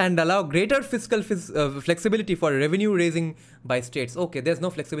 and allow greater fiscal flexibility for revenue raising by states. Okay, there's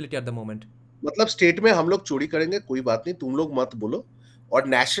no flexibility at the moment. मतलब state में हम लोग चोरी करेंगे, कोई बात नहीं, तुम लोग मत बोलो, और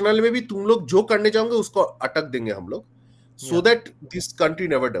नेशनल में भी तुम लोग जो करने जाओगे उसको अटक देंगे हम लोग, so that this country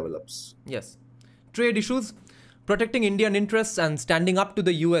never develops. Yes. Trade issues. Protecting Indian interests and standing up to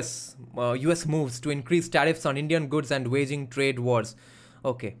the US moves to increase tariffs on Indian goods and waging trade wars.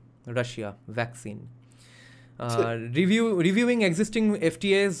 Okay, Russia, vaccine. Reviewing existing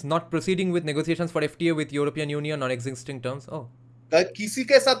FTAs, not proceeding with negotiations for FTA with European Union on existing terms. Oh. किसी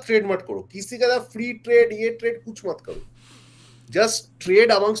के साथ trade मत करो, किसी के साथ free trade ये trade कुछ मत करो. Just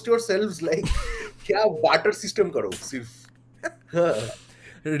trade amongst yourselves, like क्या barter system करो सिर्फ.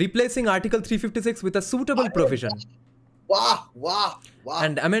 Replacing Article 356 with a suitable provision. Wow.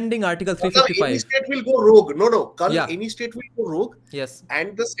 And amending Article 355. Any state will go rogue. No. Any state will go rogue. Yes.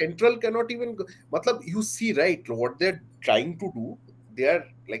 And the central cannot even go. Matlab, you see, right, what they're trying to do. They are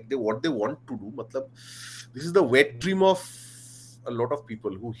like what they want to do. Matlab, this is the wet dream of a lot of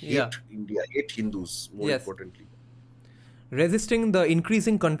people who hate India, hate Hindus, more importantly. Resisting the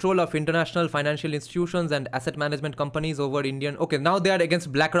increasing control of international financial institutions and asset management companies over Indian. Okay, now they are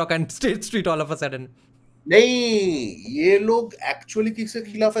against BlackRock and State Street all of a sudden. नहीं, ये लोग actually किसके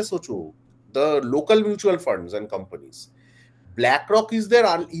खिलाफ है सोचो? The local mutual funds and companies. BlackRock is their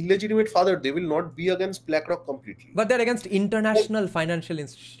illegitimate father. They will not be against BlackRock completely. But they're against international financial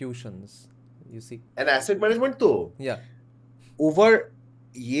institutions. You see. And asset management though. Yeah. Over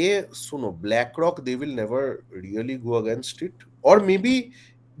ये सुनो, BlackRock, they will never really go against it, or maybe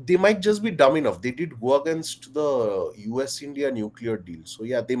they might just be dumb enough. They did go against the US-India nuclear deal, so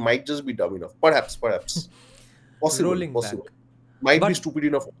yeah, they might just be dumb enough. Perhaps, possible. Back. Might be stupid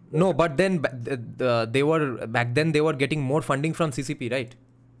enough. No, but then they were getting more funding from CCP, right?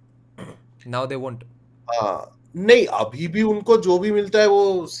 Now they won't. नहीं, अभी भी उनको जो भी मिलता है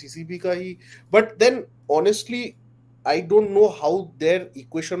वो CCP का ही. But then honestly, I don't know how their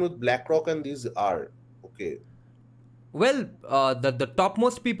equation with BlackRock and these are. Okay. Well, the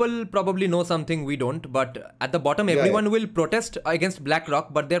topmost people probably know something we don't, but at the bottom, everyone will protest against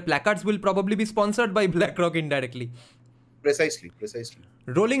BlackRock, but their placards will probably be sponsored by BlackRock indirectly. Precisely.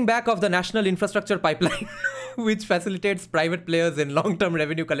 Rolling back of the national infrastructure pipeline, which facilitates private players in long-term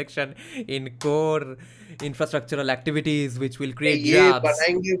revenue collection in core infrastructural activities, which will create jobs.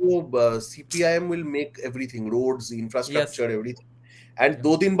 बनाएंगे वो C.P.I.M will make everything, roads, infrastructure, everything. And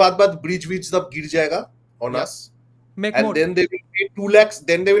 2 दिन बाद bridge सब गिर जाएगा on us. Then they will pay 2 lakhs.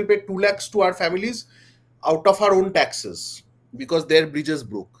 Then they will pay 2 lakhs to our families out of our own taxes because their bridges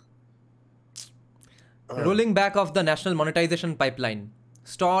broke. Rolling back of the national monetization pipeline.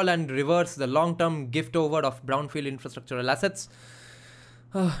 Stall and reverse the long-term gift over of brownfield infrastructural assets.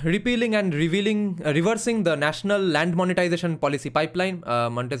 Repealing and reversing the national land monetization policy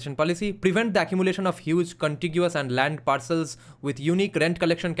monetization policy. Prevent the accumulation of huge contiguous and land parcels with unique rent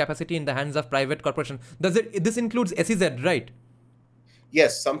collection capacity in the hands of private corporations. This includes SEZ, right?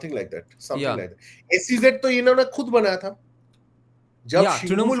 Yes, something like that. SEZ तो इन्होंने खुद बनाया था.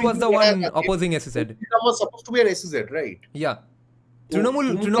 Trinamool was the one opposing SEZ. It was supposed to be an SEZ, right? Yeah.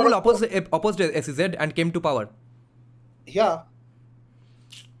 Trinamool opposed SEZ and came to power. Yeah.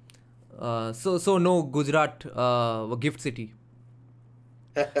 So no Gujarat gift city.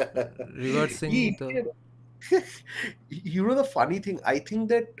 Reversing the... You know the funny thing, I think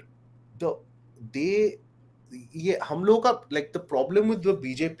that हम लोग का, like, the problem with the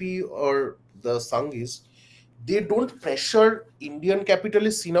BJP or the Sangh is they don't pressure Indian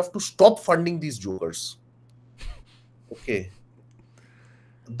capitalists enough to stop funding these jokers. Okay.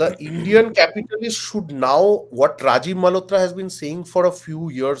 The Indian capitalists should now, what Rajiv Malhotra has been saying for a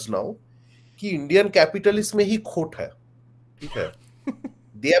few years now, कि Indian capitalism में ही खोट है. ठीक है?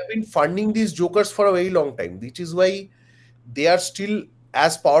 They have been funding these jokers for a very long time, which is why they are still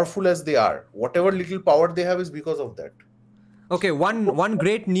as powerful as they are. Whatever little power they have is because of that. Okay, one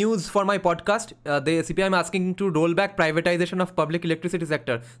great news for my podcast. The C.P.I.M asking to roll back privatization of public electricity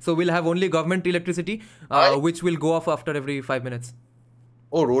sector. So we'll have only government electricity, which will go off after every 5 minutes.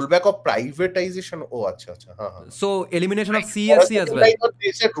 Oh, rollback of privatization. Oh, acha. So elimination of CSC as well. I thought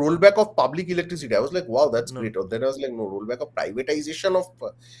they said rollback of public electricity. I was like, wow, that's great. Then I was like, no, rollback of privatization of.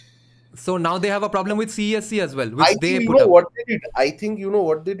 So now they have a problem with CSC as well, which I think you know what they did. I think you know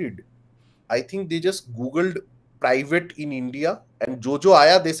what they did. I think they just Googled private in India and Jojo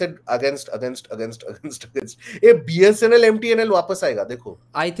आया, they said against. ये BSNL MTNL वापस आएगा देखो.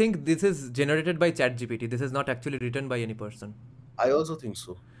 I think this is generated by ChatGPT. This is not actually written by any person. I also think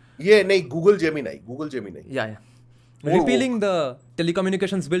so. ये नहीं, Google Gemini. Yeah. Repealing the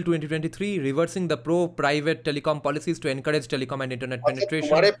Telecommunications Bill 2023, reversing the pro-private telecom policies to encourage telecom and internet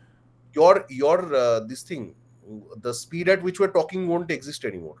penetration. Your this thing, the speed at which we're talking won't exist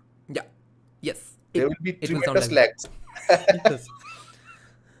anymore. Yeah. Yes. There will be tremendous lags. Yes.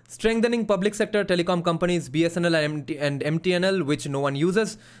 Strengthening public sector telecom companies BSNL and MTNL, which no one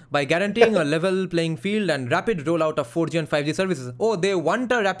uses, by guaranteeing a level playing field and rapid rollout of 4G and 5G services. Oh, they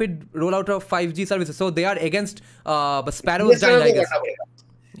want a rapid rollout of 5G services, so they are against Sparrow's Dine, I guess.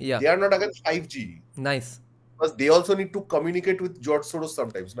 Yeah. They are not against 5G. Nice. Because they also need to communicate with George Soros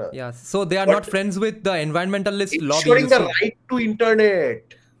sometimes. Na? Yeah. So they are not friends with the environmentalist lobby. Ensuring the right to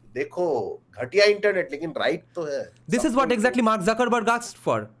internet. देखो घटिया internet लेकिन right तो है. This is what exactly Mark Zuckerberg asked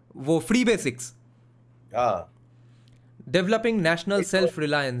for. वो free basics. Yeah. Developing national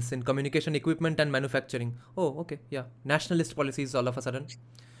self-reliance in communication equipment and manufacturing. Oh, okay. Yeah. Nationalist policies all of a sudden.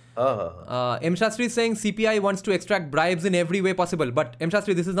 M. Shastri is saying C.P.I. wants to extract bribes in every way possible. But M.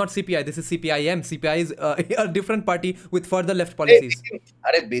 Shastri, this is not C.P.I. This is C.P.I.M. C.P.I. is a different party with further left policies.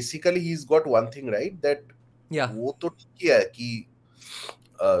 Basically, he's got one thing, right? That वो तो ठीक है कि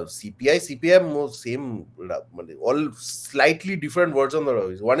C.P.I. C.P.M. same, all slightly different versions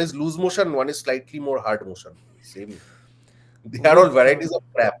of it. One is loose motion, one is slightly more hard motion. Same. They are all varieties of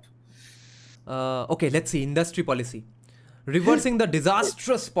crap. Okay, let's see. Industry policy. Reversing the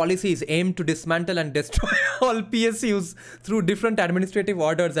disastrous policies aimed to dismantle and destroy all PSUs through different administrative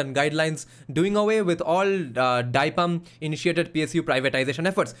orders and guidelines, doing away with all C.P.I.M initiated PSU privatization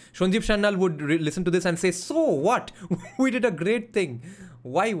efforts. Shonjib Shannal would listen to this and say, so what? We did a great thing.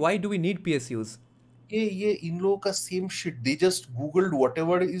 Why do we need PSUs? ये इन लोगों का same shit. They just googled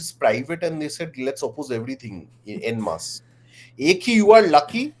whatever is private and they said let's oppose everything en masse. एक ही you are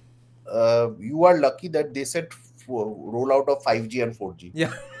lucky that they said rollout of 5G and 4G.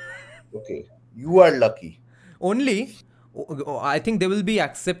 Yeah. Okay. You are lucky. Only, I think they will be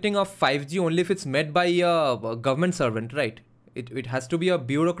accepting of 5G only if it's met by a government servant, right? It has to be a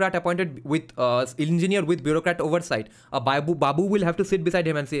bureaucrat appointed with engineer with bureaucrat oversight. A babu will have to sit beside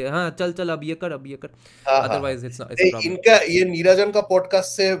him and say, "हाँ, चल अब ये कर." Otherwise, it's not. It's a problem. इनका ये नीराजन का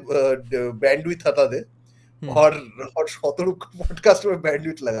podcast से bandwidth हटा दे और शतरूप का podcast में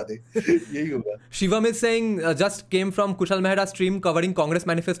bandwidth लगा दे. यही होगा. Shivam is saying just came from Kushal Mehra's stream covering Congress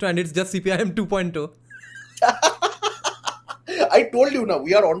Manifesto and it's just C.P.I.M 2.0. I told you now,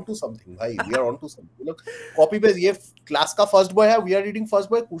 we are on to something. Bhai, we are on to something. Look, copy paste. ये class का first boy है. We are reading first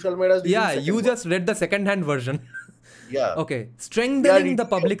boy. Kushal Mehra's reading second boy. You just read the second-hand version. Yeah. Okay. Strengthening the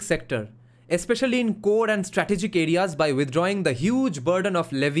public sector, especially in core and strategic areas by withdrawing the huge burden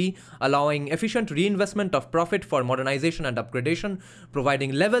of levy, allowing efficient reinvestment of profit for modernization and upgradation,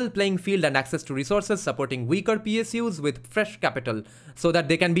 providing level playing field and access to resources, supporting weaker PSUs with fresh capital so that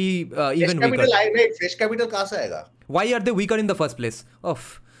they can be even weaker. Fresh capital कहाँ से आएगा? Why are they weaker in the first place?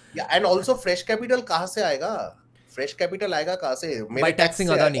 Yeah, and also fresh capital कहाँ से आएगा? Fresh capital आएगा कहाँ से? By taxing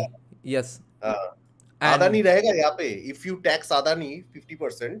Adani. Yes. Adani रहेगा यहाँ पे. If you tax Adani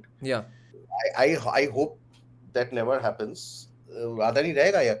 50%. Yeah. I hope that never happens. Adani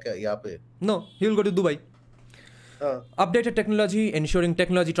रहेगा यहाँ पे? No, he will go to Dubai. Updated technology, ensuring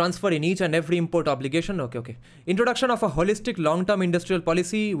technology transfer in each and every import obligation. Okay. Introduction of a holistic long-term industrial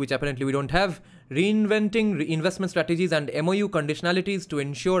policy, which apparently we don't have. Reinventing investment strategies and MOU conditionalities to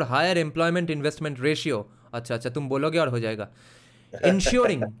ensure higher employment investment ratio. अच्छा तुम बोलोगे और हो जाएगा.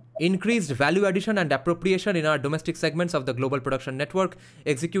 Ensuring increased value addition and appropriation in our domestic segments of the global production network,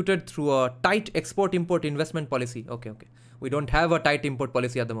 executed through a tight export-import investment policy. Okay. We don't have a tight import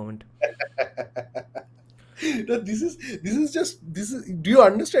policy at the moment. No, this is. Do you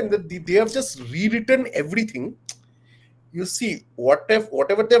understand that they have just rewritten everything? You see,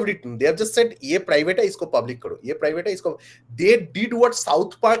 whatever they have written, they have just said, "ये private है, इसको public करो. ये private है, इसको." They did what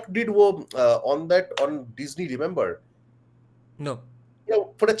South Park did on Disney. Remember? No.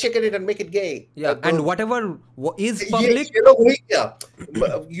 Put a chick in it and make it gay. Yeah, and whatever is public.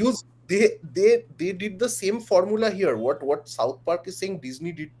 Use they did the same formula here. What South Park is saying,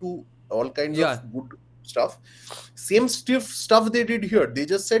 Disney did to all kinds of good stuff. Same stiff stuff they did here. They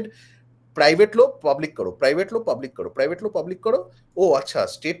just said private low public करो, private लो public करो, private लो public करो, ओ अच्छा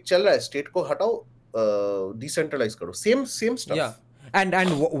state चल रहा है, state को हटाओ, decentralise करो, same stuff. Yeah. And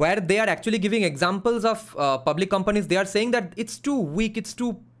where they are actually giving examples of public companies, they are saying that it's too weak, it's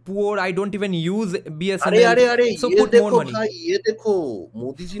too poor, I don't even use BSNL. अरे so ये put देखो more money. भाई, ये देखो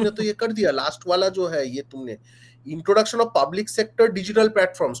मोदी जी ने तो ये कर दिया. लास्ट वाला जो है ये तुमने, introduction of public sector digital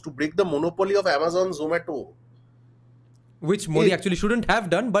platforms to break the monopoly of Amazon, Zomato. Which Modi actually shouldn't have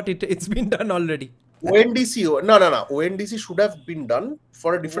done, but it's been done already. ONDC, no. ONDC should have been done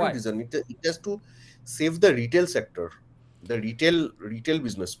for a different reason. It has to save the retail sector, the retail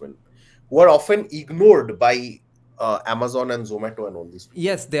businessmen who are often ignored by Amazon and Zomato and all these people.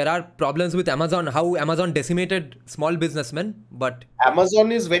 Yes, there are problems with Amazon, how Amazon decimated small businessmen, but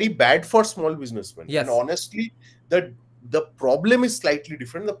Amazon is very bad for small businessmen. Yes. And honestly, the problem is slightly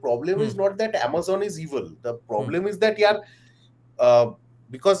different. The problem is not that Amazon is evil. The problem is that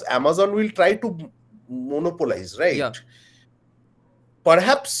because Amazon will try to monopolize, right? Yeah.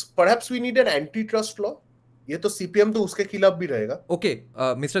 Perhaps we need an antitrust law. ये तो CPM तो उसके खिलाफ भी रहेगा. Okay,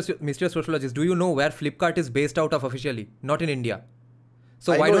 Mr. Sociologist, do you know where Flipkart is based out of officially? Not in India.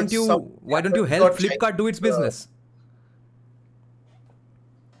 So why don't you help Flipkart do its business?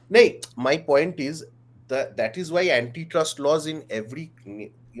 No, my point is that is why antitrust laws in every,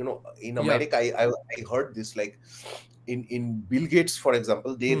 in America, I heard this, like in Bill Gates, for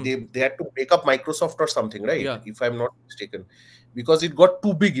example, they had to break up Microsoft or something, right? Yeah. If I'm not mistaken, because it got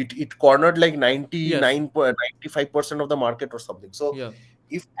too big, it cornered like 95% of the market or something. So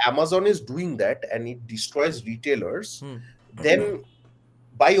if Amazon is doing that and it destroys retailers, then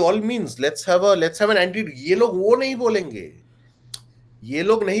by all means let's have an anti. ये लोग वो नहीं बोलेंगे, ये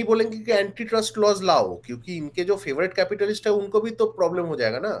लोग नहीं बोलेंगे कि एंटी ट्रस्ट लॉज लाओ, क्योंकि इनके जो फेवरेट कैपिटलिस्ट है उनको भी तो प्रॉब्लम हो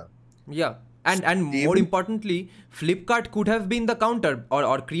जाएगा ना. Yeah. And more importantly, Flipkart could have been the counter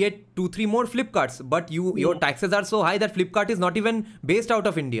or create 2-3 more Flipkarts, but your taxes are so high that Flipkart is not even based out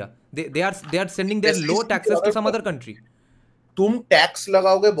of India. They are sending their low taxes to some other country. तुम tax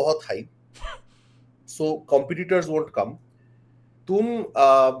लगाओगे बहुत high, so competitors won't come. तुम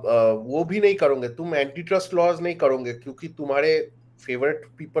वो भी नहीं करोगे, तुम anti trust laws नहीं करोगे, क्योंकि तुम्हारे favorite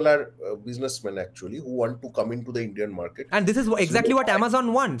people are businessmen actually who want to come into the Indian market. And this is exactly what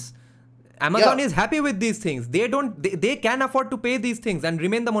Amazon wants. Amazon is happy with these things. They can afford to pay these things and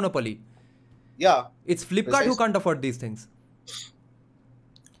remain the monopoly. Yeah. It's Flipkart who can't afford these things.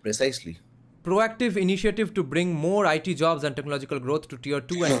 Precisely. Proactive initiative to bring more IT jobs and technological growth to tier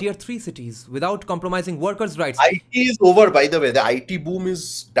 2 and tier 3 cities without compromising workers' rights. IT is over, by the way. The IT boom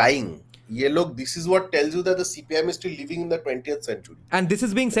is dying. This is what tells you that the C.P.I.M is still living in the 20th century. And this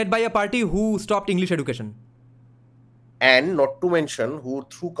is being said by a party who stopped English education. And not to mention who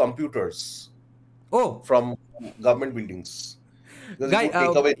threw computers from government buildings. Guy,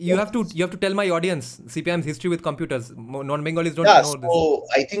 you have to tell my audience C.P.I.M's history with computers. Non-Bengalis don't know this. So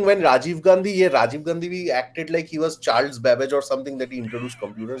I think when Rajiv Gandhi acted like he was Charles Babbage or something, that he introduced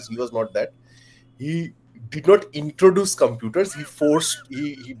computers. He was not that. He did not introduce computers. He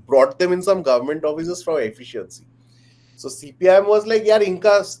brought them in some government offices for efficiency. So C.P.I.M was like,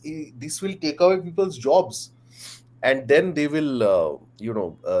 this will take away people's jobs. And then they will,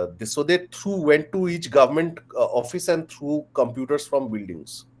 so they went to each government office and threw computers from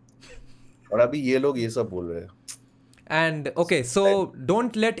buildings. और अभी ये लोग ये सब बोल रहे हैं. And okay, so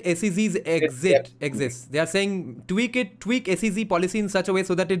don't let SEZs exist. They are saying tweak SEZ policy in such a way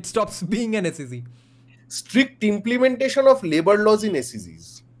so that it stops being an SEZ. Strict implementation of labor laws in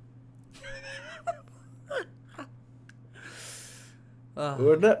SEZs.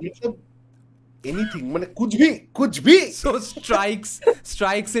 Anything, कुछ भी. So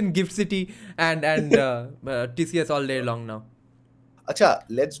strikes in Gift City and TCS all day long now. Acha,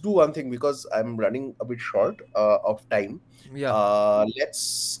 let's do one thing because I'm running a bit short of time. Yeah.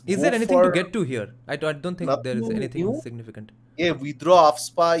 Is there anything to get to here? I don't think there is anything significant. ये withdraw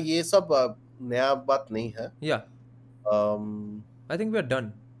AFSPA ये सब नया बात नहीं है. Yeah. I think we are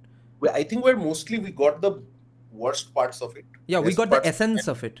done. I think we got the worst parts of it. Yeah, we got the essence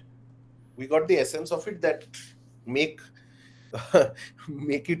of it. We got the essence of it, that make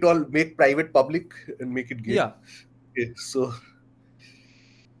private public and make it gay. Yeah. Okay, so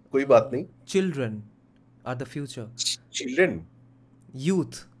कोई बात नहीं. Children are the future. Children.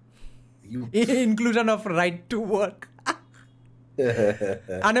 Youth. Inclusion of right to work.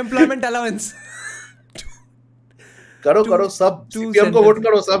 Unemployment allowance. करो सब CPM को vote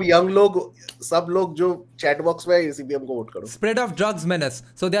करो, सब young लोग, सब लोग जो चैट बॉक्स में है सीपीएम को वोट करो. Spread of drugs menace,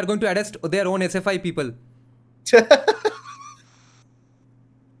 so they are going to arrest their own SFI people.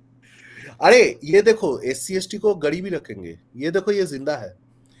 अरे ये देखो SC/ST को गरीबी रखेंगे, ये देखो ये जिंदा है.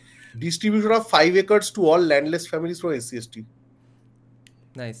 Distribution of 5 acres to all landless families from SC/ST.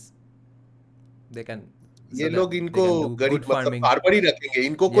 Nice. They can. ये लोग इनको गरीब मतलब फार्मर ही रखेंगे,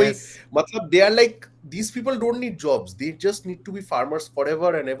 इनको कोई मतलब they are like, these people don't need jobs, they just need to be farmers forever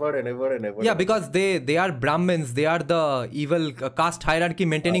and ever and ever and ever. Yeah, because they are Brahmins, they are the evil caste hierarchy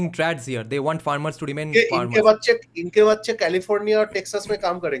maintaining trads here. They want farmers to remain farmers. इनके बच्चे California और Texas में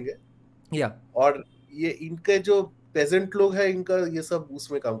काम करेंगे. Yeah. और ये इनके जो peasant लोग हैं, इनका ये सब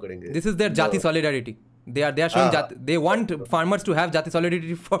उसमें काम करेंगे. This is their jati solidarity. They are showing jati, they want farmers to have jati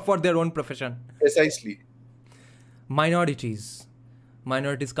solidarity for their own profession. Precisely. Minorities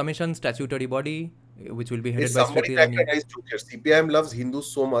commission, statutory body, which will be headed by somebody cracked a nice joke here. C.P.I.M loves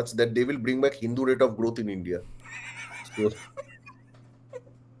Hindus so much that they will bring back Hindu rate of growth in India. So.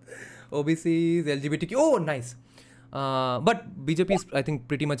 OBCs, LGBTQ, oh nice. But BJP is, I think,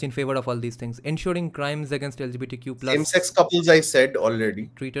 pretty much in favor of all these things. Ensuring crimes against LGBTQ plus same-sex couples, I said already,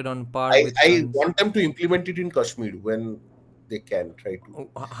 treated on par with I want them to implement it in Kashmir when they can try to.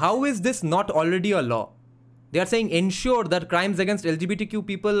 How is this not already a law? They are saying ensure that crimes against LGBTQ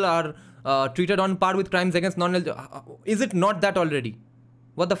people are treated on par with crimes against non-LGBT. Is it not that already?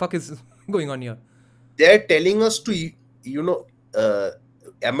 What the fuck is going on here? They are telling us to,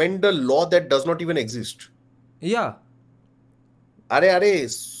 amend a law that does not even exist. Yeah. अरे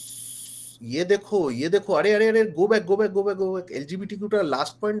ये देखो अरे go back. LGBTQ का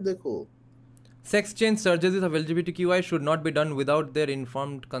last point देखो. Sex change surgeries of LGBTQI should not be done without their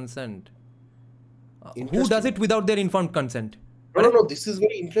informed consent. Who does it without their informed consent? No, this is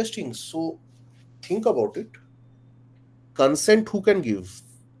very interesting. So think about it. Consent who can give?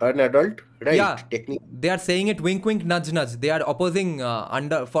 An adult, right? Yeah. They are saying it wink wink nudge nudge. They are opposing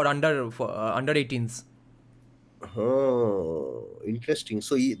under 18s. Interesting.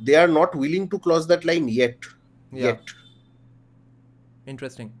 So they are not willing to cross that line yet.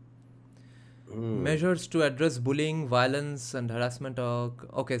 Interesting. Measures to address bullying, violence and harassment.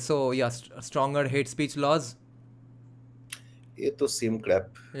 Okay, so yeah, stronger hate speech laws. ये तो same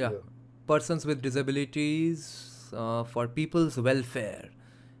crap. Yeah. Persons with disabilities for people's welfare.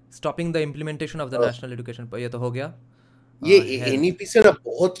 Stopping the implementation of the national education. ये तो हो गया. ये NEP से ना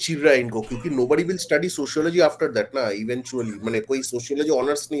बहुत चिढ़ रहा है इनको, क्योंकि nobody will study sociology after that ना eventually. माने कोई sociology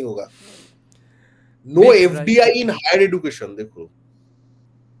honors नहीं होगा. No FDI in higher education देखो.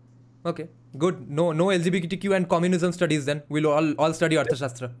 Okay, good. No LGBTQ and communism studies then. We'll all study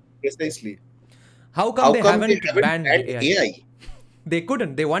Arthashastra. Precisely. How come they haven't banned AI? They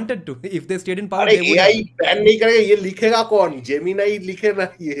couldn't. They wanted to. If they stayed in power, they would. AI ban नहीं करेगा, ये लिखेगा कौन? Gemini लिखे ना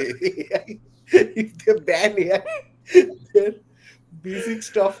ये. If they ban AI, then basic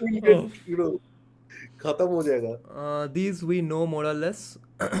stuff will get, खत्म हो जाएगा. These we know more or less.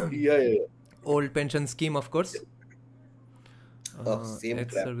 Yeah. Old pension scheme, of course.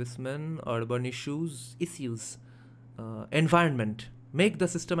 Ex-servicemen, urban issues, environment. Make the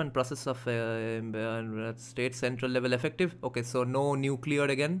system and process of state central level effective. Okay, so no nuclear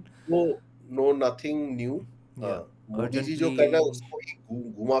again. No, nothing new. Modi ji जो करना है उसको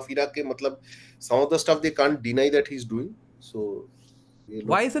घुमा फिरा के, मतलब some of the stuff they can't deny that he's doing. So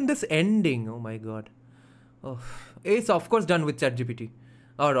why isn't this ending? Oh my god. Oh, it's of course done with ChatGPT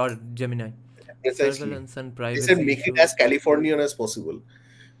or Gemini. Surveillance and privacy. They said make it as Californian as possible.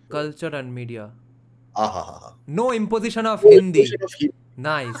 Culture and media. No imposition of Hindi.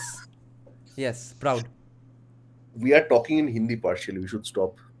 Nice. Yes, proud. We are talking in Hindi partially. We should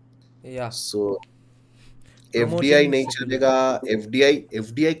stop. Yeah. So FDI नहीं चलेगा.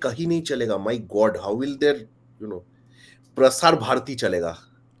 FDI कहीं नहीं चलेगा. My God, how will their Prasar Bharati चलेगा?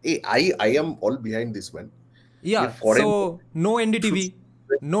 I am all behind this, man. Yeah. So no NDTV.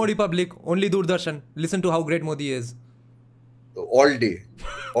 No Republic, only Doordarshan. Listen to how great Modi is. All day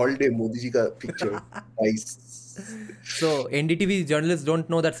Modi ji ka picture. Nice. So NDTV journalists don't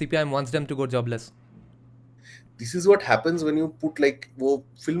know that C.P.I.M wants them to go jobless. This is what happens when you put like वो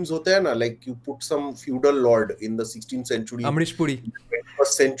films होते हैं ना, like you put some feudal lord in the 16th century, Amrish Puri, 21st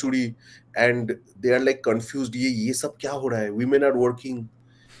century, and they are like confused. ये सब क्या हो रहा है? Women are working.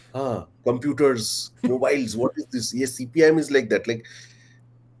 Computers, mobiles. What is this? Yes, C.P.I.M is like that. Like.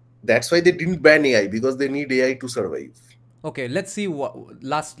 That's why they didn't ban AI, because they need AI to survive. Okay, let's see what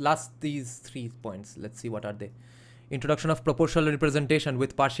last these 3 points. Let's see what are they. Introduction of proportional representation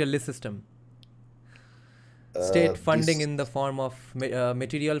with partial list system. State funding in the form of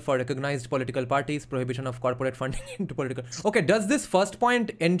material for recognized political parties, prohibition of corporate funding into political. Okay, does this first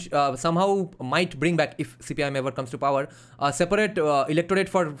point somehow might bring back, if C.P.I.M ever comes to power, a separate electorate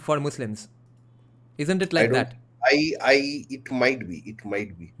for Muslims? Isn't it like that? It might be.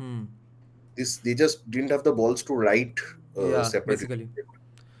 They just didn't have the balls to write separate. Basically.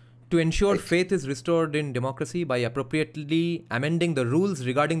 To ensure faith is restored in democracy by appropriately amending the rules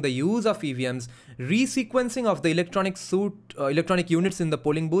regarding the use of EVMs, resequencing of the electronic units in the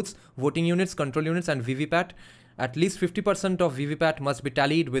polling booths, voting units, control units, and VVPAT. At least 50% of VVPAT must be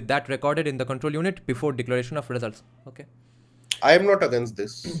tallied with that recorded in the control unit before declaration of results. Okay. I am not against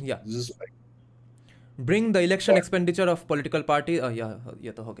this. Yeah. This is fine. Bring the election expenditure of political party. But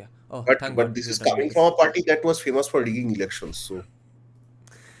this is coming from a party that was famous for rigging elections. So.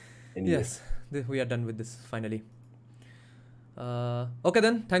 Anyway. Yes, we are done with this finally. Okay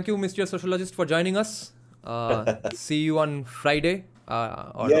then, thank you, Mr. Sociologist, for joining us. See you on Friday,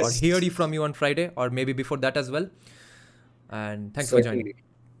 or hear from you on Friday, or maybe before that as well. And thanks for joining.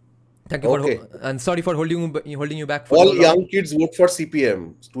 Thank you and sorry for holding you back. For all young kids vote for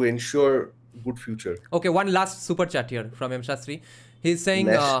C.P.I.M to ensure good future. Okay, one last super chat here from M. Shastri. He's saying,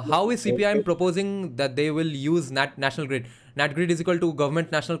 how is C.P.I.M proposing that they will use national grid? Nat grid is equal to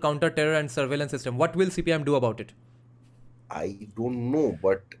government national counter terror and surveillance system. What will C.P.I.M do about it? I don't know,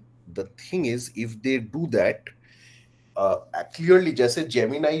 but the thing is, if they do that, clearly, just as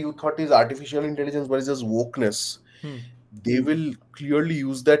Gemini you thought is artificial intelligence, but it's just wokeness. They will clearly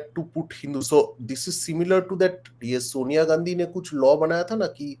use that to put Hindu. So this is similar to that. Yes, Sonia Gandhi ने कुछ law बनाया था ना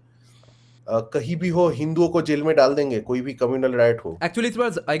कि कहीं भी हो हिंदुओं को जेल में डाल देंगे कोई भी communal riot हो. Actually, it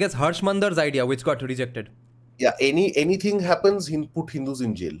was, I guess, Harsh Mandar's idea which got rejected. Yeah, anything happens, put Hindus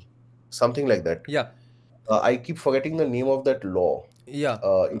in jail, something like that. Yeah. I keep forgetting the name of that law. Yeah.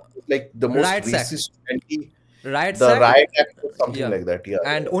 It's like the most Riot racist Riot Act or something like that. Yeah.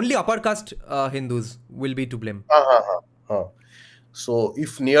 And only upper caste Hindus will be to blame. So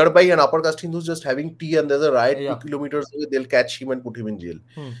if nearby an upper caste Hindus just having tea and there's a riot 2 kilometers away, they'll catch him and put him in jail.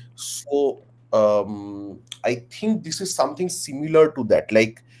 So I think this is something similar to that.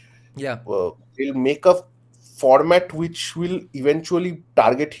 Like, they'll make a format which will eventually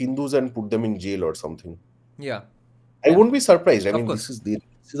target Hindus and put them in jail or something. Yeah. I won't be surprised. I mean, this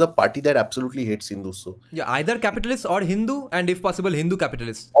is a party that absolutely hates Hindus. So yeah, either capitalist or Hindu, and if possible, Hindu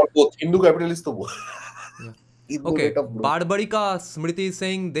capitalists. Or both. Hindu capitalists to both. Okay, Barbarika Smriti is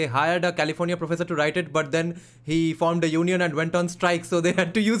saying they hired a California professor to write it, but then he formed a union and went on strike, so they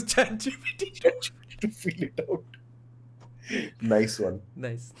had to use ChatGPT to fill it out. Nice one.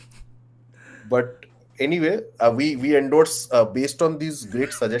 Nice. But anyway, we endorse, based on these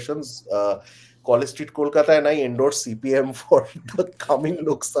great suggestions, College Street Kolkata and I endorse C.P.I.M for the coming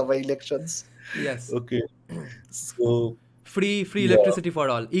LokSabha elections. Yes. Okay. So free electricity for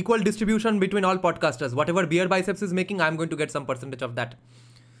all. Equal distribution between all podcasters. Whatever Beer Biceps is making, I'm going to get some percentage of that.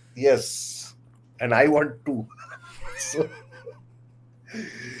 Yes. And I want to. So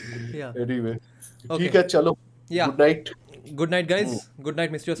yeah. Anyway. Okay. Chalo. Yeah. Good night. Good night, guys. Good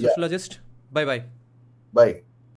night, Mr. Sociologist. Bye-bye. Bye.